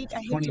 And I years, hate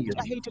 20 years.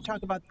 to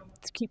talk about,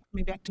 to keep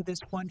me back to this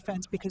one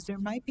fence, because there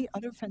might be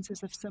other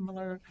fences of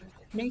similar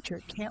nature.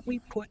 Can't we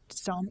put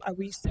some? Are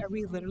we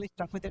literally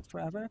stuck with it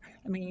forever?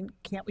 I mean,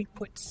 can't we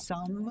put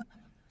some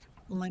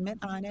limit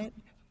on it?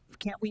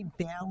 Can't we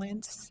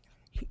balance,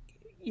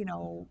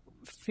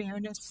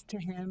 fairness to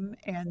him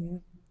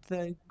and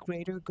the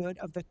greater good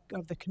of the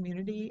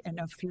community and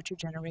of future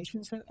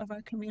generations of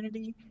our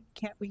community?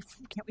 Can't we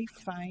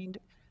find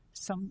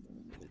some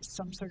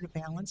sort of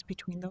balance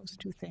between those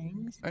two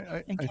things?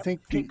 I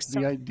think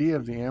the idea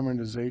of the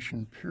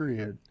amortization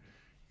period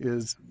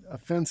is a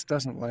fence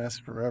doesn't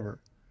last forever,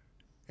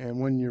 and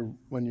when you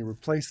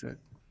replace it,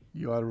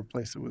 you ought to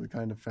replace it with the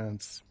kind of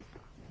fence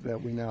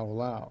that we now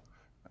allow.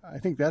 I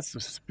think that's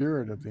the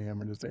spirit of the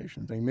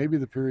amortization thing. Maybe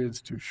the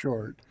period's too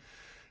short.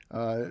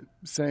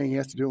 Saying he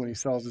has to do it when he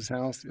sells his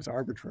house is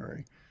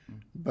arbitrary.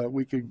 But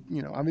we could,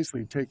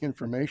 obviously take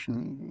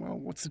information, well,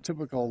 what's the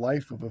typical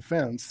life of a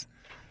fence,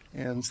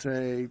 and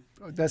say,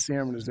 oh, that's the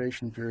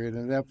amortization period,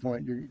 and at that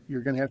point,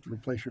 you're going to have to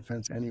replace your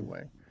fence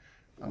anyway.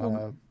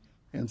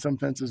 And some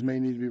fences may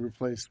need to be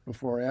replaced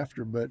before or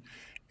after, but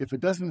if it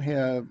doesn't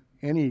have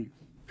any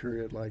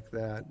period like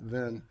that,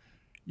 then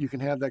you can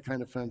have that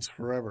kind of fence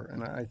forever.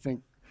 And I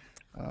think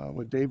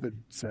what David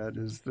said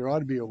is there ought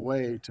to be a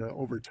way to,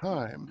 over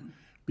time,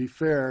 be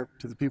fair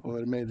to the people that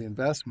have made the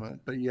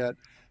investment, but yet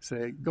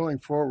say, going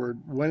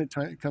forward, when it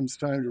comes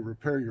time to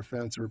repair your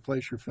fence or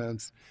replace your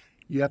fence,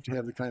 you have to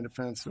have the kind of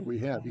fence that we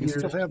have. You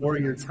still have or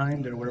your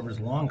timed or whatever's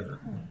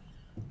longer.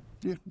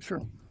 Yeah,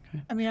 sure.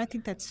 I mean, I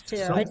think that's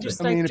fair. If you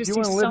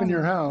want to live in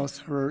your house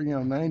for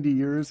 90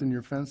 years and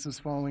your fence is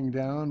falling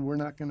down, we're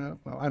not going to.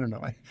 Well, I don't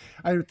know.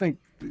 I would think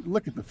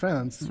look at the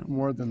fence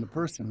more than the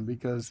person,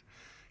 because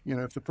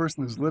if the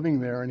person is living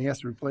there and he has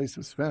to replace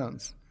his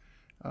fence,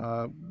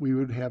 we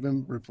would have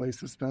him replace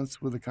his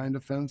fence with the kind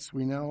of fence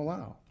we now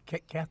allow.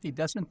 Kathy,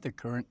 doesn't the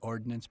current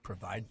ordinance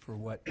provide for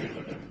what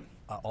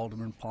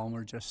Alderman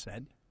Palmer just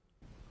said?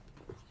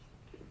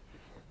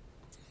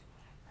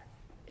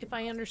 If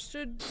I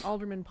understood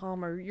Alderman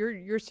Palmer,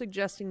 you're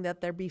suggesting that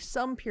there be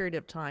some period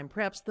of time,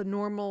 perhaps the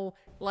normal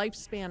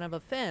lifespan of a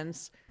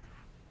fence,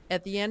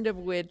 at the end of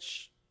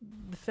which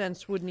the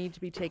fence would need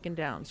to be taken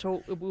down.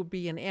 So it would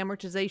be an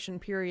amortization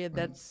period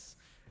that's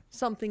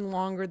something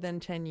longer than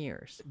 10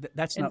 years.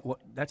 That's not what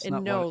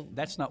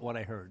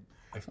I heard.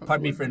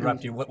 Pardon me for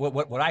interrupting you.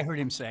 What I heard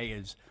him say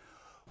is,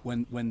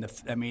 a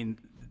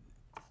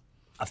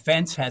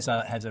fence has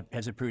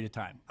a period of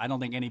time. I don't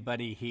think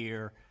anybody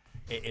here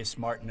is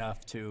smart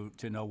enough to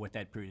know what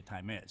that period of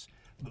time is.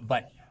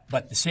 But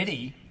the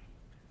city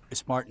is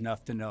smart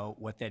enough to know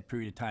what that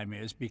period of time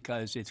is,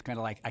 because it's kind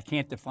of like, I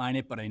can't define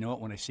it, but I know it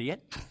when I see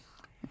it.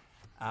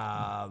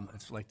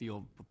 It's like the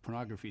old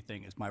pornography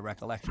thing, is my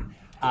recollection.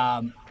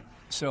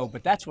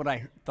 But that's what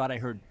I thought I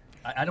heard.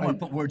 I don't want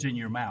to put words in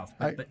your mouth.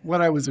 But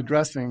what I was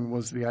addressing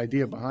was the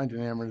idea behind an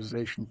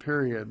amortization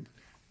period,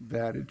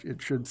 that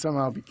it should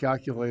somehow be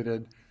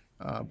calculated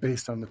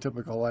based on the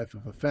typical life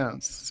of a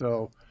fence.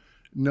 So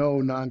no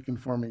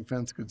non-conforming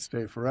fence could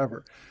stay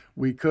forever.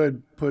 We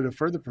could put a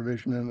further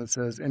provision in that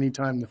says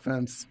anytime the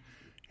fence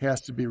has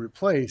to be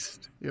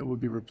replaced, it would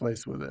be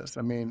replaced with this.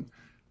 I mean,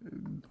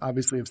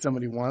 obviously, if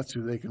somebody wants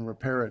to, they can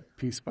repair it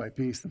piece by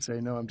piece and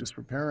say, no, I'm just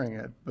repairing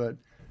it. But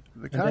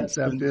the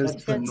concept is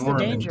that's the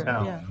norm in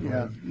town.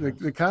 Yeah,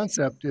 the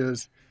concept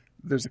is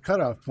there's a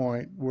cutoff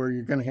point where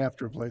you're going to have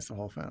to replace the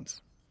whole fence.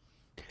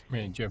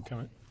 Randy, do you have a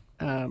comment?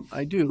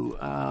 I do.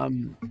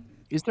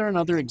 Is there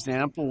another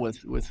example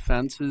with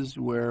fences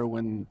where,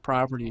 when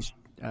properties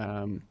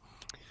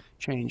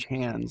change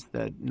hands,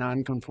 that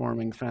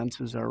non-conforming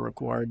fences are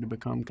required to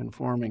become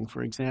conforming?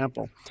 For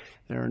example,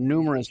 there are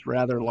numerous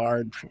rather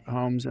large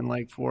homes in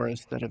Lake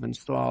Forest that have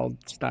installed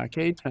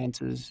stockade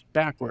fences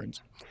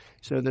backwards,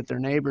 so that their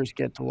neighbors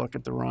get to look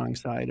at the wrong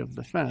side of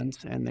the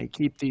fence, and they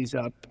keep these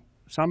up,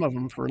 some of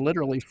them for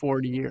literally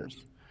 40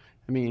 years.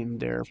 I mean,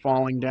 they're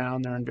falling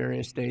down, they're in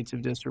various states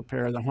of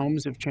disrepair. The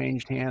homes have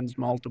changed hands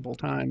multiple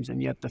times,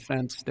 and yet the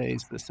fence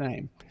stays the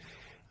same.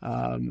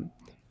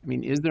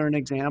 Is there an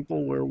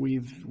example where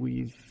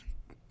we've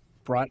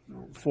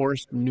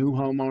forced new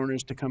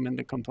homeowners to come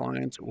into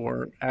compliance,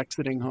 or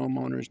exiting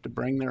homeowners to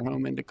bring their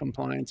home into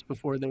compliance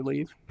before they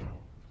leave?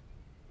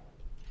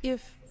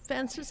 If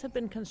fences have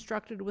been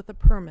constructed with a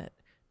permit,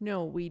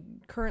 no, we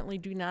currently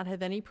do not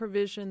have any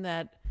provision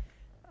that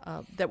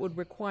would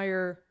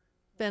require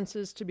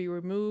fences to be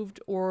removed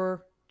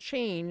or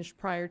changed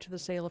prior to the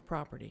sale of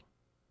property.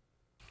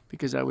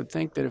 Because I would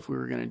think that if we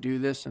were going to do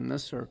this in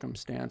this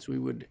circumstance, we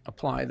would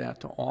apply that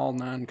to all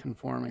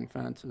non-conforming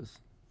fences.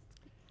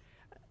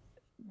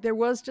 There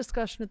was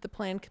discussion at the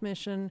Plan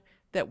Commission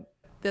that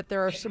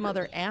there are some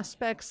other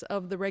aspects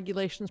of the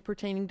regulations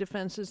pertaining to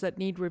fences that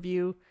need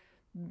review.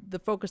 the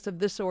focus of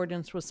this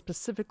ordinance was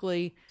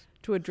specifically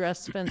to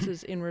address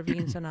fences in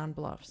ravines and on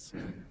bluffs.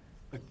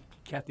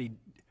 Kathy,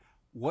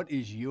 what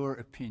is your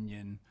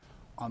opinion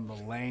on the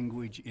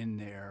language in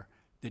there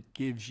that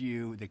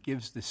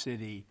gives the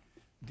city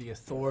the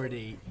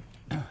authority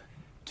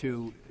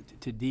to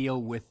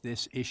deal with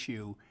this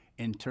issue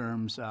in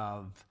terms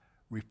of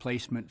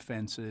replacement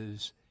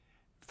fences,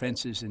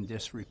 fences in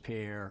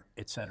disrepair,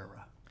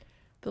 etc.?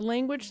 The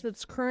language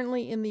that's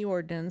currently in the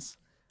ordinance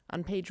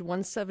on page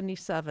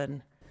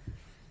 177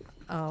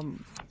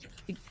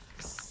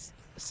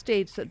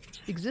 states that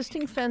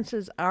existing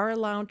fences are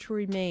allowed to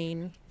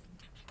remain,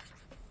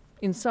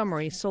 in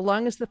summary, so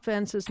long as the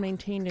fence is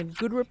maintained in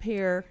good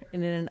repair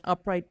and in an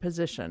upright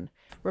position.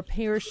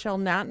 Repairs shall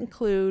not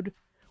include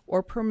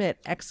or permit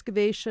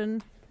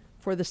excavation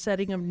for the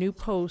setting of new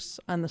posts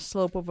on the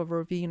slope of a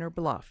ravine or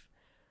bluff.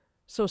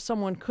 So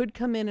someone could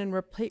come in and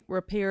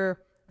repair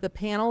the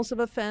panels of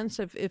a fence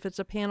if it's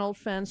a paneled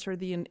fence or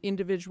the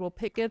individual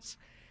pickets,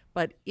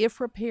 but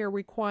if repair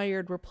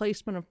required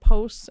replacement of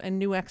posts and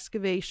new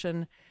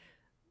excavation,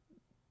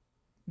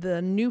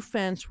 the new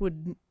fence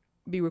would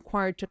be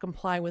required to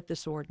comply with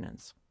this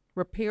ordinance.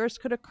 Repairs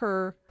could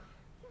occur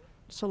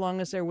so long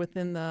as they're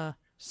within the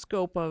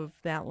scope of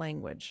that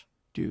language.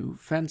 Do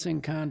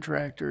fencing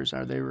contractors,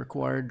 are they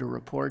required to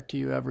report to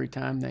you every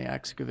time they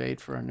excavate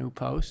for a new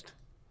post?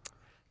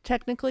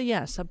 Technically,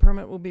 yes, a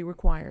permit will be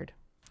required.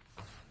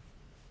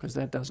 Because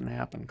that doesn't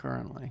happen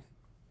currently.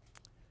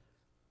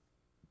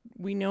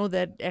 We know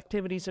that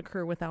activities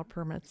occur without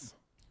permits.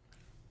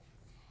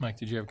 Mike,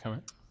 did you have a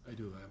comment? I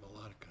do. I have a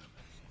lot of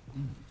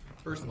comments.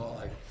 First of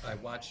all, I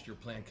watched your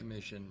Plan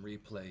Commission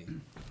replay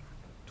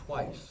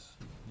twice.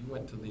 You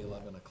went to the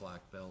 11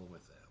 o'clock bell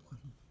with that one.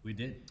 We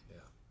did.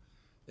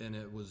 Yeah. And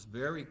it was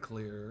very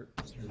clear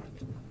that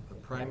the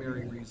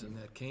primary reason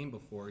that came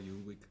before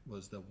you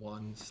was the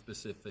one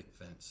specific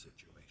fence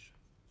situation,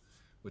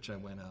 which I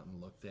went out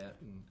and looked at.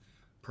 And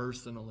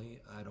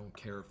personally, I don't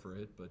care for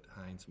it, but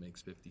Heinz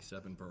makes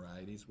 57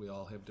 varieties. We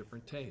all have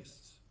different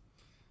tastes.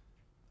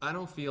 I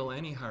don't feel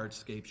any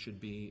hardscape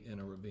should be in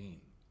a ravine.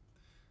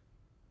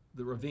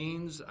 The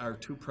ravines are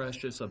too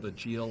precious of a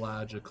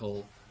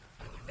geological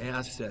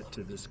asset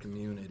to this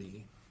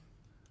community.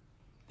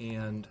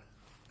 And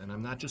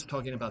I'm not just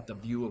talking about the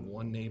view of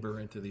one neighbor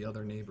into the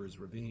other neighbor's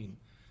ravine.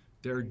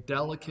 They're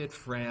delicate,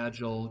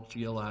 fragile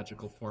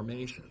geological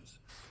formations.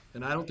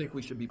 And I don't think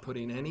we should be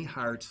putting any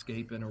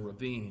hardscape in a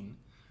ravine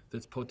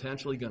that's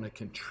potentially going to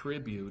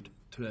contribute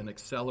to an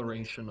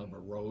acceleration of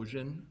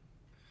erosion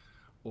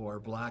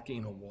or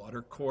blocking a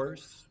water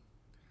course.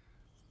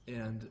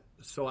 And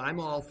so I'm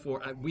all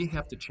for, we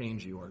have to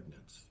change the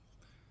ordinance.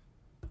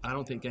 I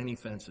don't think any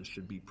fences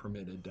should be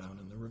permitted down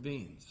in the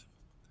ravines.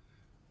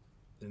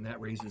 And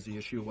that raises the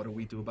issue of what do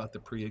we do about the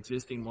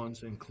pre-existing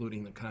ones,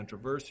 including the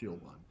controversial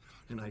one.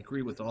 And I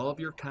agree with all of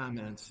your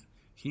comments.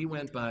 He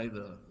went by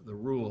the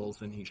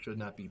rules and he should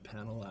not be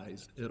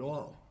penalized at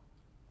all.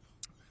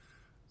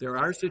 There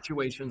are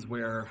situations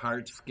where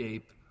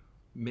hardscape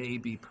may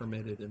be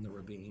permitted in the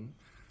ravine.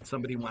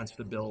 Somebody wants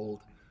to build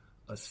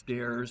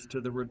stairs to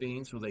the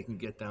ravine so they can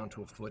get down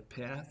to a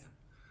footpath,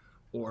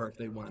 or if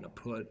they want to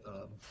put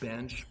a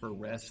bench for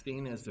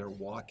resting as they're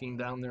walking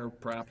down their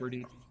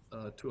property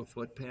to a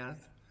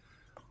footpath.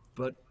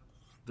 But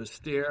the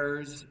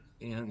stairs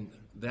and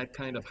that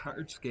kind of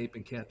hardscape,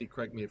 and Kathy,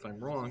 correct me if I'm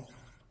wrong,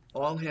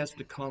 all has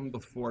to come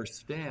before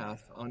staff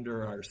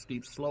under our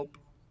steep slope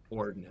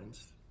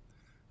ordinance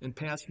and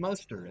pass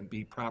muster and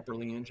be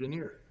properly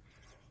engineered.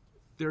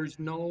 There's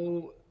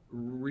no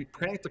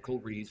practical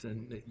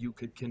reason that you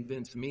could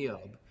convince me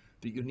of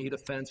that you need a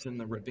fence in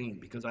the ravine,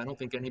 because I don't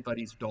think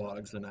anybody's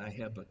dogs, and I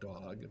have a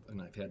dog,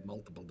 and I've had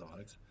multiple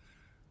dogs,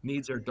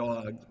 needs their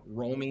dog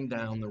roaming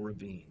down the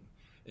ravine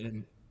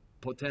and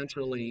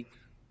potentially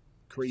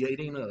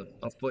creating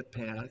a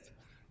footpath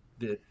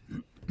that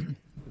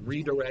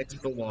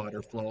redirects the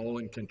water flow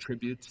and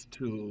contributes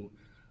to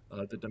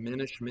the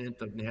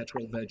diminishment of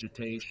natural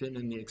vegetation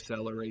and the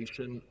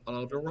acceleration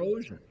of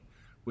erosion,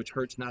 which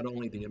hurts not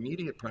only the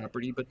immediate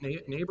property, but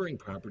neighboring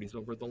properties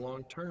over the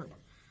long term.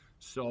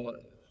 So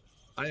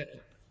I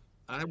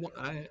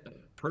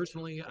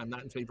personally, I'm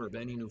not in favor of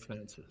any new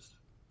fences.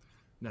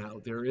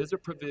 Now, there is a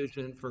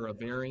provision for a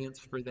variance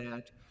for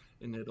that,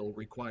 and it'll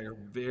require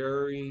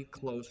very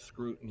close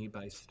scrutiny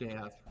by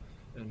staff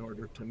in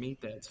order to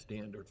meet that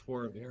standard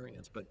for a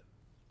variance. But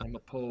I'm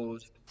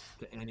opposed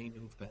to any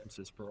new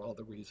fences for all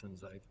the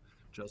reasons I've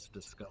just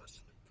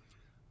discussed.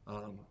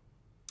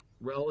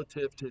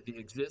 Relative to the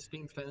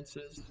existing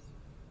fences,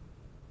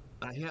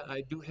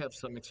 I do have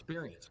some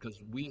experience,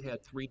 because we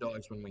had 3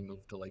 dogs when we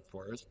moved to Lake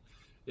Forest,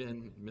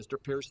 and Mr.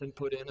 Pearson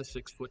put in a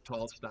 6-foot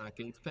tall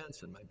stockade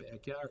fence in my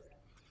backyard,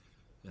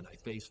 and I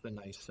faced the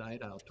nice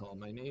side out to all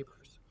my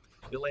neighbors.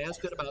 It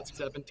lasted about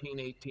 17,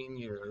 18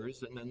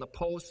 years, and then the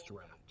posts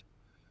rot.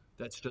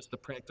 That's just the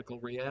practical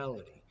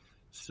reality.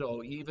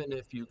 So even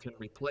if you can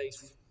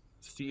replace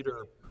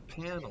cedar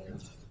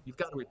panels, you've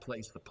got to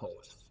replace the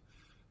posts.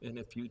 And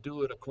if you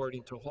do it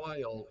according to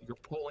Hoyle, you're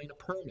pulling a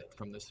permit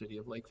from the city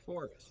of Lake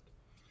Forest.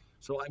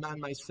 So I'm on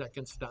my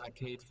second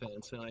stockade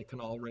fence, and I can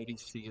already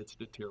see its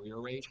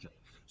deterioration.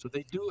 So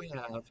they do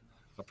have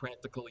a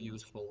practical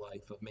useful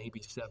life of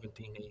maybe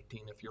 17,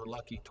 18, if you're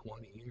lucky,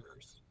 20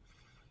 years.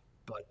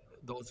 But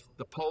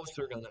the posts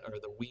are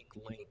the weak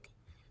link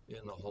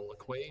in the whole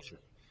equation.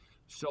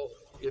 So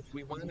if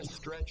we want to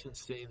stretch and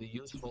say the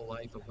useful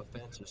life of a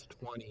fence is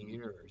 20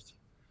 years,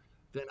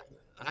 then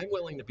I'm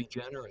willing to be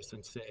generous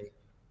and say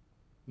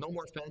no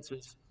more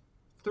fences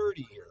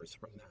 30 years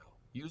from now.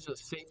 Use a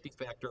safety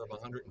factor of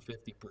 150%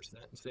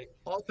 and say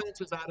all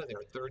fences out of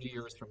there 30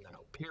 years from now,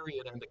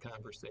 period, end of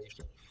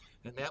conversation.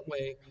 And that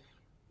way,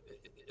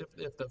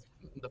 if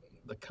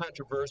the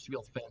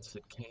controversial fence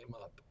that came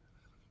up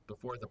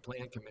before the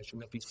Plan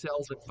Commission, if he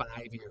sells in 5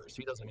 years,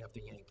 he doesn't have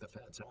to yank the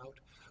fence out.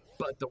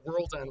 But the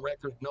world's on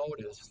record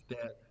notice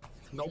that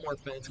no more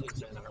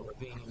fences in our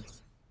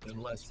ravines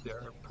unless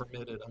they're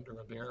permitted under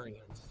a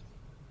variance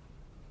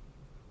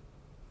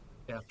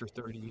after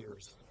 30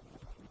 years,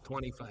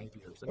 25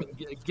 years. I mean,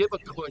 give a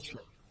cushion,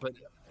 but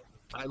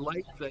I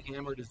like the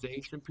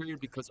amortization period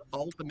because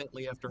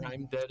ultimately after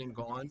I'm dead and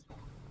gone,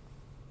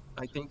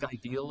 I think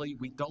ideally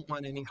we don't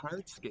want any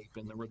hardscape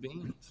in the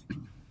ravines.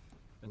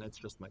 And that's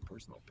just my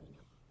personal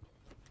opinion.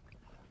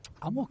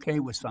 I'm okay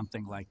with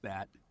something like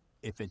that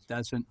if it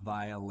doesn't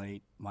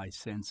violate my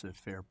sense of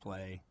fair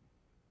play,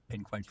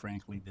 and quite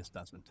frankly, this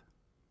doesn't.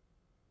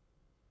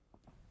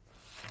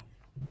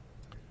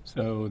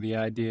 So the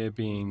idea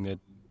being that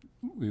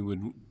we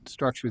would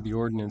structure the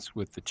ordinance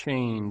with the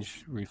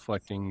change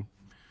reflecting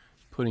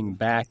putting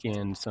back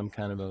in some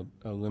kind of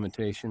a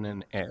limitation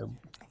and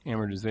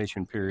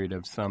amortization period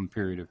of some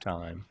period of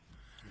time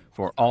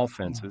for all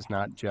fences,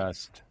 not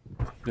just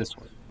this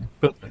one.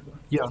 But,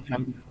 yeah,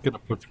 I'm going to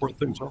put forth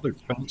there's other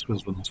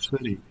fences in the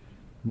city.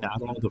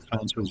 Not all the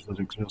fences that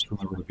exist in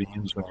the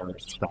ravines are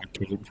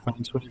stockade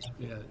fences.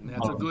 Yeah, and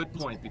that's a good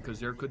point, because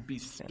there could be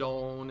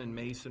stone and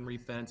masonry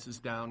fences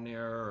down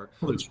there. Or,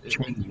 there's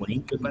chain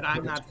link. But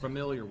I'm not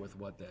familiar with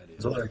what that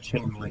is. There's other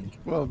chain link.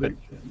 Well,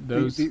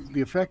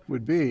 the effect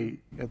would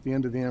be, at the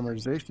end of the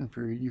amortization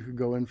period, you could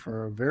go in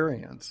for a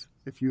variance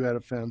if you had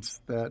a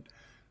fence that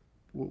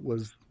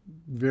was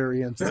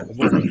variance.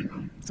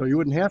 So you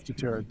wouldn't have to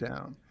tear it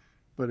down.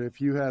 But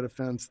if you had a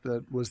fence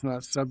that was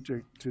not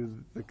subject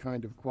to the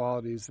kind of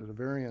qualities that a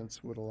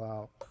variance would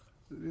allow,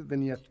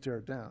 then you have to tear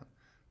it down.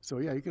 So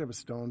yeah, you could have a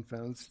stone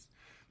fence.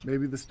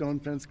 Maybe the stone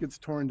fence gets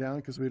torn down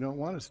because we don't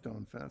want a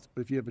stone fence.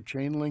 But if you have a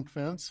chain link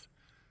fence,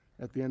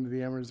 at the end of the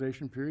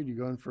amortization period, you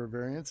go in for a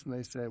variance and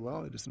they say,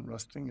 well, it isn't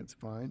rusting, it's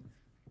fine.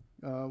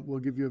 We'll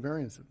give you a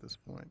variance at this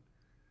point.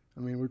 I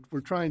mean,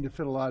 we're trying to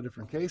fit a lot of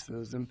different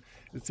cases, and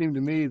it seemed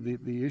to me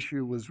the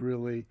issue was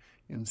really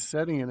in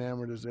setting an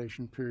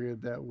amortization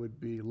period that would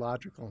be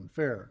logical and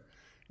fair.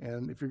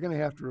 And if you're going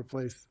to have to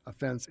replace a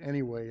fence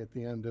anyway at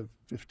the end of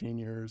 15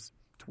 years,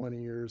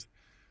 20 years,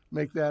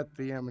 make that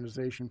the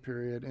amortization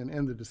period and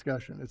end the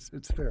discussion.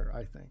 It's fair,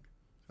 I think.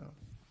 So.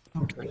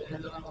 Okay.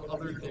 And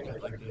another thing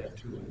I'd like to add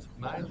too is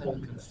my whole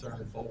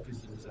concern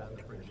focuses on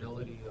the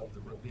fragility of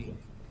the ravine.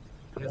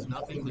 It has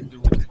nothing to do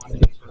with one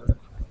neighbor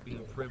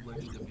being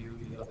privileged to view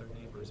the other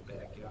neighbor's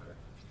backyard.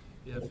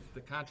 If the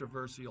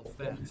controversial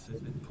fence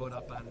had been put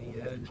up on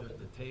the edge of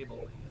the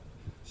tableland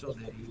so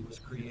that he was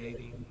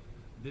creating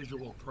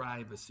visual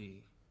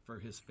privacy for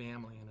his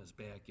family in his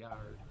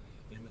backyard,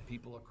 and the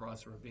people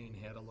across the ravine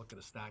had to look at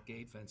a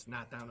stockade fence,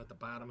 not down at the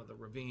bottom of the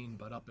ravine,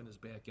 but up in his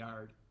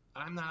backyard,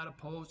 I'm not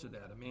opposed to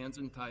that. A man's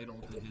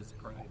entitled to his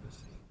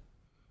privacy.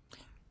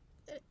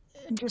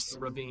 And just the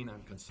ravine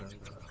I'm concerned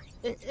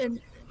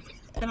about.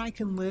 And I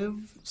can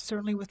live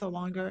certainly with a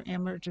longer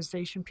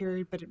amortization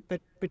period,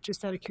 but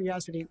just out of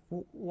curiosity,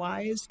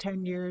 why is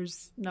 10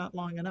 years not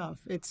long enough?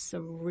 It's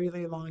a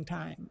really long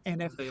time.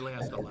 And if they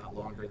last a lot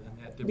longer than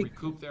that to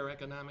recoup their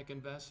economic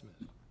investment.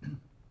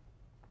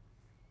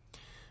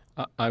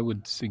 I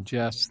would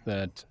suggest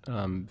that,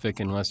 Vic,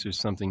 unless there's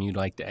something you'd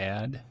like to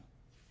add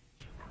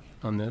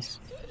on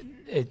this.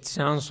 It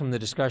sounds from the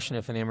discussion,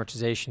 if an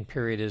amortization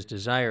period is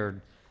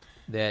desired,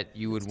 that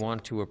you would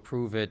want to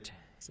approve it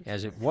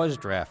as it was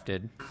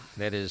drafted,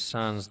 that is,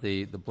 sans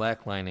the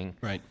black lining,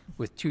 right,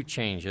 with two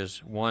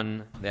changes.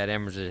 One, that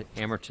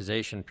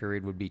amortization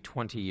period would be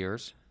 20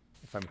 years,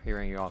 if I'm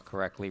hearing you all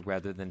correctly,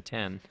 rather than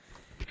 10.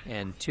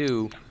 And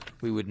two,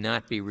 we would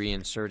not be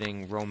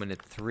reinserting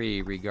Romanate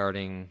 3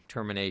 regarding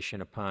termination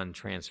upon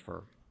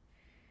transfer.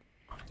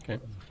 Okay.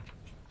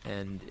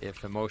 And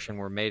if a motion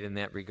were made in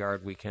that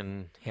regard, we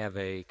can have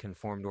a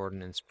conformed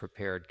ordinance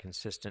prepared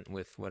consistent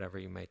with whatever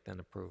you might then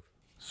approve.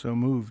 So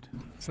moved.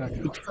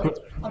 Second.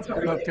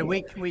 Can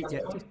we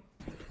get?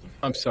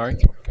 I'm sorry.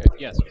 Okay.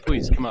 Yes,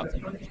 please come up.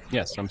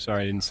 Yes, I'm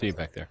sorry, I didn't see you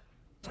back there.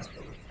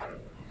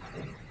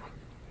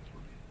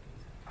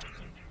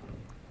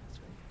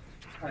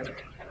 Hi,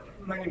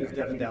 my name is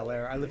Devin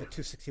Dallaire. I live at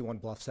 261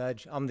 Bluffs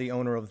Edge. I'm the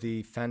owner of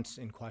the fence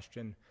in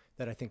question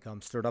that I think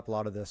stirred up a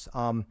lot of this.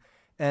 And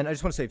I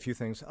just want to say a few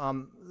things.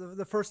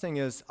 The first thing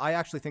is, I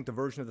actually think the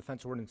version of the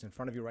fence ordinance in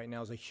front of you right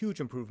now is a huge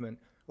improvement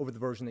over the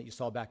version that you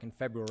saw back in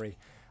February.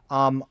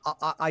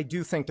 I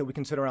do think that we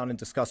can sit around and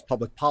discuss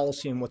public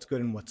policy and what's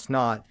good and what's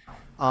not.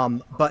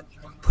 But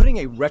putting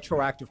a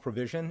retroactive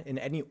provision in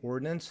any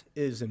ordinance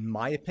is, in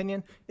my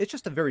opinion, it's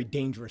just a very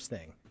dangerous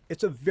thing.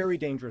 It's a very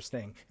dangerous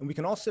thing. And we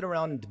can all sit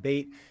around and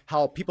debate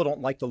how people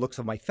don't like the looks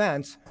of my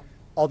fence,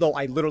 although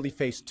I literally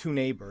face two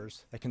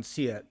neighbors that can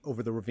see it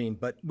over the ravine.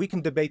 But we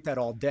can debate that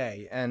all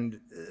day. And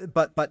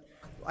but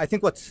I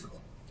think what's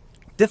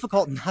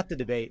difficult not to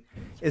debate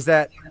is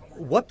that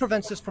what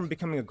prevents this from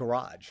becoming a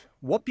garage?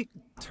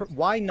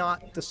 Why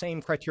not the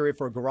same criteria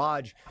for a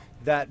garage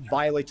that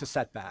violates a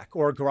setback,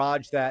 or a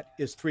garage that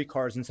is 3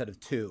 cars instead of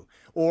 2,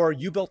 or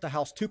you built a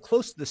house too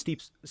close to the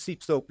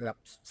steep slope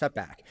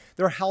setback?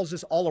 There are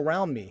houses all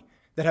around me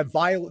that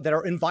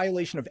are in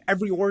violation of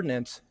every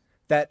ordinance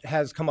that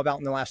has come about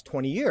in the last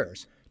 20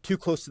 years. Too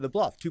close to the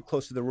bluff, too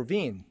close to the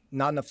ravine,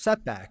 not enough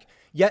setback.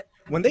 Yet,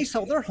 when they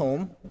sell their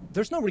home,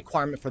 there's no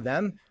requirement for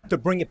them to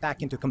bring it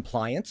back into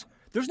compliance.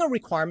 There's no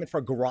requirement for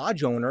a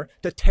garage owner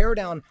to tear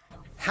down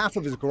half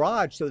of his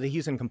garage so that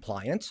he's in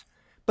compliance.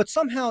 But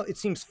somehow it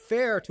seems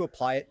fair to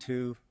apply it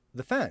to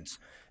the fence.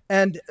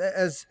 And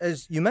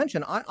as you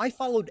mentioned, I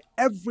followed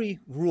every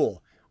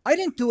rule. I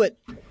didn't do it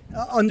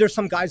under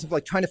some guise of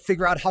like trying to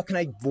figure out how can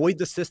I void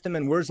the system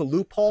and where's the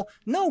loophole.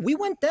 No, we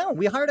went down.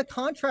 We hired a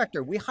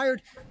contractor. We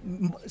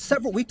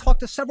talked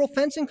to several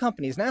fencing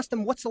companies and asked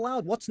them what's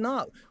allowed, what's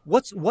not,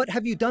 what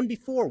have you done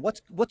before,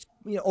 what's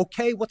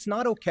okay, what's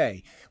not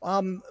okay.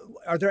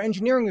 Are there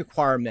engineering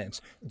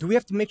requirements? Do we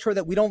have to make sure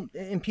that we don't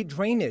impede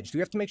drainage? Do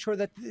we have to make sure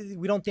that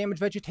we don't damage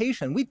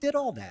vegetation? We did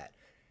all that.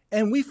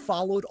 And we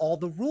followed all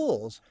the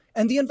rules.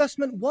 And the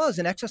investment was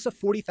in excess of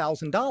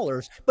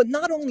 $40,000. But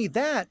not only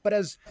that, but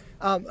as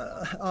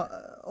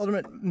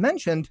Alderman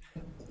mentioned,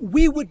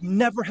 we would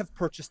never have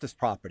purchased this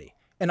property.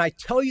 And I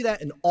tell you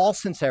that in all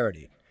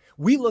sincerity.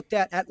 We looked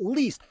at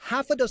least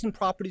half a dozen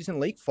properties in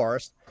Lake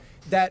Forest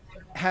that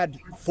had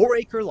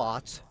 4-acre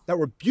lots that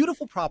were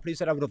beautiful properties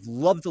that I would have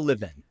loved to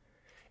live in.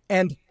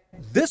 And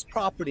this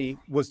property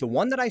was the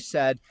one that I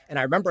said, and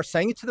I remember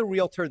saying it to the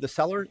realtor, the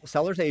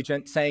seller's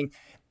agent, saying,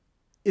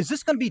 is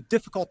this going to be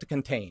difficult to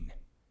contain?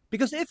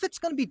 Because if it's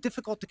going to be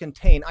difficult to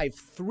contain, I have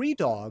 3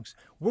 dogs.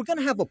 We're going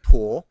to have a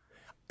pool,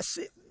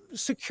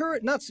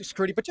 not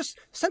security, but just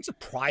sense of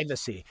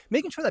privacy,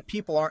 making sure that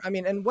people aren't,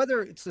 and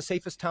whether it's the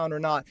safest town or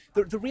not,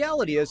 the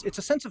reality is it's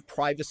a sense of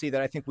privacy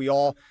that I think we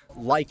all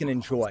like and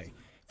enjoy.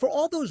 For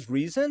all those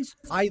reasons,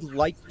 I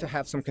like to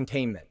have some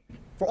containment.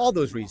 For all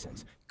those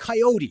reasons.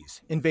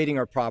 Coyotes invading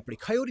our property,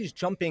 coyotes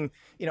jumping,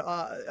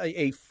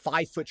 a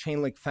 5-foot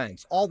chain link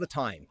fence all the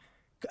time.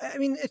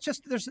 It's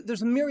just,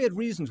 there's a myriad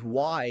reasons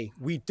why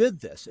we did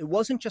this. It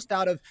wasn't just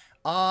out of,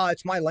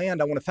 it's my land,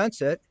 I want to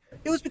fence it.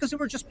 It was because there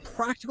were just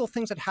practical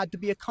things that had to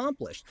be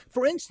accomplished.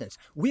 For instance,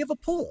 we have a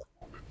pool.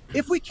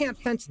 If we can't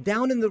fence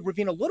down in the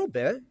ravine a little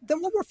bit,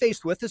 then what we're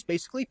faced with is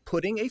basically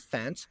putting a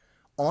fence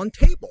on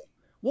table.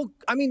 Well,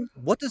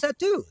 what does that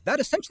do? That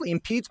essentially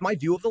impedes my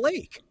view of the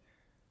lake.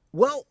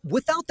 Well,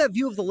 without that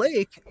view of the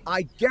lake,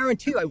 I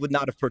guarantee you I would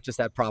not have purchased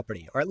that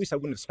property, or at least I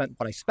wouldn't have spent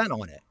what I spent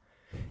on it.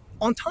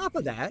 On top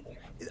of that,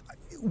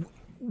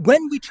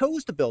 when we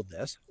chose to build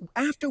this,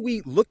 after we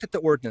looked at the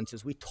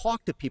ordinances, we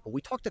talked to people, we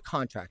talked to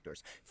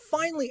contractors.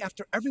 Finally,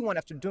 after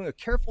doing a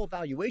careful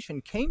evaluation,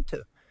 came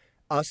to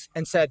us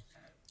and said,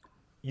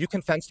 you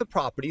can fence the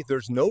property.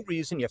 There's no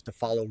reason you have to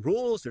follow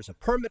rules. There's a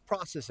permit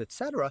process,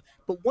 etc.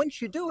 But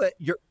once you do it,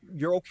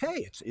 you're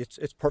okay.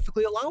 It's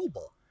perfectly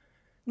allowable.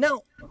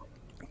 Now,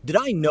 did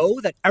I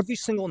know that every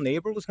single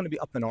neighbor was going to be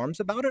up in arms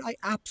about it? I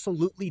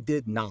absolutely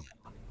did not.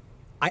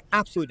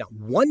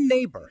 One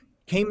neighbor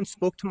came and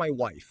spoke to my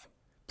wife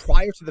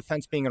prior to the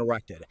fence being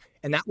erected,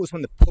 and that was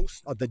when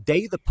the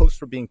day the posts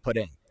were being put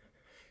in.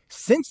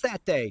 Since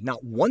that day,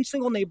 not one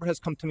single neighbor has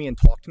come to me and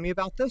talked to me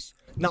about this.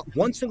 Not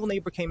one single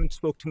neighbor came and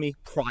spoke to me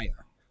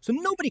prior. So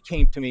nobody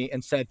came to me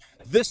and said,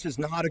 this is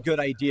not a good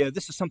idea.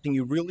 This is something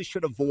you really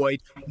should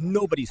avoid.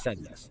 Nobody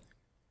said this.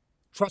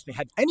 Trust me,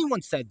 had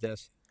anyone said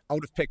this, I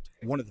would have picked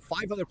one of the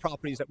 5 other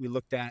properties that we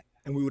looked at,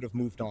 and we would have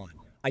moved on.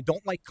 I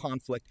don't like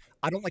conflict.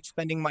 I don't like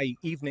spending my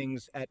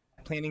evenings at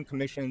planning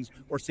commissions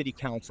or city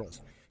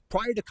councils.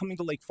 Prior to coming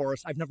to Lake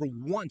Forest, I've never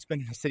once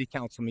been in a city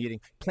council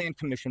meeting, plan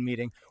commission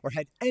meeting, or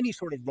had any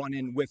sort of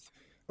run-in with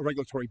a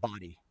regulatory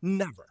body.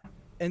 Never.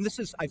 And this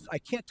is, I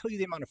can't tell you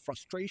the amount of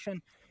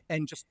frustration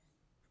and just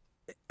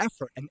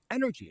effort and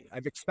energy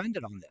I've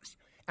expended on this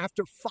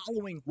after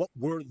following what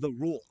were the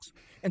rules.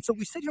 And so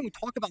we sit here and we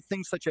talk about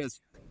things such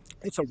as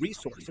it's a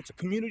resource, it's a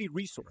community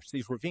resource,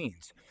 these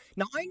ravines.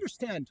 Now, I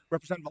understand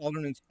Representative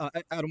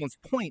Adelman's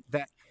point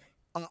that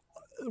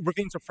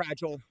ravines are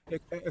fragile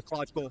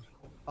ecological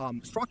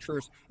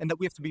structures and that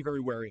we have to be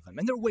very wary of them.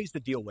 And there are ways to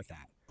deal with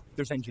that.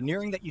 There's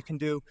engineering that you can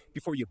do.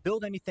 Before you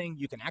build anything,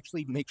 you can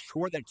actually make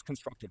sure that it's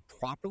constructed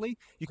properly.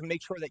 You can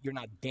make sure that you're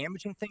not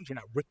damaging things, you're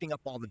not ripping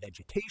up all the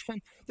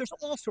vegetation. There's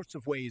all sorts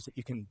of ways that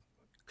you can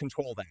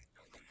control that.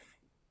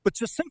 But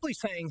just simply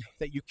saying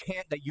that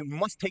you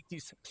must take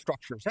these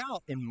structures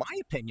out, in my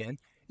opinion,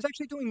 is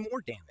actually doing more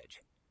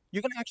damage.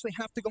 You're going to actually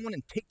have to go in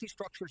and take these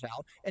structures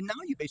out, and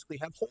now you basically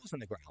have holes in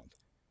the ground.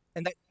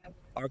 and that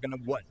are going to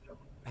what?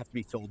 Have to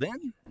be filled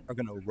in, are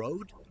going to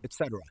erode,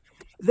 etc.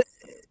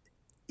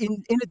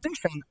 In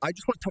addition, I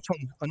just want to touch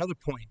on another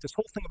point, this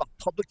whole thing about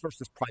public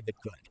versus private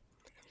good.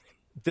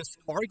 This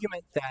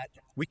argument that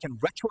we can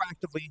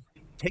retroactively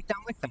take down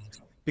my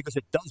fence because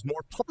it does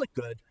more public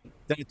good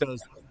than it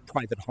does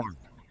private harm.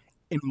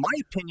 In my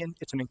opinion,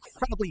 it's an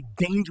incredibly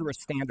dangerous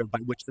standard by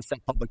which to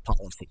set public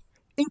policy.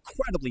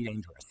 Incredibly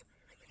dangerous.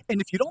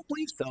 And if you don't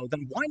believe so,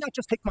 then why not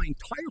just take my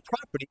entire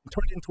property and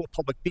turn it into a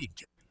public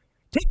beach?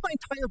 Take my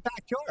entire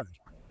backyard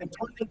and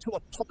turn it into a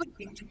public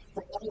beach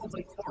for all of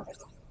Lake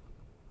Forest.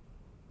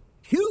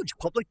 Huge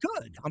public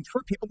good. I'm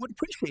sure people would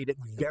appreciate it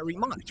very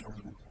much.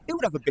 It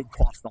would have a big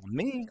cost on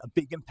me, a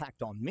big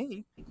impact on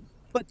me,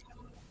 but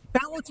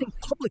balancing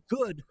public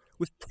good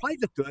with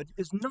private good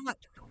is not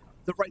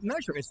the right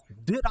measure. Is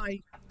did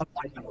I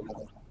abide by the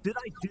law? Did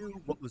I do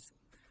what I was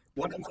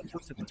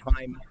supposed at the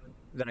time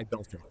that I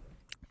built it?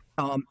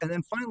 And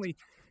then finally,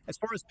 as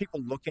far as people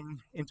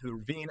looking into the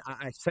ravine,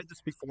 I said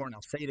this before and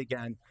I'll say it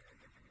again.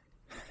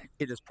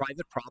 It is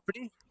private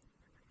property.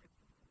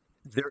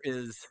 There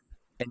is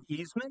an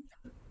easement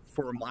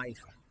for my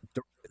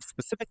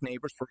specific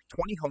neighbors for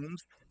 20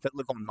 homes that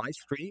live on my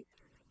street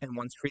and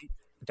one street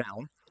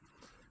down.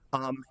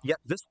 Yet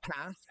this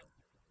path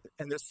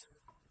and this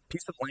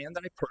piece of land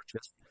that I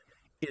purchased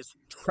is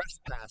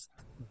trespassed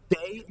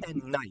day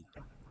and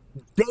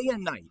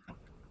night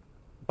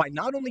by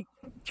not only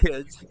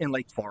kids in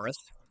Lake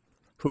Forest,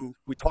 who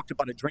we talked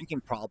about a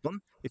drinking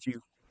problem. If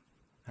you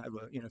have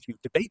if you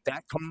debate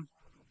that, come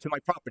to my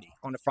property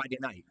on a Friday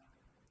night,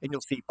 and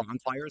you'll see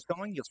bonfires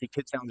going. You'll see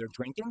kids down there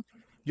drinking.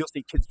 You'll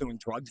see kids doing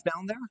drugs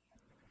down there.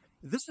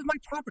 This is my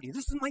property.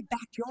 This is my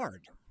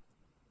backyard.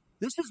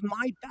 This is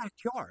my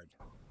backyard.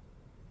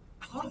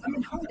 How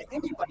would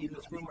anybody in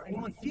this room or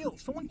anyone feel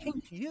if someone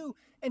came to you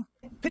and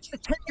pitched a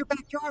tent in your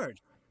backyard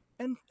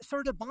and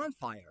started a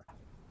bonfire?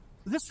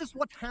 This is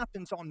what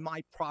happens on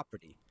my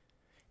property.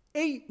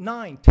 8,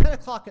 9, 10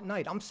 o'clock at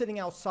night, I'm sitting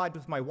outside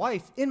with my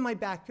wife in my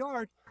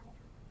backyard,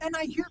 and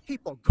I hear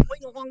people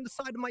going along the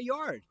side of my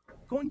yard,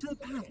 going to the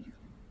back.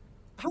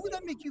 How would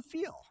that make you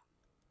feel?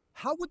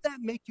 How would that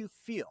make you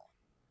feel?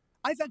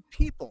 I've had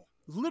people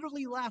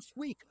literally last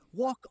week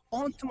walk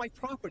onto my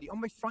property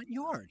on my front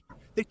yard.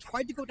 They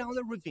tried to go down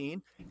the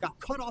ravine, got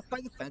cut off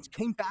by the fence,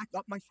 came back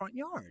up my front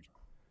yard.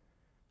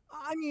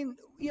 I mean,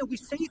 we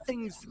say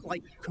things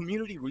like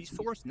community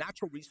resource,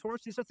 natural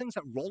resource. These are things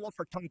that roll off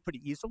our tongue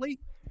pretty easily.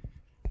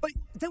 But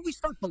then we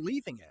start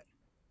believing it.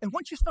 And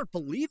once you start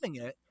believing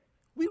it,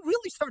 we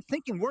really start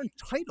thinking we're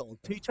entitled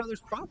to each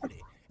other's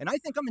property. And I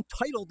think I'm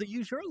entitled to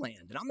use your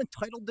land. And I'm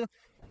entitled to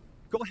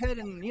go ahead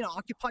and,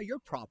 occupy your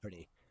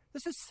property.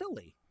 This is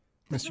silly.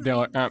 Mr.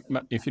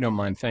 Deller, if you don't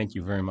mind, thank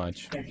you very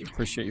much.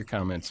 Appreciate your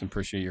comments and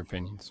appreciate your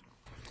opinions.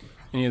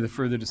 Any other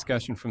further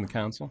discussion from the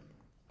council?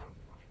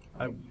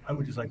 I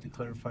would just like to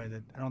clarify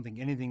that I don't think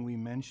anything we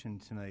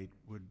mentioned tonight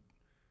would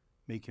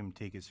make him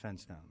take his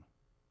fence down.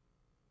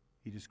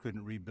 He just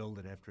couldn't rebuild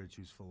it after its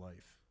useful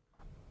life.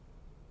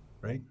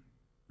 Right?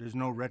 There's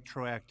no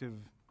retroactive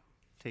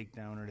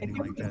takedown or anything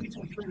like that.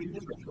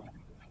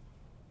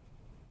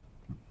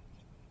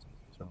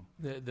 So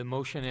The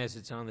motion as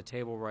it's on the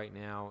table right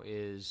now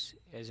is,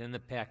 as in the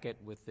packet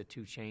with the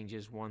two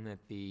changes, one that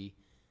the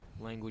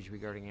language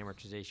regarding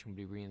amortization would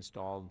be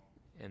reinstalled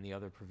and the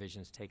other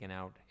provisions taken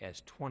out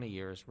as 20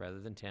 years rather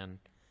than 10,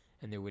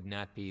 and there would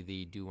not be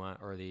the due on,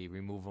 or the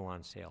removal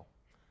on sale.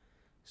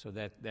 So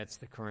that's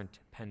the current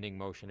pending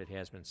motion. It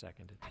has been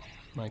seconded.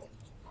 Mike?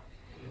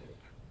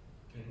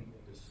 Can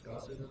we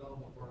discuss it at all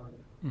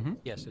before?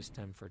 Yes, it's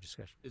time for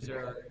discussion. Is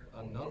there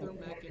another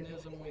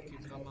mechanism we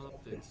could come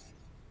up that's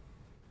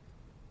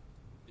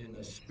in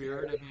the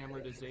spirit of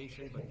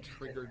amortization but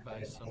triggered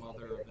by some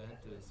other event?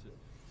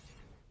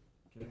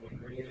 Can we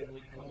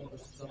creatively come up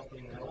with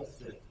something else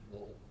that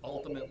will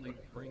ultimately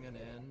bring an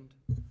end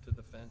to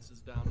the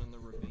fences down in the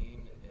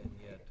ravine and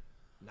yet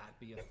not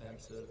be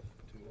offensive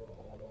to a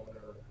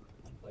homeowner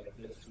like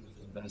this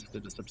who's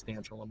invested a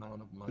substantial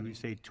amount of money? Could we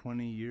say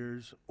 20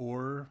 years,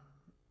 or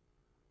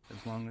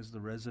as long as the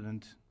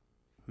resident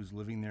who's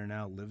living there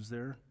now lives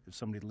there? If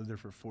somebody lived there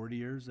for 40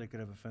 years, they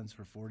could have a fence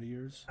for 40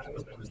 years? I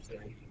was going to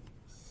say,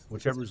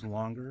 whichever's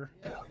longer.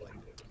 Yeah,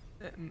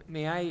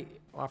 May I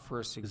offer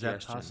a suggestion?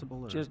 Is that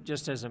possible? Or?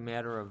 Just as a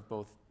matter of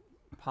both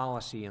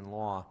policy and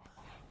law,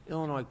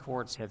 Illinois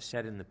courts have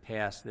said in the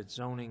past that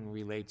zoning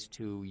relates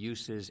to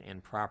uses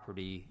and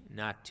property,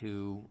 not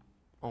to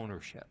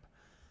ownership.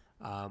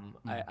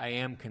 I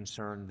am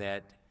concerned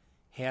that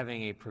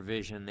having a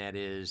provision that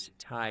is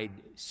tied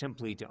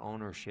simply to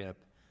ownership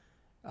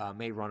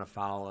may run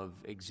afoul of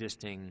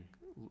existing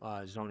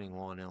zoning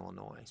law in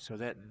Illinois. So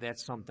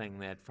that's something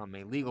that, from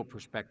a legal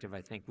perspective,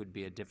 I think would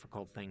be a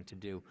difficult thing to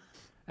do.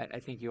 I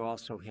think you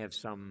also have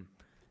some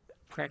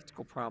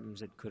practical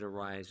problems that could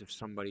arise if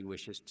somebody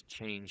wishes to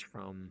change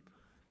from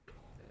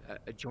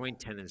a joint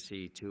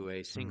tenancy to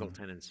a single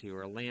tenancy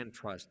or a land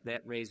trust.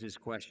 That raises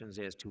questions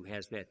as to,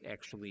 has that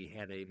actually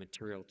had a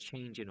material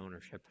change in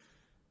ownership?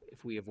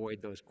 If we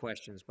avoid those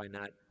questions by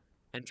not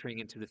entering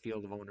into the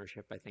field of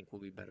ownership, I think will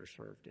be better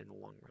served in the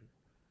long run.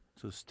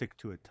 So stick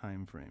to a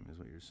time frame is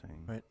what you're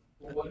saying. Right.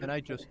 Well, And I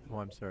just, oh,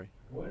 I'm sorry.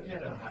 What if you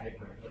had a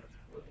hybrid?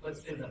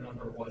 Let's say the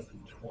number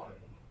wasn't 20.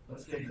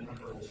 Let's say the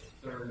number was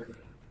 30,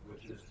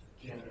 which is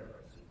generous.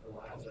 It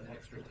allows an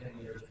extra 10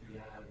 years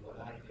beyond what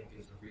I think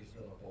is a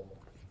reasonable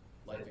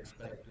life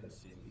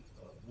expectancy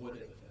of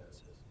wooden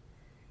fences.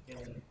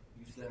 And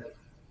you said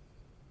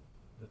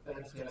the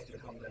fence has to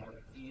come down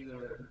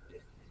either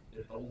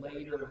at the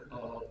later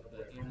of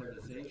the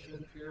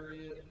amortization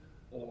period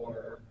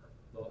or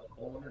the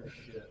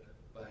ownership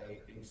by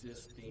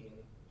existing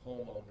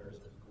homeowners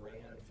of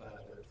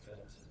grandfathered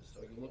fences.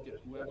 So you look at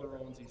whoever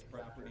owns these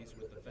properties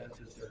with the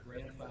fences, they're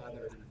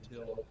grandfathered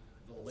until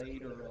the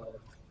later of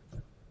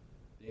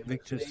the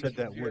Vic just said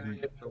that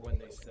wouldn't. or when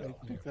they sell.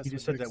 He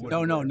just said that wouldn't.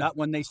 No, no, work. not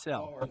when they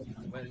sell. Or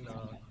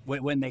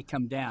When they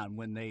come down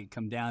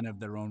of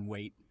their own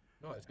weight.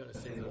 no, I was going to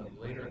say the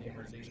later in the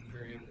amortization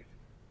period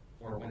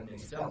or when they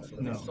sell. So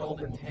No. they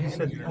sold in 10 He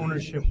said years.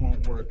 ownership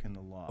won't work in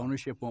the law.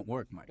 Ownership won't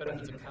work, Mike. But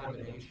if it's a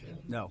combination.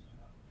 No.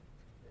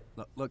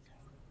 Look,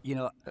 you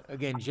know,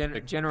 Again,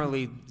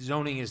 generally,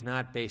 zoning is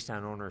not based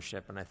on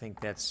ownership, and I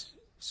think that's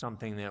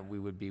something that we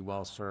would be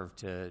well served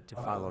to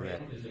follow that.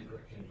 Can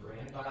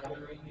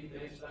grandfathering be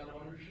based on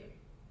ownership?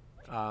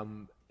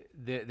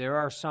 There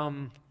are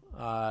some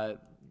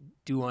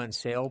due on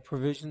sale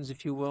provisions,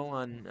 if you will,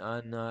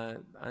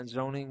 on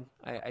zoning.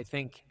 I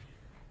think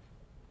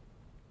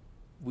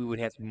we would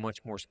have to be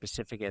much more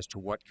specific as to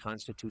what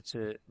constitutes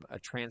a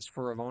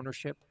transfer of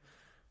ownership,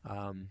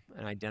 and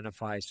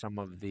identify some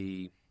of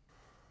the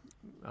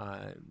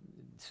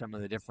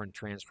different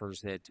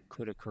transfers that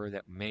could occur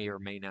that may or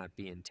may not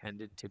be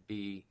intended to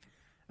be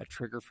a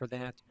trigger for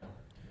that.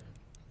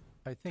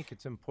 I think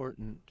it's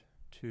important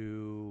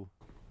to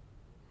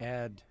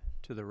add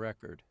to the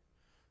record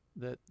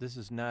that this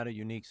is not a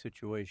unique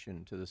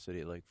situation to the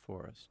City of Lake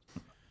Forest.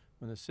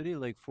 When the City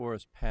of Lake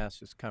Forest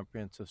passed its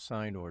comprehensive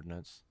sign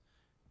ordinance,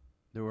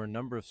 there were a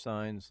number of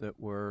signs that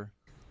were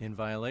in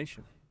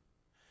violation.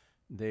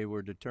 They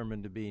were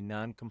determined to be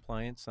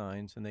non-compliant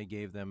signs, and they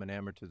gave them an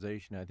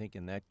amortization. I think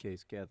in that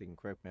case, Kathy can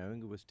correct me, I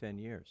think it was 10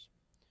 years.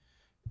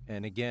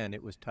 And again,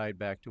 it was tied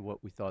back to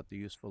what we thought the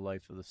useful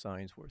life of the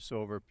signs were. So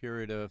over a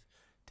period of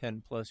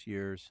 10 plus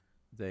years,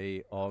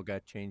 they all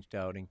got changed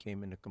out and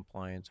came into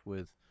compliance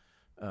with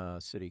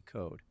city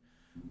code.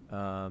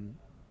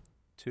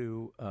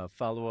 To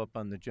follow up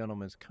on the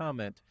gentleman's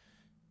comment,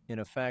 in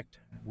effect,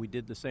 we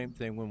did the same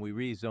thing when we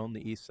rezoned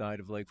the east side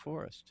of Lake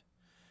Forest.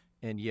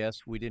 And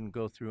yes, we didn't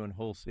go through and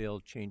wholesale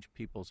change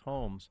people's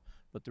homes,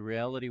 but the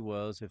reality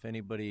was if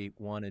anybody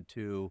wanted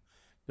to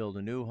build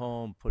a new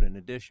home, put an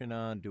addition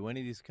on, do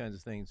any of these kinds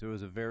of things, there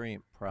was a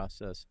variant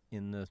process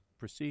in the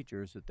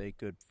procedures that they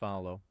could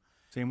follow.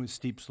 Same with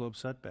steep slope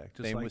setback,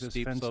 just Same like with this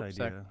steep fence slope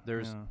idea.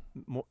 There's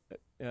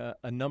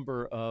a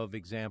number of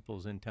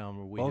examples in town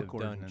where we Bulk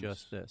have done ordinance.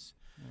 just this.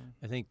 Yeah.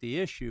 I think the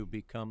issue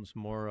becomes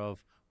more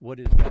of what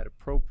is that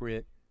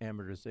appropriate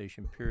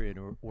amortization period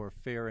or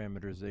fair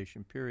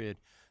amortization period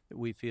that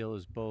we feel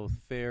is both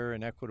fair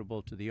and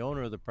equitable to the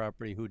owner of the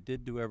property who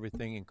did do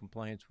everything in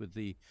compliance with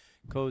the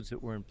codes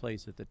that were in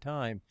place at the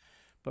time,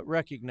 but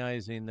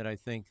recognizing that I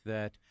think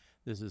that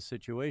this is a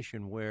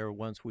situation where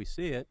once we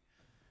see it,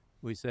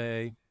 we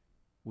say,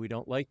 we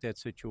don't like that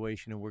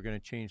situation and we're going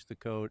to change the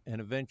code,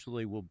 and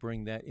eventually we'll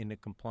bring that into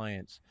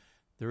compliance.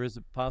 There is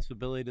a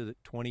possibility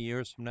that 20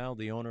 years from now,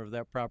 the owner of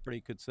that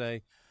property could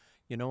say,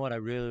 you know what, I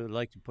really would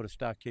like to put a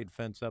stockade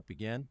fence up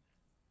again.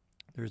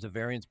 There's a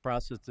variance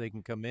process they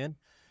can come in,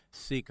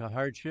 seek a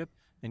hardship,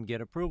 and get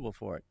approval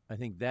for it. I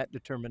think that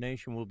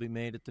determination will be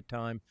made at the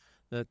time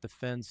that the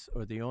fence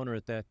or the owner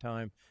at that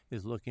time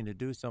is looking to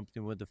do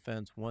something with the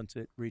fence once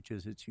it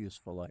reaches its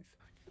useful life.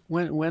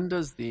 When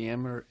does the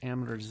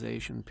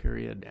amortization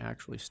period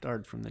actually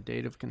start? From the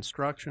date of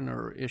construction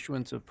or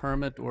issuance of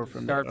permit, or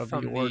from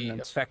the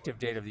ordinance? Effective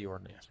date of the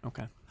ordinance.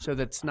 Okay, so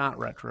that's not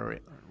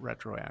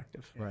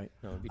retroactive. Right.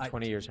 No, it'd be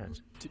 20 years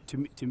hence.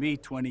 To me,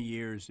 20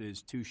 years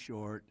is too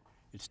short.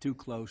 It's too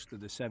close to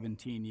the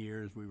 17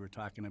 years we were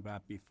talking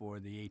about before,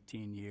 the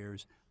 18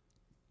 years.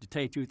 To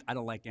tell you the truth, I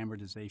don't like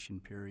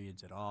amortization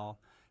periods at all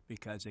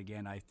because,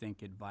 again, I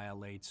think it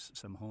violates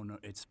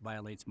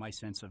violates my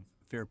sense of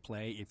fair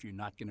play if you're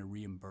not going to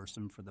reimburse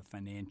them for the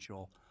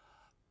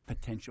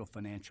potential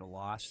financial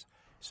loss.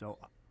 So,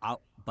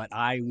 but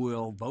I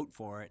will vote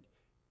for it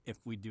if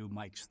we do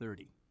Mike's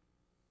 30.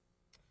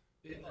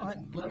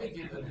 Let me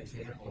give an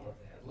example of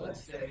that.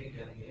 Let's say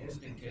in the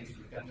instant case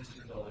we've got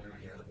Mr. Dollar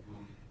here who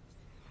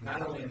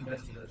not only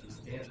invested a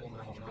substantial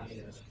amount of money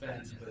in his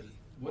fence, but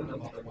wouldn't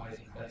have otherwise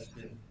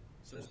invested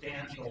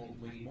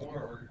substantially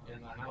more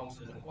in the house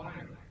and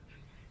acquiring it.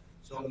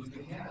 So if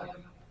we have,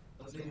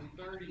 let's say,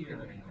 a 30-year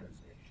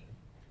amortization,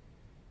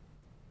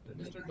 but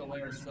Mr.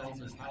 Dallaire sells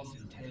his house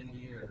in 10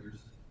 years,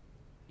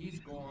 he's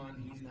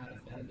gone, he's not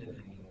offended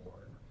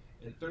anymore.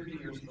 And 30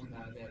 years from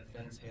now, that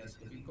fence has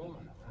to be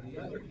gone. On the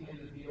other hand,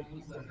 if he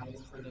owns the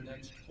house for the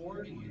next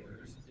 40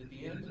 years, at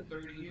the end of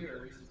 30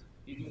 years,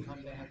 He can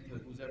come back to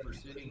who's ever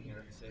sitting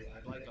here and say,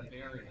 I'd like a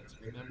variance.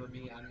 Remember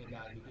me, I'm the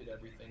guy who did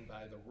everything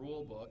by the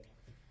rule book,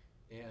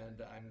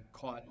 and I'm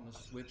caught in the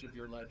switch of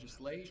your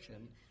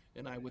legislation.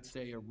 And I would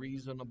say a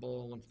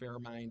reasonable and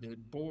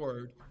fair-minded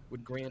board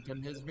would grant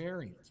him his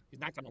variance.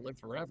 He's not going to live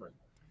forever.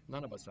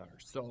 None of us are.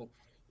 So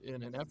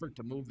in an effort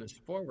to move this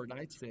forward,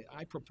 I'd say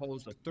I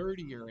propose a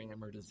 30-year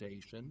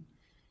amortization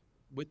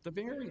with the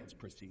variance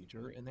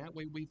procedure, and that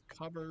way we've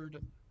covered,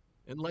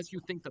 unless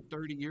you think the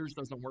 30 years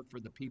doesn't work for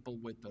the people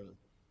with the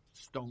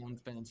stone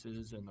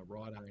fences and the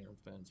wrought iron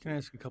fences. Can I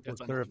ask a couple of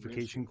That's another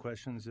clarification issue.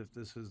 questions if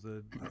this is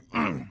the,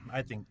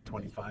 I think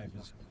 25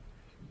 is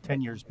 10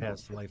 years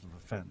past the life of a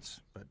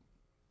fence, but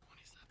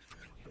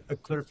a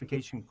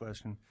clarification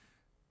question.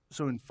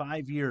 So in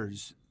 5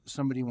 years,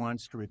 somebody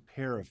wants to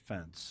repair a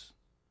fence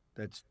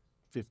that's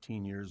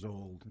 15 years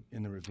old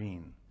in the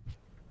ravine.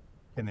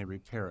 Can they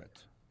repair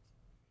it?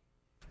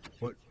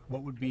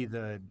 What would be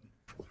the,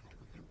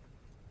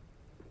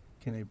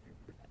 can they?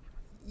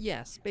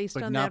 Yes, based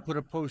But on not that. put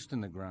a post in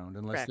the ground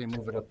unless they Correct.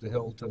 move it up the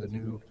hill to the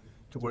new,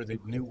 to where the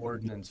new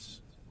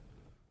ordinance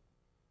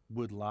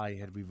would lie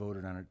had we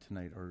voted on it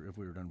tonight, or if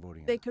we were done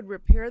voting on They it. could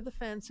repair the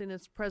fence in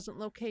its present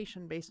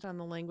location based on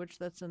the language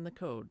that's in the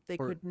code. They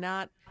Or- could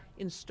not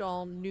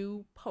install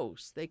new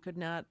posts. They could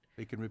not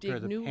They can repair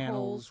dig the new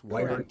panels, holes.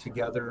 wire it Correct.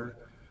 together,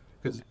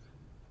 because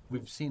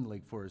we've seen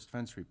Lake Forest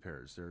fence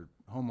repairs. They're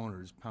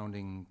homeowners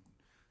pounding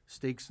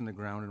stakes in the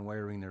ground and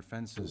wiring their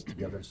fences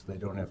together so they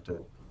don't have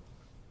to,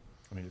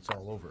 I mean, it's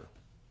all over.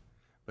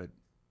 But,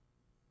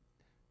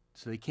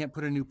 so they can't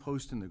put a new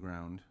post in the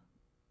ground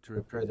to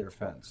repair their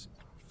fence.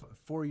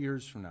 4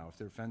 years from now, if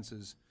their fence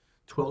is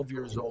 12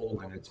 years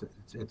old and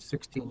it's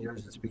 16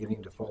 years, it's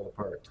beginning to fall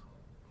apart.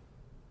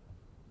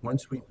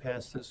 Once we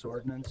pass this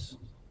ordinance,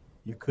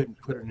 you couldn't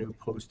put a new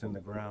post in the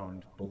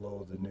ground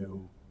below the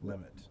new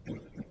limit.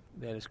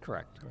 That is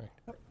correct.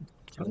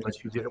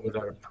 Unless you did it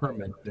without a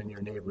permit, then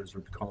your neighbors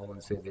would call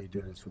and say they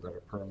did this without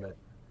a permit,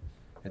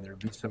 and there'd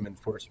be some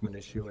enforcement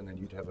issue, and then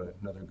you'd have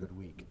another good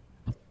week.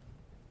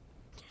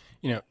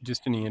 You know,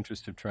 just in the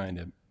interest of trying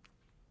to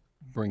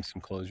bring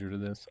some closure to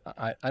this,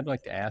 I'd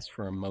like to ask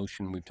for a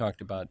motion. We've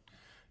talked about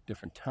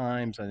different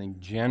times. I think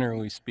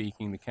generally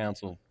speaking, the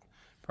council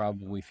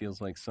probably feels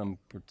like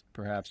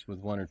perhaps with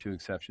one or two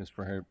exceptions,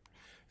 perhaps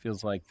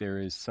feels like there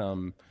is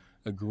some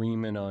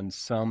agreement on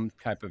some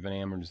type of an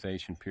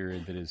amortization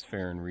period that is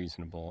fair and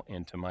reasonable.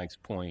 And to Mike's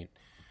point,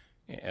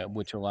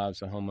 which allows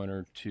the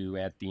homeowner to,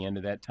 at the end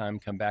of that time,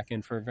 come back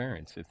in for a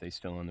variance if they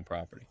still own the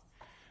property.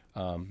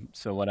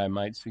 So what I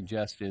might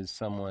suggest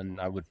is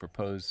I would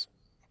propose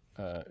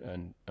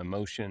a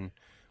motion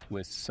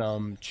with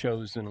some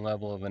chosen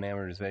level of an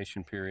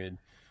amortization period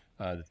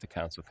that the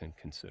council can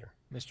consider.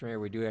 Mr. Mayor,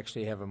 we do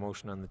actually have a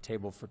motion on the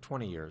table for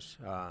 20 years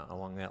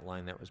along that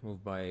line that was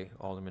moved by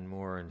Alderman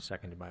Moore and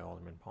seconded by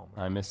Alderman Palmer.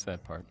 I missed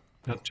that part.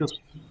 That's just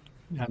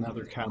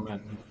another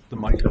comment. The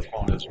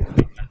microphone is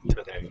working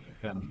today,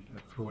 and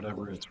for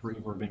whatever it's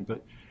reverbing.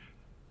 But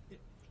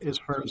as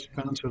far as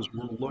fences,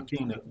 we're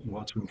looking at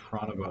what's in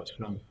front of us,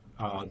 and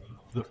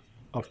the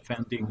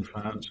offending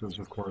fence is,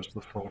 of course,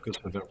 the focus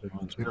of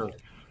everyone's here.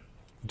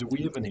 Do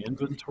we have an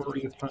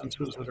inventory of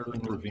fences that are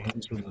in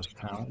ravines in this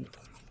town?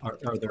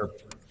 Are there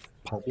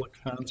public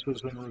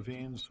fences in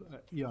ravines?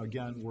 Yeah,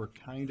 again, we're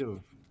kind of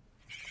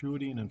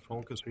shooting and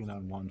focusing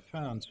on one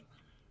fence,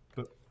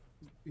 but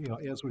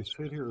as we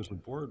sit here as a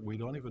board, we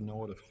don't even know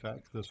what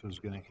effect this is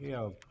going to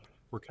have.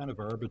 We're kind of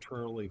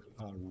arbitrarily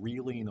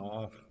reeling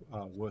off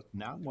with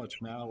not much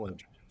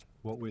knowledge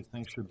what we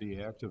think should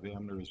be active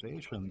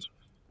amortizations.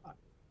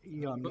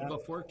 But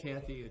before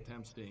Kathy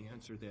attempts to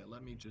answer that,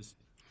 let me just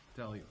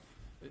tell you,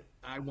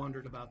 I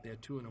wondered about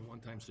that too, and at one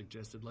time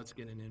suggested, let's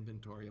get an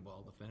inventory of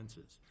all the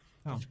fences.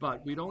 Oh.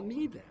 But we don't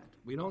need that.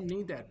 We don't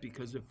need that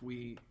because if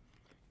we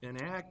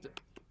enact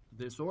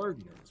this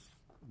ordinance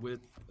with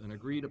an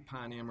agreed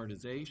upon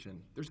amortization,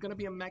 there's going to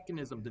be a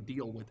mechanism to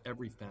deal with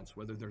every fence,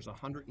 whether there's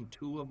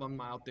 102 of them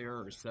out there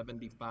or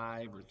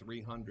 75 or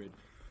 300.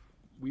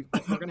 We're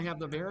going to have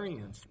the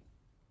variance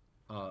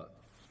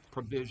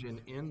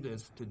provision in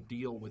this to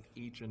deal with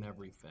each and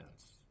every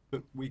fence.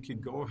 But we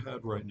could go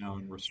ahead right now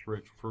and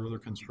restrict further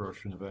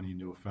construction of any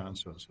new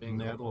fences, and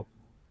that'll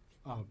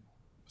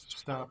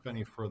stop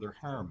any further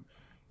harm.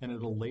 And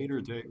at a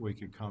later date, we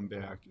could come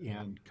back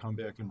and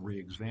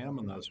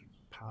re-examine this,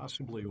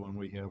 possibly when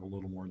we have a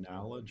little more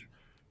knowledge.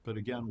 But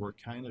again, we're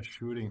kind of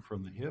shooting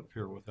from the hip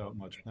here without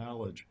much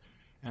knowledge.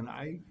 And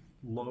I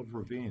love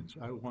ravines.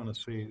 I want to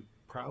see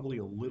probably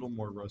a little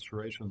more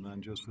restoration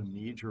than just a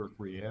knee-jerk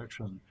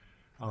reaction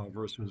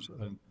versus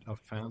a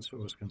fence that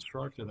was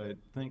constructed. I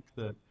think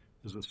that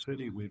as a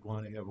city, we'd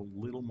want to have a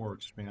little more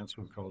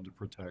expansive code to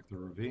protect the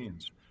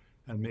ravines.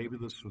 And maybe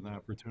this is an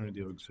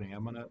opportunity to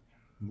examine it,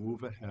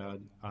 move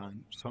ahead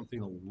on something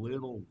a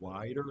little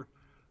wider.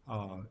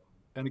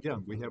 And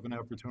again, we have an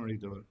opportunity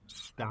to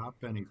stop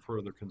any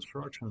further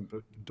construction,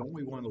 but don't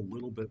we want a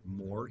little bit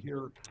more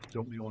here?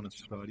 Don't we want to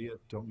study it?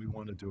 Don't we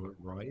want to do it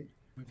right?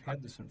 We've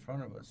had this in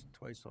front of us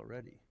twice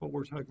already. But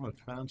we're talking about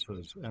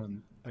fences,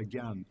 and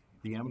again,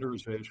 the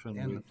amortization And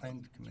the we've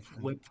Plan Commission.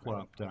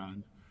 flip-flopped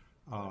on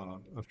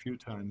a few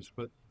times,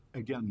 but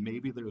again,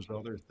 maybe there's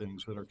other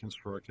things that are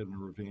constructed in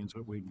ravines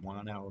that we'd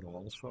want out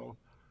also.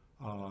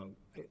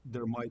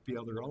 There might be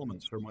other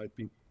elements. There might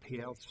be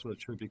paths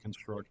that should be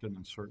constructed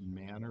in certain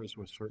manners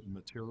with certain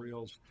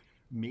materials.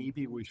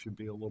 Maybe we should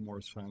be a little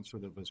more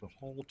sensitive as a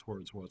whole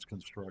towards what's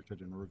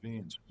constructed in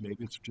ravines.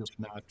 Maybe it's just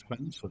not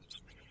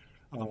fences.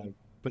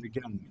 But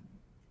again,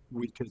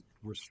 we could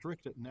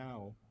restrict it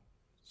now,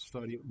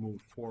 study it,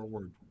 move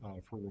forward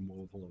for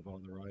removal of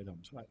other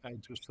items. I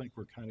just think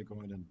we're kind of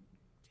going in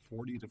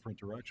 40 different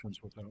directions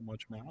without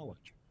much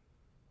knowledge.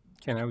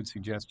 Ken, I would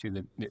suggest to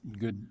you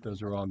that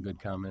those are all good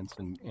comments,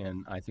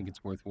 and I think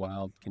it's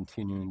worthwhile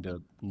continuing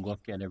to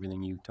look at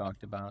everything you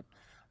talked about.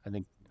 I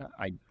think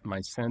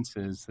my sense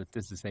is that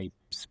this is a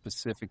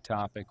specific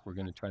topic we're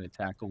going to try to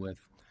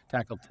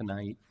tackle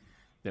tonight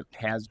that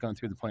has gone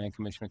through the Plan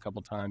Commission a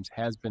couple times,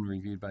 has been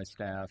reviewed by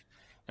staff,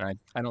 and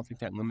I don't think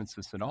that limits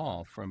us at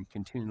all from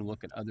continuing to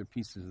look at other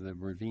pieces of the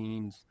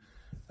ravines,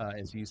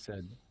 as you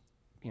said,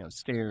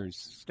 stairs,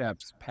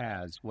 steps,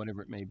 paths,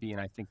 whatever it may be,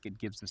 and I think it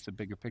gives us a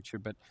bigger picture,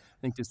 but I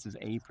think this is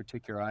a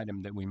particular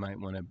item that we might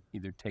want to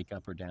either take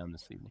up or down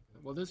this evening.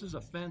 Well, this is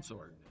a fence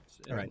ordinance.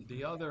 And right.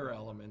 The other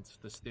elements,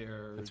 the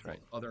stairs, That's right.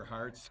 other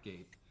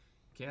hardscape,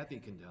 Kathy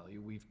can tell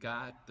you, we've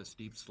got the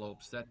steep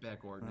slope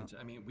setback ordinance.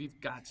 I mean, we've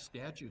got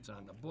statutes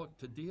on the book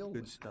to deal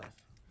with. Good stuff.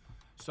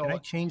 So Can I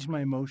change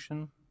my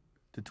motion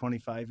to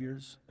 25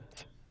 years?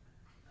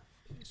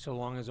 So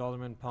long as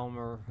Alderman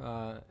Palmer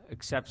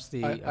accepts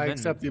the amendment. I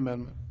accept the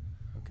amendment.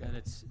 Okay. And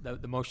it's,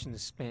 the motion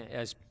is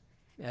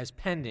as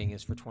pending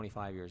is for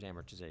 25 years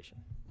amortization.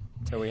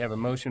 So we have a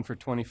motion for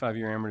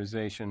 25-year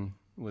amortization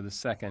with a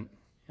second,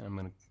 and I'm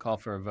going to call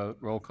for a vote.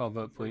 Roll call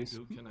vote, please.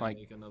 Can I Mike.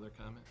 make another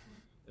comment?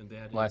 And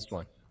that Last is,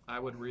 one. I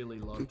would really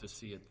love to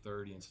see it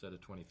 30 instead of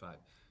 25.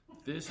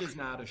 This is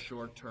not a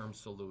short-term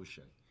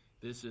solution.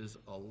 This is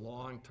a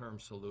long-term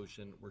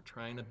solution. We're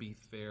trying to be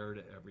fair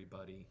to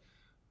everybody.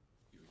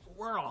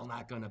 We're all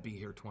not going to be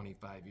here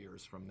 25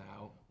 years from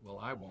now. Well,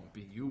 I won't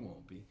be. You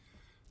won't be.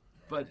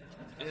 But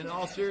in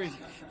all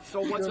seriousness,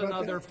 so what's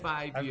another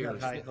 5 years? I've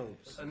got high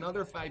hopes.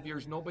 Another 5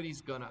 years,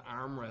 nobody's going to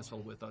arm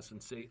wrestle with us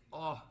and say,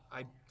 oh,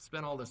 I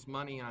spent all this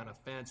money on a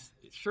fence.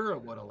 Sure,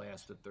 it would have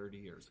lasted 30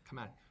 years. Come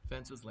on,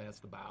 fences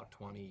last about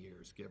 20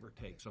 years, give or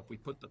take. So if we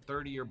put the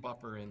 30-year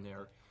buffer in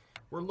there,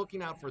 we're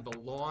looking out for the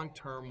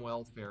long-term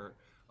welfare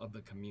of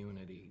the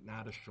community,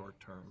 not a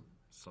short-term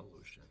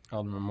solution.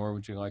 Alderman Moore,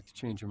 would you like to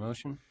change your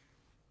motion?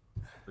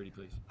 Pretty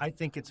please. I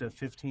think it's a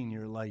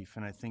 15-year life,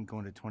 and I think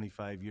going to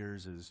 25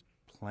 years is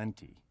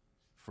plenty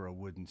for a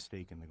wooden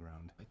stake in the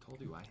ground. I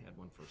told you I had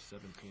one for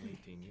 17,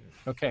 18 years.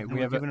 Okay, And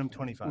we're giving him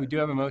 25. We do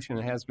have a motion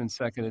that has been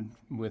seconded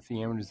with the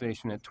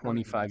amortization at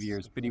 25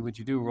 years. Biddy, would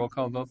you do a roll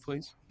call vote,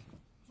 please?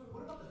 So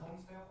what about the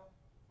home sale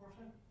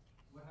portion?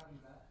 What happened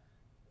to that?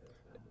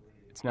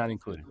 It's not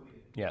included.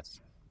 Yes.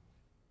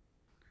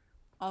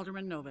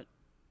 Alderman Novit.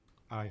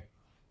 Aye.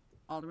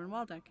 Alderman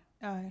Waldeck.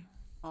 Aye.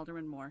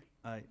 Alderman Moore.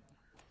 Aye.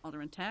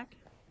 Alderman Tack.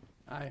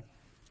 Aye.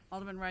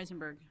 Alderman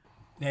Reisenberg.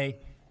 Nay.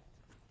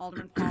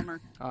 Alderman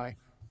Palmer. Aye.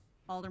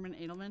 Alderman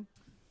Adelman.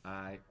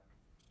 Aye.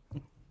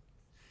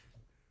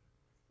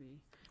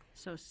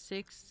 So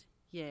 6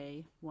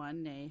 yay,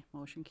 1 nay,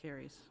 motion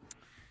carries.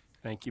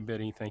 Thank you,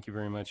 Biddy. Thank you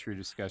very much for your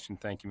discussion.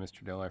 Thank you,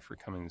 Mr. Dillard, for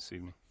coming this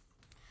evening.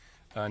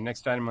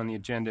 Next item on the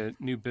agenda,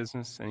 new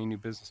business. Any new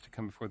business to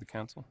come before the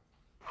council?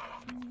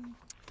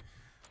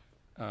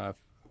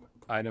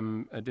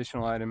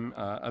 Additional item,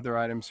 other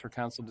items for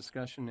council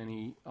discussion.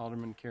 Any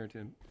alderman care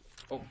to?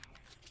 Oh.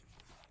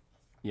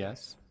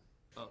 Yes.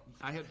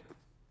 I had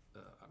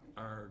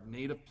our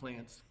Native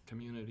Plants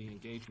Community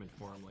Engagement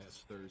Forum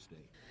last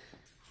Thursday.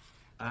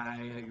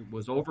 I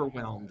was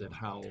overwhelmed at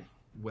how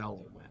well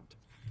it went,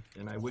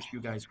 and I wish you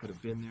guys could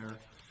have been there.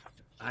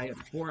 I had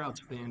 4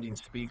 outstanding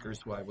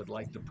speakers who I would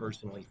like to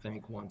personally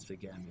thank once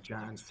again.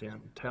 John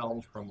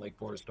Santel from Lake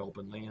Forest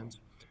Open Lands,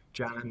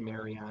 John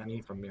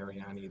Mariani from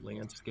Mariani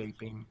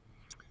Landscaping,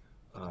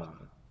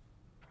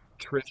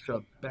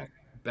 Tricia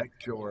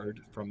Beckjord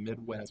from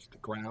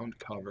Midwest Ground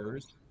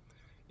Covers,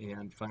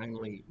 and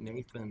finally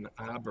Nathan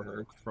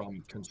Aberg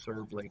from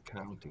Conserve Lake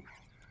County.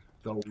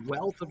 The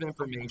wealth of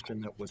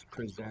information that was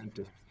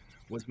presented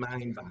was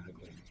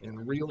mind-boggling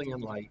and really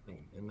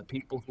enlightening, and the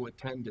people who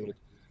attended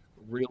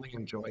really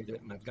enjoyed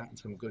it, and I've gotten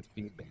some good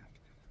feedback.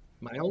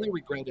 My only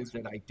regret is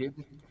that I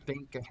didn't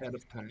think ahead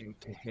of time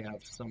to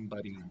have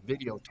somebody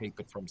videotape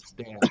it from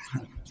staff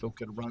so it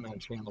could run on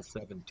Channel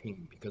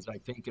 17, because I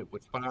think it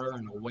would far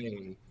and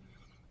away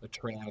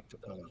attract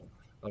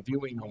a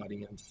viewing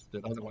audience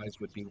that otherwise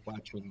would be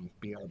watching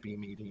BRB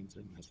meetings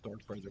and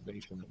historic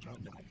preservation and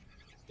whatnot.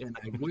 And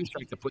I wish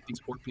I could put these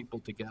 4 people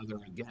together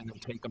again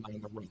and take them on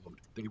the road.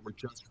 They were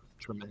just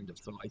tremendous.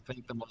 So I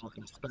thank them all,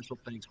 and a special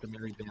thanks to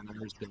Mary Van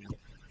Arsdale,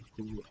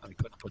 who I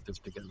couldn't put this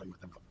together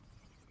without.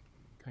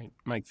 Great.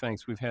 Mike,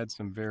 thanks. We've had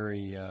some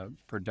very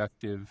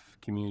productive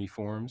community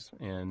forums,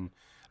 and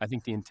I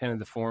think the intent of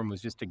the forum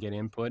was just to get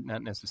input,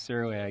 not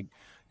necessarily, I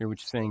hear what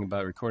you're saying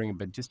about recording it,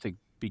 but just to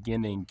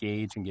begin to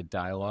engage and get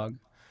dialogue.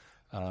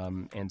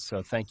 And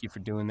so thank you for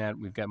doing that.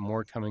 We've got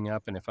more coming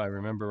up, and if I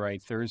remember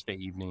right, Thursday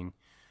evening,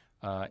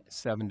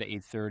 7 to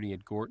 8:30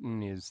 at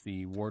Gorton is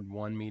the Ward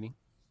 1 meeting,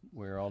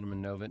 where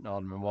Alderman Novit and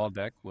Alderman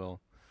Waldeck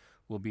will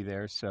be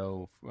there.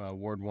 So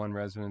Ward 1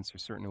 residents are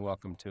certainly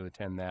welcome to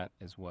attend that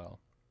as well.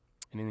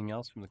 Anything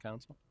else from the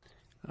council?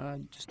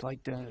 I'd just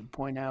like to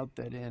point out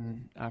that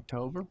in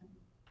October,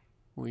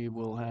 we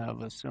will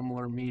have a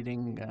similar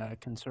meeting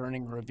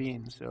concerning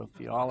ravines. So if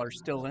you all are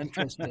still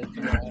interested,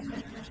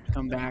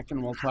 come back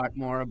and we'll talk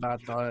more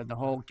about the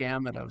whole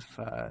gamut of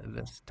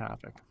this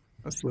topic.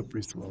 A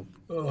slippery slope.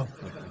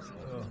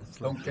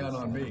 Don't count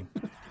on me.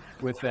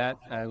 With that,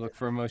 I look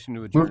for a motion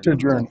to adjourn. Move to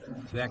adjourn.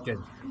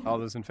 Second. All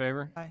those in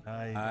favor? Aye.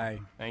 Aye.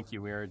 Thank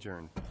you. We are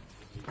adjourned.